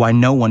answers as to why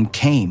no one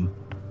came,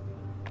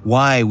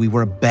 why we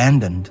were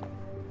abandoned.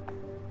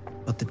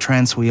 But the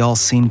trance we all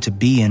seemed to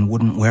be in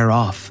wouldn't wear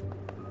off.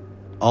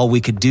 All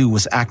we could do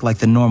was act like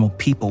the normal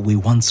people we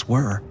once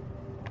were.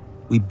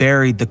 We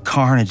buried the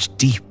carnage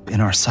deep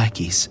in our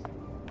psyches.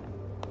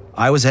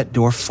 I was at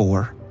door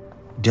 4,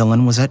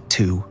 Dylan was at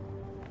 2,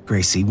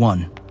 Gracie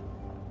 1.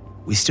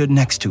 We stood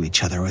next to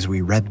each other as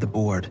we read the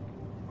board,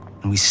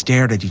 and we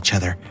stared at each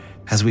other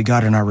as we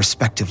got in our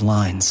respective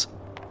lines.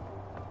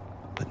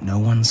 But no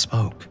one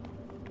spoke.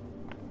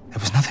 There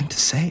was nothing to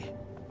say.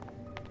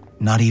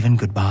 Not even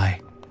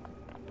goodbye.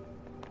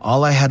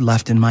 All I had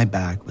left in my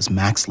bag was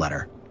Mac's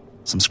letter,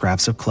 some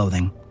scraps of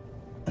clothing,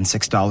 and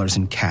 $6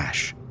 in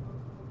cash.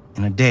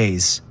 In a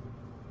daze,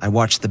 I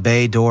watched the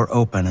bay door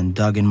open and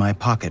dug in my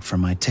pocket for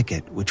my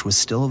ticket, which was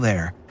still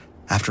there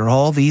after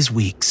all these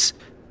weeks,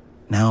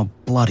 now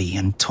bloody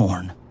and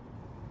torn.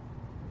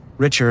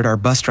 Richard, our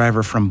bus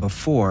driver from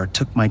before,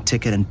 took my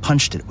ticket and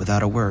punched it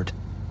without a word.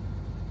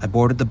 I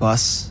boarded the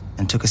bus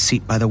and took a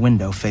seat by the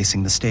window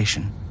facing the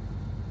station.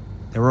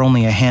 There were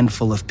only a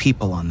handful of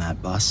people on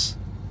that bus.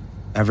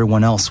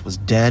 Everyone else was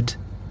dead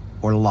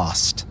or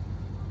lost.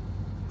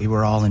 We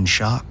were all in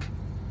shock,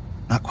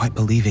 not quite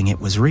believing it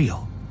was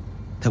real,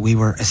 that we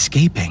were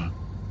escaping,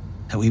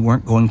 that we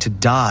weren't going to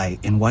die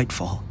in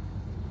Whitefall.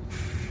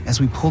 As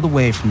we pulled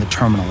away from the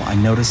terminal, I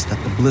noticed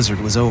that the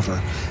blizzard was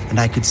over, and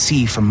I could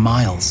see for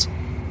miles.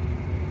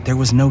 There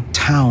was no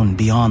town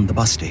beyond the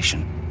bus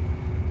station.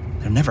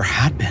 There never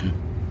had been.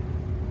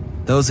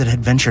 Those that had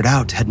ventured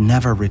out had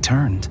never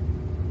returned.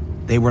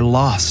 They were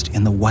lost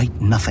in the white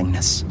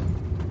nothingness.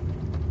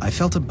 I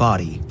felt a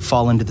body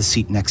fall into the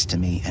seat next to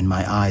me, and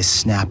my eyes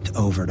snapped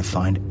over to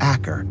find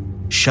Acker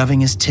shoving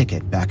his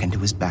ticket back into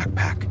his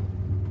backpack.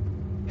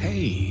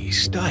 Hey,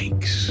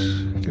 Stykes.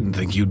 Didn't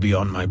think you'd be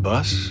on my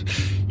bus.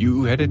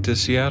 You headed to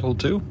Seattle,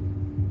 too?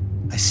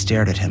 I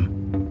stared at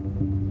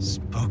him.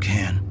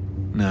 Spokane.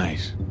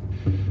 Nice.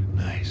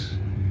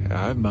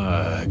 I'm,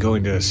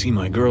 going to see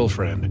my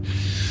girlfriend.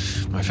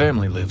 My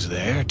family lives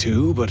there,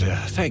 too, but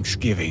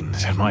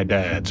Thanksgivings at my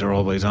dad's are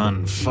always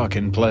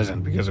unfucking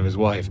pleasant because of his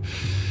wife.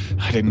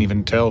 I didn't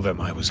even tell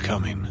them I was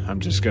coming. I'm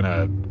just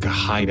gonna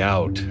hide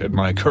out at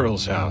my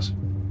girl's house.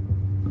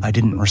 I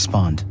didn't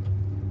respond.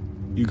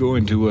 You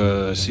going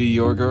to, see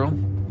your girl?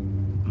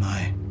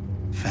 My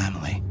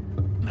family.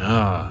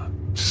 Ah,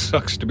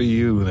 sucks to be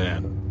you,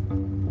 then.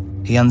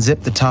 He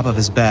unzipped the top of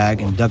his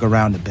bag and dug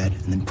around a bit,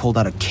 and then pulled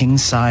out a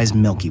king-size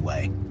Milky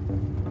Way.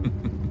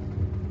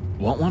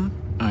 Want one?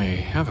 I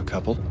have a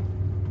couple.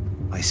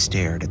 I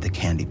stared at the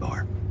candy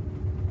bar.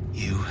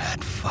 You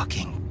had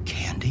fucking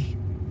candy?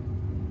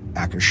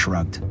 Acker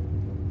shrugged.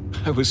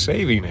 I was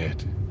saving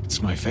it.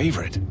 It's my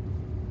favorite.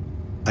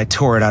 I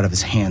tore it out of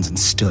his hands and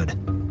stood,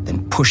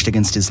 then pushed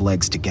against his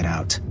legs to get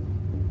out.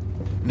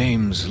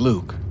 Name's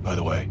Luke, by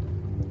the way.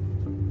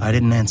 I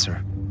didn't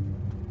answer.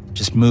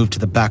 Just moved to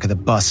the back of the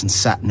bus and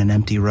sat in an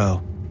empty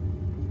row.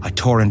 I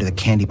tore into the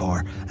candy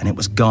bar, and it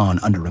was gone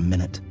under a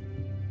minute.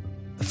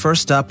 The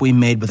first stop we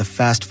made was a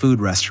fast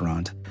food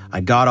restaurant. I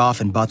got off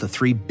and bought the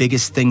 3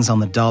 biggest things on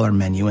the dollar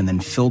menu and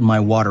then filled my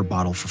water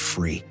bottle for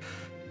free.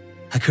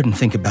 I couldn't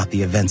think about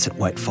the events at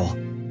Whitefall.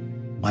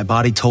 My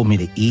body told me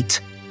to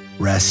eat,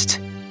 rest,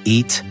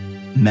 eat,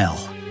 Mel.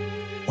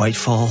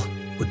 Whitefall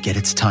would get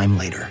its time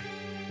later.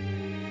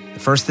 The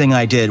first thing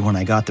I did when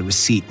I got the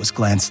receipt was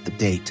glance at the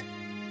date.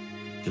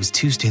 It was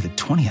Tuesday the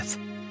 20th,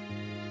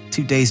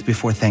 2 days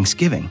before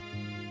Thanksgiving.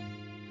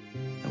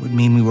 That would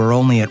mean we were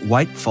only at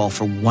Whitefall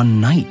for one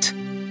night.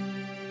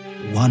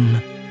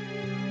 One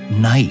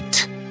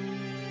night.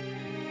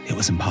 It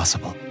was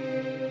impossible.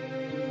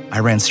 I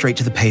ran straight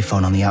to the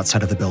payphone on the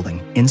outside of the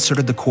building,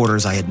 inserted the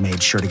quarters I had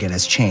made sure to get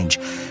as change,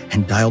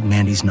 and dialed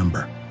Mandy's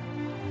number.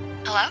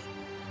 Hello?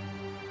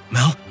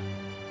 Mel?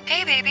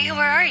 Hey, baby,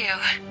 where are you?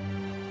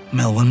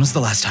 Mel, when was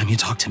the last time you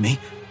talked to me?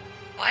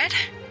 What?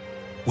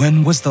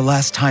 When was the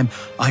last time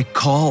I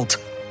called?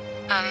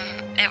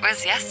 It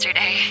was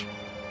yesterday.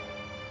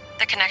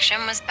 The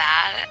connection was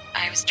bad.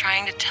 I was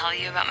trying to tell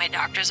you about my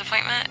doctor's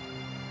appointment.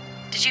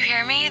 Did you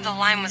hear me? The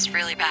line was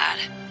really bad.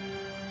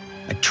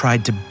 I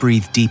tried to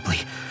breathe deeply.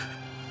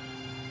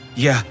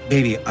 Yeah,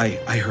 baby,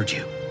 I heard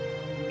you.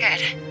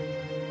 Good.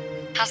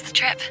 How's the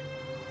trip?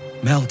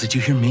 Mel, did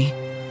you hear me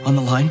on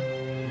the line?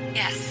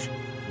 Yes.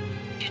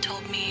 You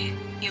told me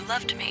you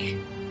loved me,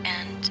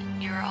 and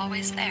you were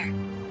always there.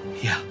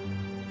 Yeah,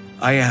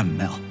 I am,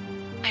 Mel.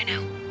 I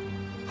know.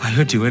 I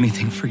would do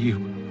anything for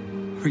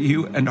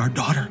you and our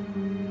daughter.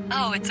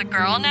 Oh, it's a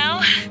girl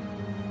now?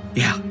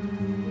 Yeah,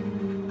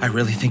 I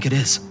really think it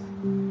is.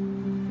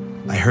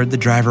 I heard the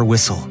driver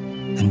whistle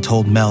and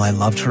told Mel I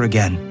loved her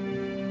again,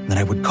 and that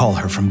I would call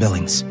her from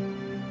Billings.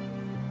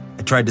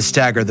 I tried to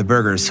stagger the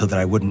burgers so that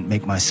I wouldn't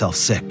make myself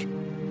sick.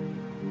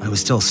 I was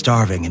still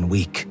starving and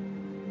weak.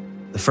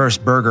 The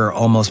first burger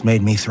almost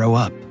made me throw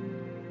up.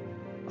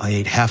 I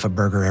ate half a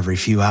burger every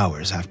few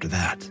hours after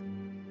that.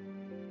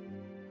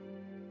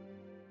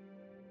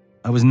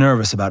 I was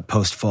nervous about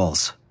Post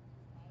Falls.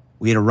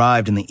 We had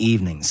arrived in the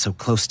evening, so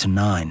close to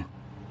 9.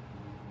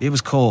 It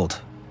was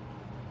cold,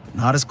 but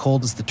not as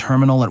cold as the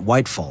terminal at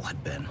Whitefall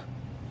had been.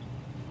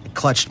 I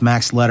clutched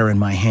Mac's letter in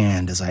my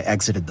hand as I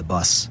exited the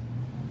bus.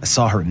 I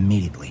saw her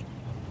immediately.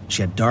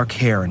 She had dark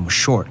hair and was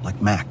short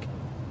like Mac.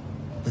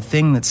 The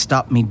thing that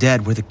stopped me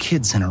dead were the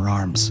kids in her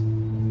arms.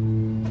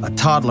 A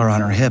toddler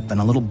on her hip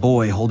and a little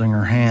boy holding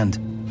her hand.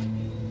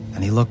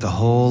 And he looked a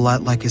whole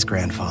lot like his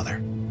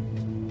grandfather.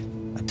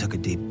 I took a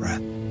deep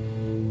breath.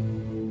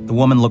 The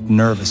woman looked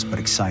nervous but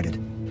excited.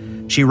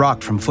 She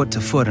rocked from foot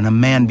to foot, and a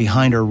man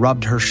behind her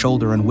rubbed her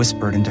shoulder and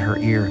whispered into her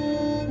ear.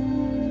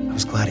 I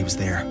was glad he was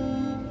there.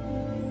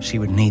 She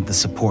would need the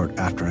support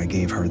after I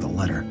gave her the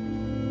letter.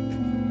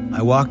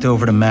 I walked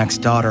over to Mac's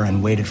daughter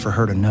and waited for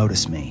her to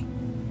notice me.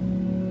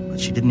 But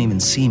she didn't even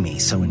see me,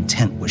 so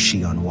intent was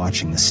she on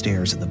watching the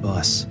stairs of the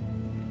bus.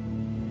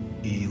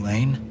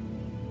 Elaine?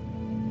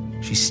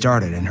 She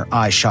started, and her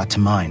eyes shot to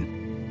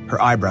mine,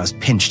 her eyebrows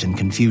pinched in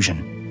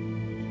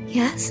confusion.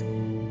 Yes?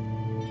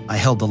 I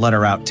held the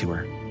letter out to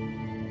her.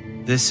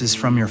 This is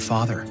from your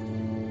father.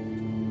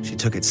 She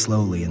took it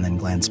slowly and then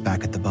glanced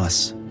back at the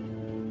bus.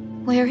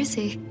 Where is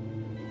he?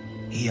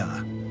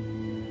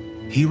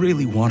 He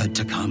really wanted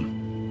to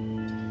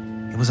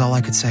come. It was all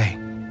I could say.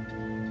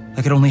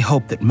 I could only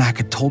hope that Mac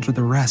had told her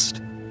the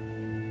rest.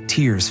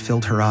 Tears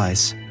filled her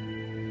eyes.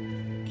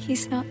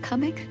 He's not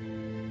coming?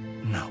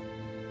 No.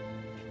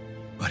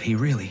 But he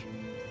really,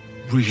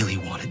 really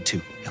wanted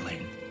to,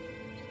 Elaine.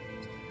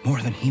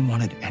 More than he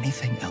wanted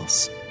anything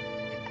else.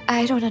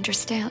 I don't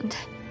understand.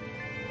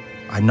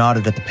 I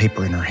nodded at the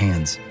paper in her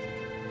hands.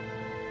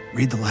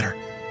 Read the letter.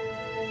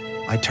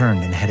 I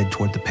turned and headed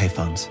toward the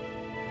payphones.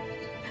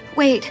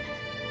 Wait.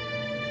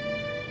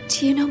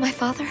 Do you know my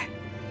father?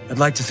 I'd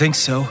like to think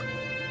so.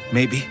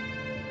 Maybe.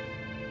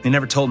 He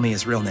never told me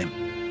his real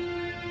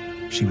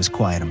name. She was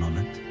quiet a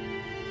moment.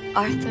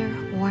 Arthur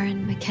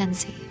Warren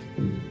Mackenzie.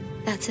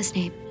 That's his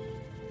name.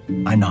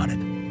 I nodded.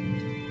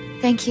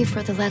 Thank you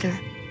for the letter.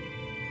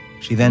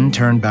 She then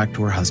turned back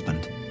to her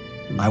husband.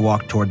 I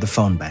walked toward the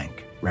phone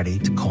bank, ready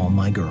to call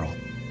my girl.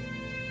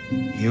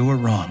 You were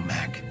wrong,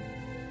 Mac.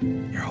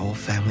 Your whole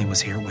family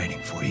was here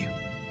waiting for you.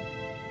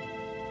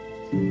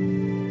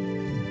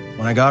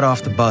 When I got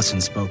off the bus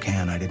in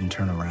Spokane, I didn't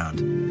turn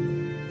around.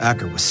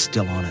 Acker was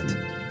still on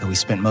it, though he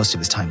spent most of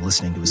his time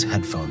listening to his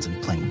headphones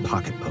and playing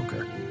pocket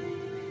poker.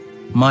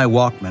 My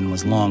Walkman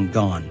was long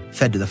gone,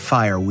 fed to the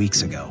fire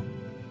weeks ago.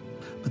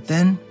 But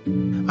then,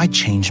 I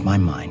changed my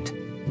mind.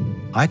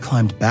 I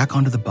climbed back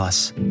onto the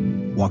bus,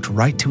 walked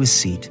right to his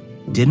seat,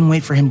 didn't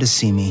wait for him to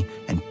see me,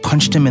 and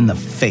punched him in the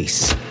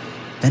face.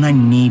 Then I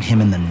kneed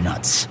him in the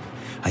nuts.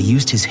 I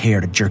used his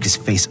hair to jerk his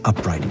face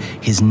upright.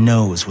 His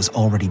nose was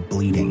already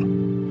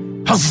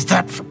bleeding. How's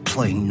that for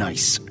playing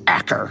nice,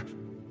 Acker?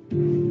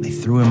 I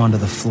threw him onto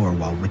the floor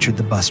while Richard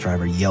the bus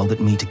driver yelled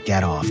at me to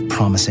get off,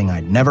 promising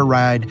I'd never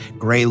ride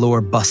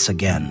Greylore bus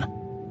again.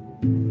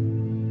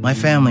 My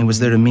family was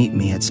there to meet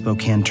me at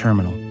Spokane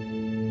Terminal.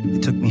 They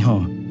took me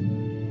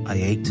home. I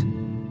ate,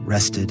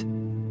 rested,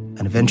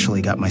 and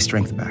eventually got my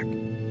strength back.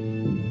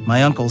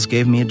 My uncles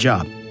gave me a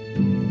job.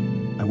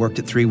 I worked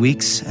it 3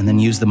 weeks and then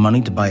used the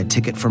money to buy a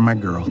ticket for my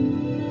girl.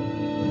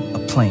 A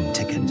plane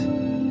ticket.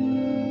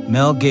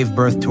 Mel gave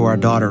birth to our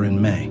daughter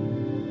in May.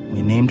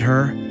 We named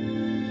her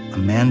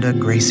Amanda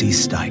Gracie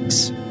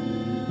Stykes.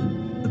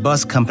 The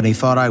bus company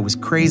thought I was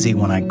crazy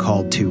when I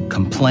called to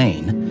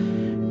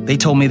complain. They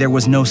told me there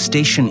was no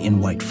station in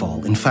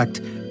Whitefall. In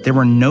fact, there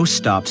were no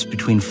stops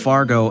between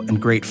Fargo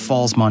and Great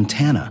Falls,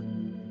 Montana.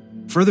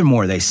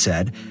 Furthermore, they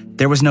said,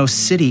 there was no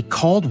city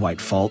called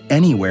Whitefall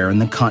anywhere in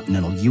the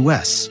continental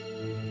U.S.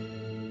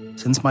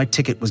 Since my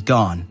ticket was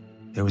gone,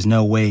 there was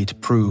no way to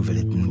prove it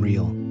had been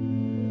real,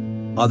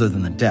 other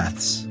than the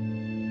deaths.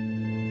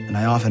 And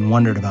I often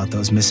wondered about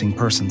those missing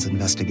persons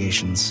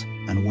investigations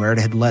and where it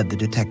had led the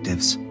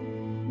detectives.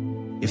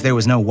 If there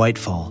was no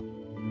Whitefall,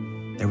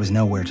 there was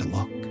nowhere to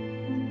look.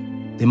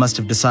 They must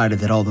have decided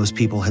that all those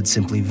people had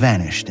simply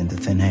vanished into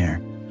thin air.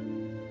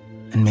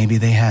 And maybe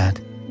they had.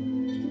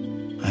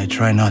 I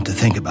try not to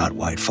think about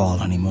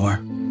Whitefall anymore.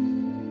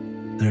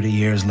 30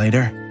 years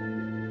later,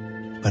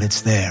 but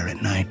it's there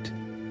at night,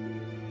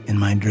 in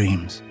my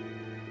dreams.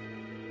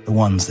 The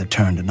ones that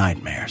turn to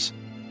nightmares.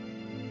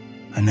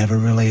 I never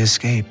really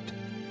escaped,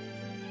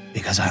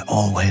 because I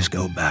always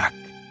go back.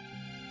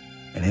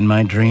 And in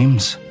my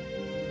dreams,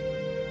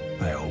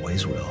 I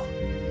always will.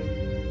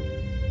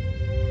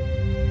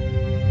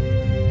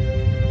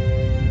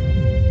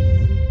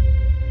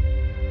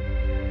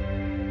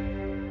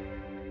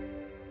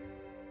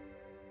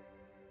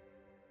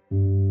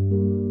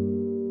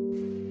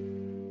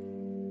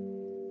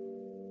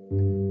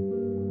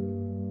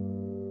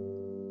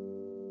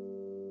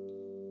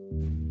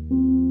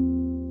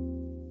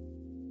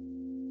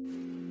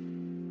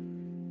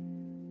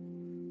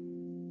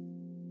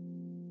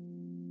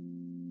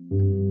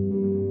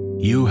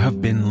 You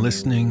have been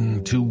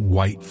listening to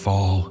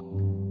Whitefall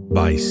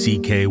by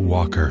C.K.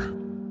 Walker.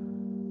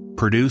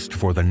 Produced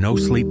for the No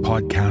Sleep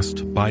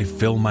podcast by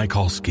Phil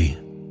Michalski.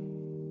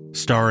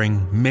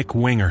 Starring Mick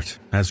Wingert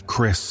as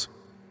Chris,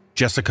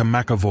 Jessica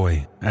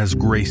McAvoy as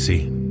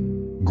Gracie,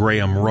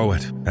 Graham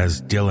Rowett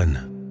as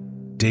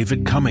Dylan,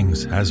 David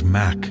Cummings as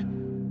Mac,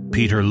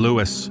 Peter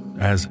Lewis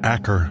as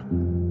Acker,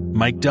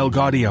 Mike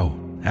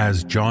Delgadio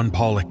as John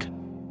Pollock,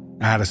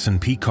 Addison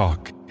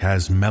Peacock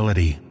as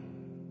Melody,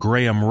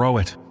 Graham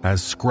Rowett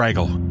as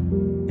Scraggle,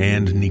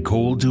 and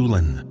Nicole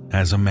Doolin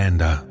as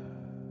Amanda.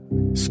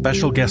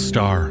 Special guest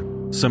star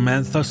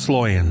Samantha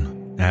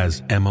Sloyan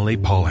as Emily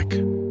Pollock.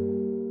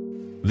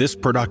 This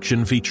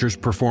production features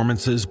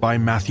performances by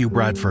Matthew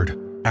Bradford,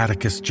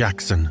 Atticus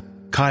Jackson,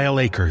 Kyle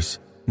Akers,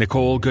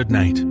 Nicole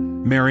Goodnight,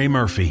 Mary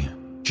Murphy,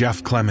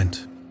 Jeff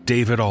Clement,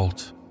 David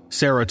Alt,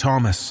 Sarah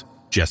Thomas,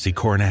 Jesse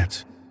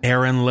Cornett,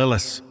 Aaron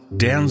Lillis,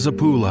 Dan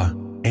Zapula,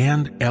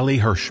 and Ellie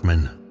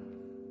Hirschman.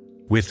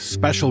 With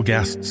special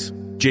guests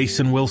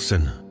Jason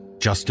Wilson,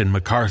 Justin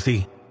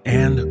McCarthy,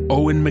 and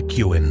Owen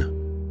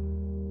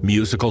McEwen.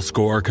 Musical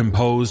score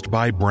composed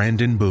by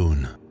Brandon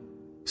Boone.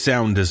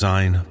 Sound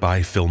design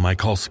by Phil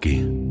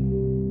Michalski.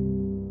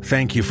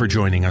 Thank you for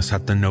joining us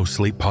at the No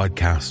Sleep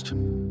podcast.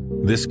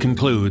 This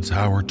concludes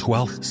our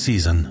 12th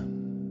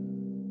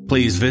season.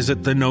 Please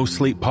visit the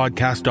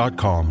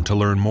NoSleepPodcast.com to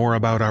learn more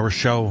about our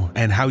show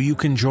and how you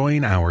can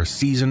join our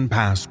Season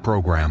Pass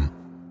program.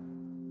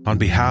 On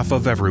behalf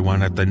of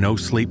everyone at the No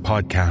Sleep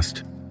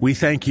Podcast, we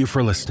thank you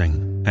for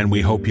listening, and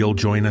we hope you'll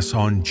join us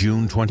on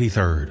June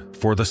 23rd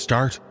for the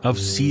start of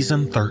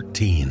Season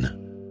 13.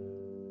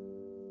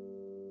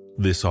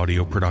 This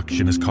audio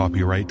production is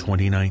copyright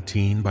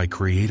 2019 by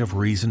Creative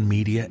Reason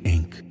Media,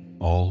 Inc.,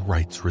 all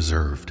rights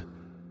reserved.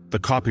 The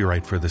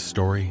copyright for this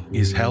story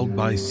is held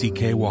by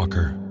C.K.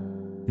 Walker.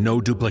 No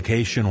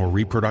duplication or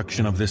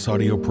reproduction of this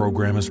audio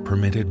program is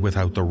permitted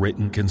without the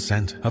written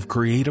consent of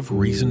Creative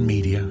Reason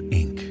Media,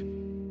 Inc.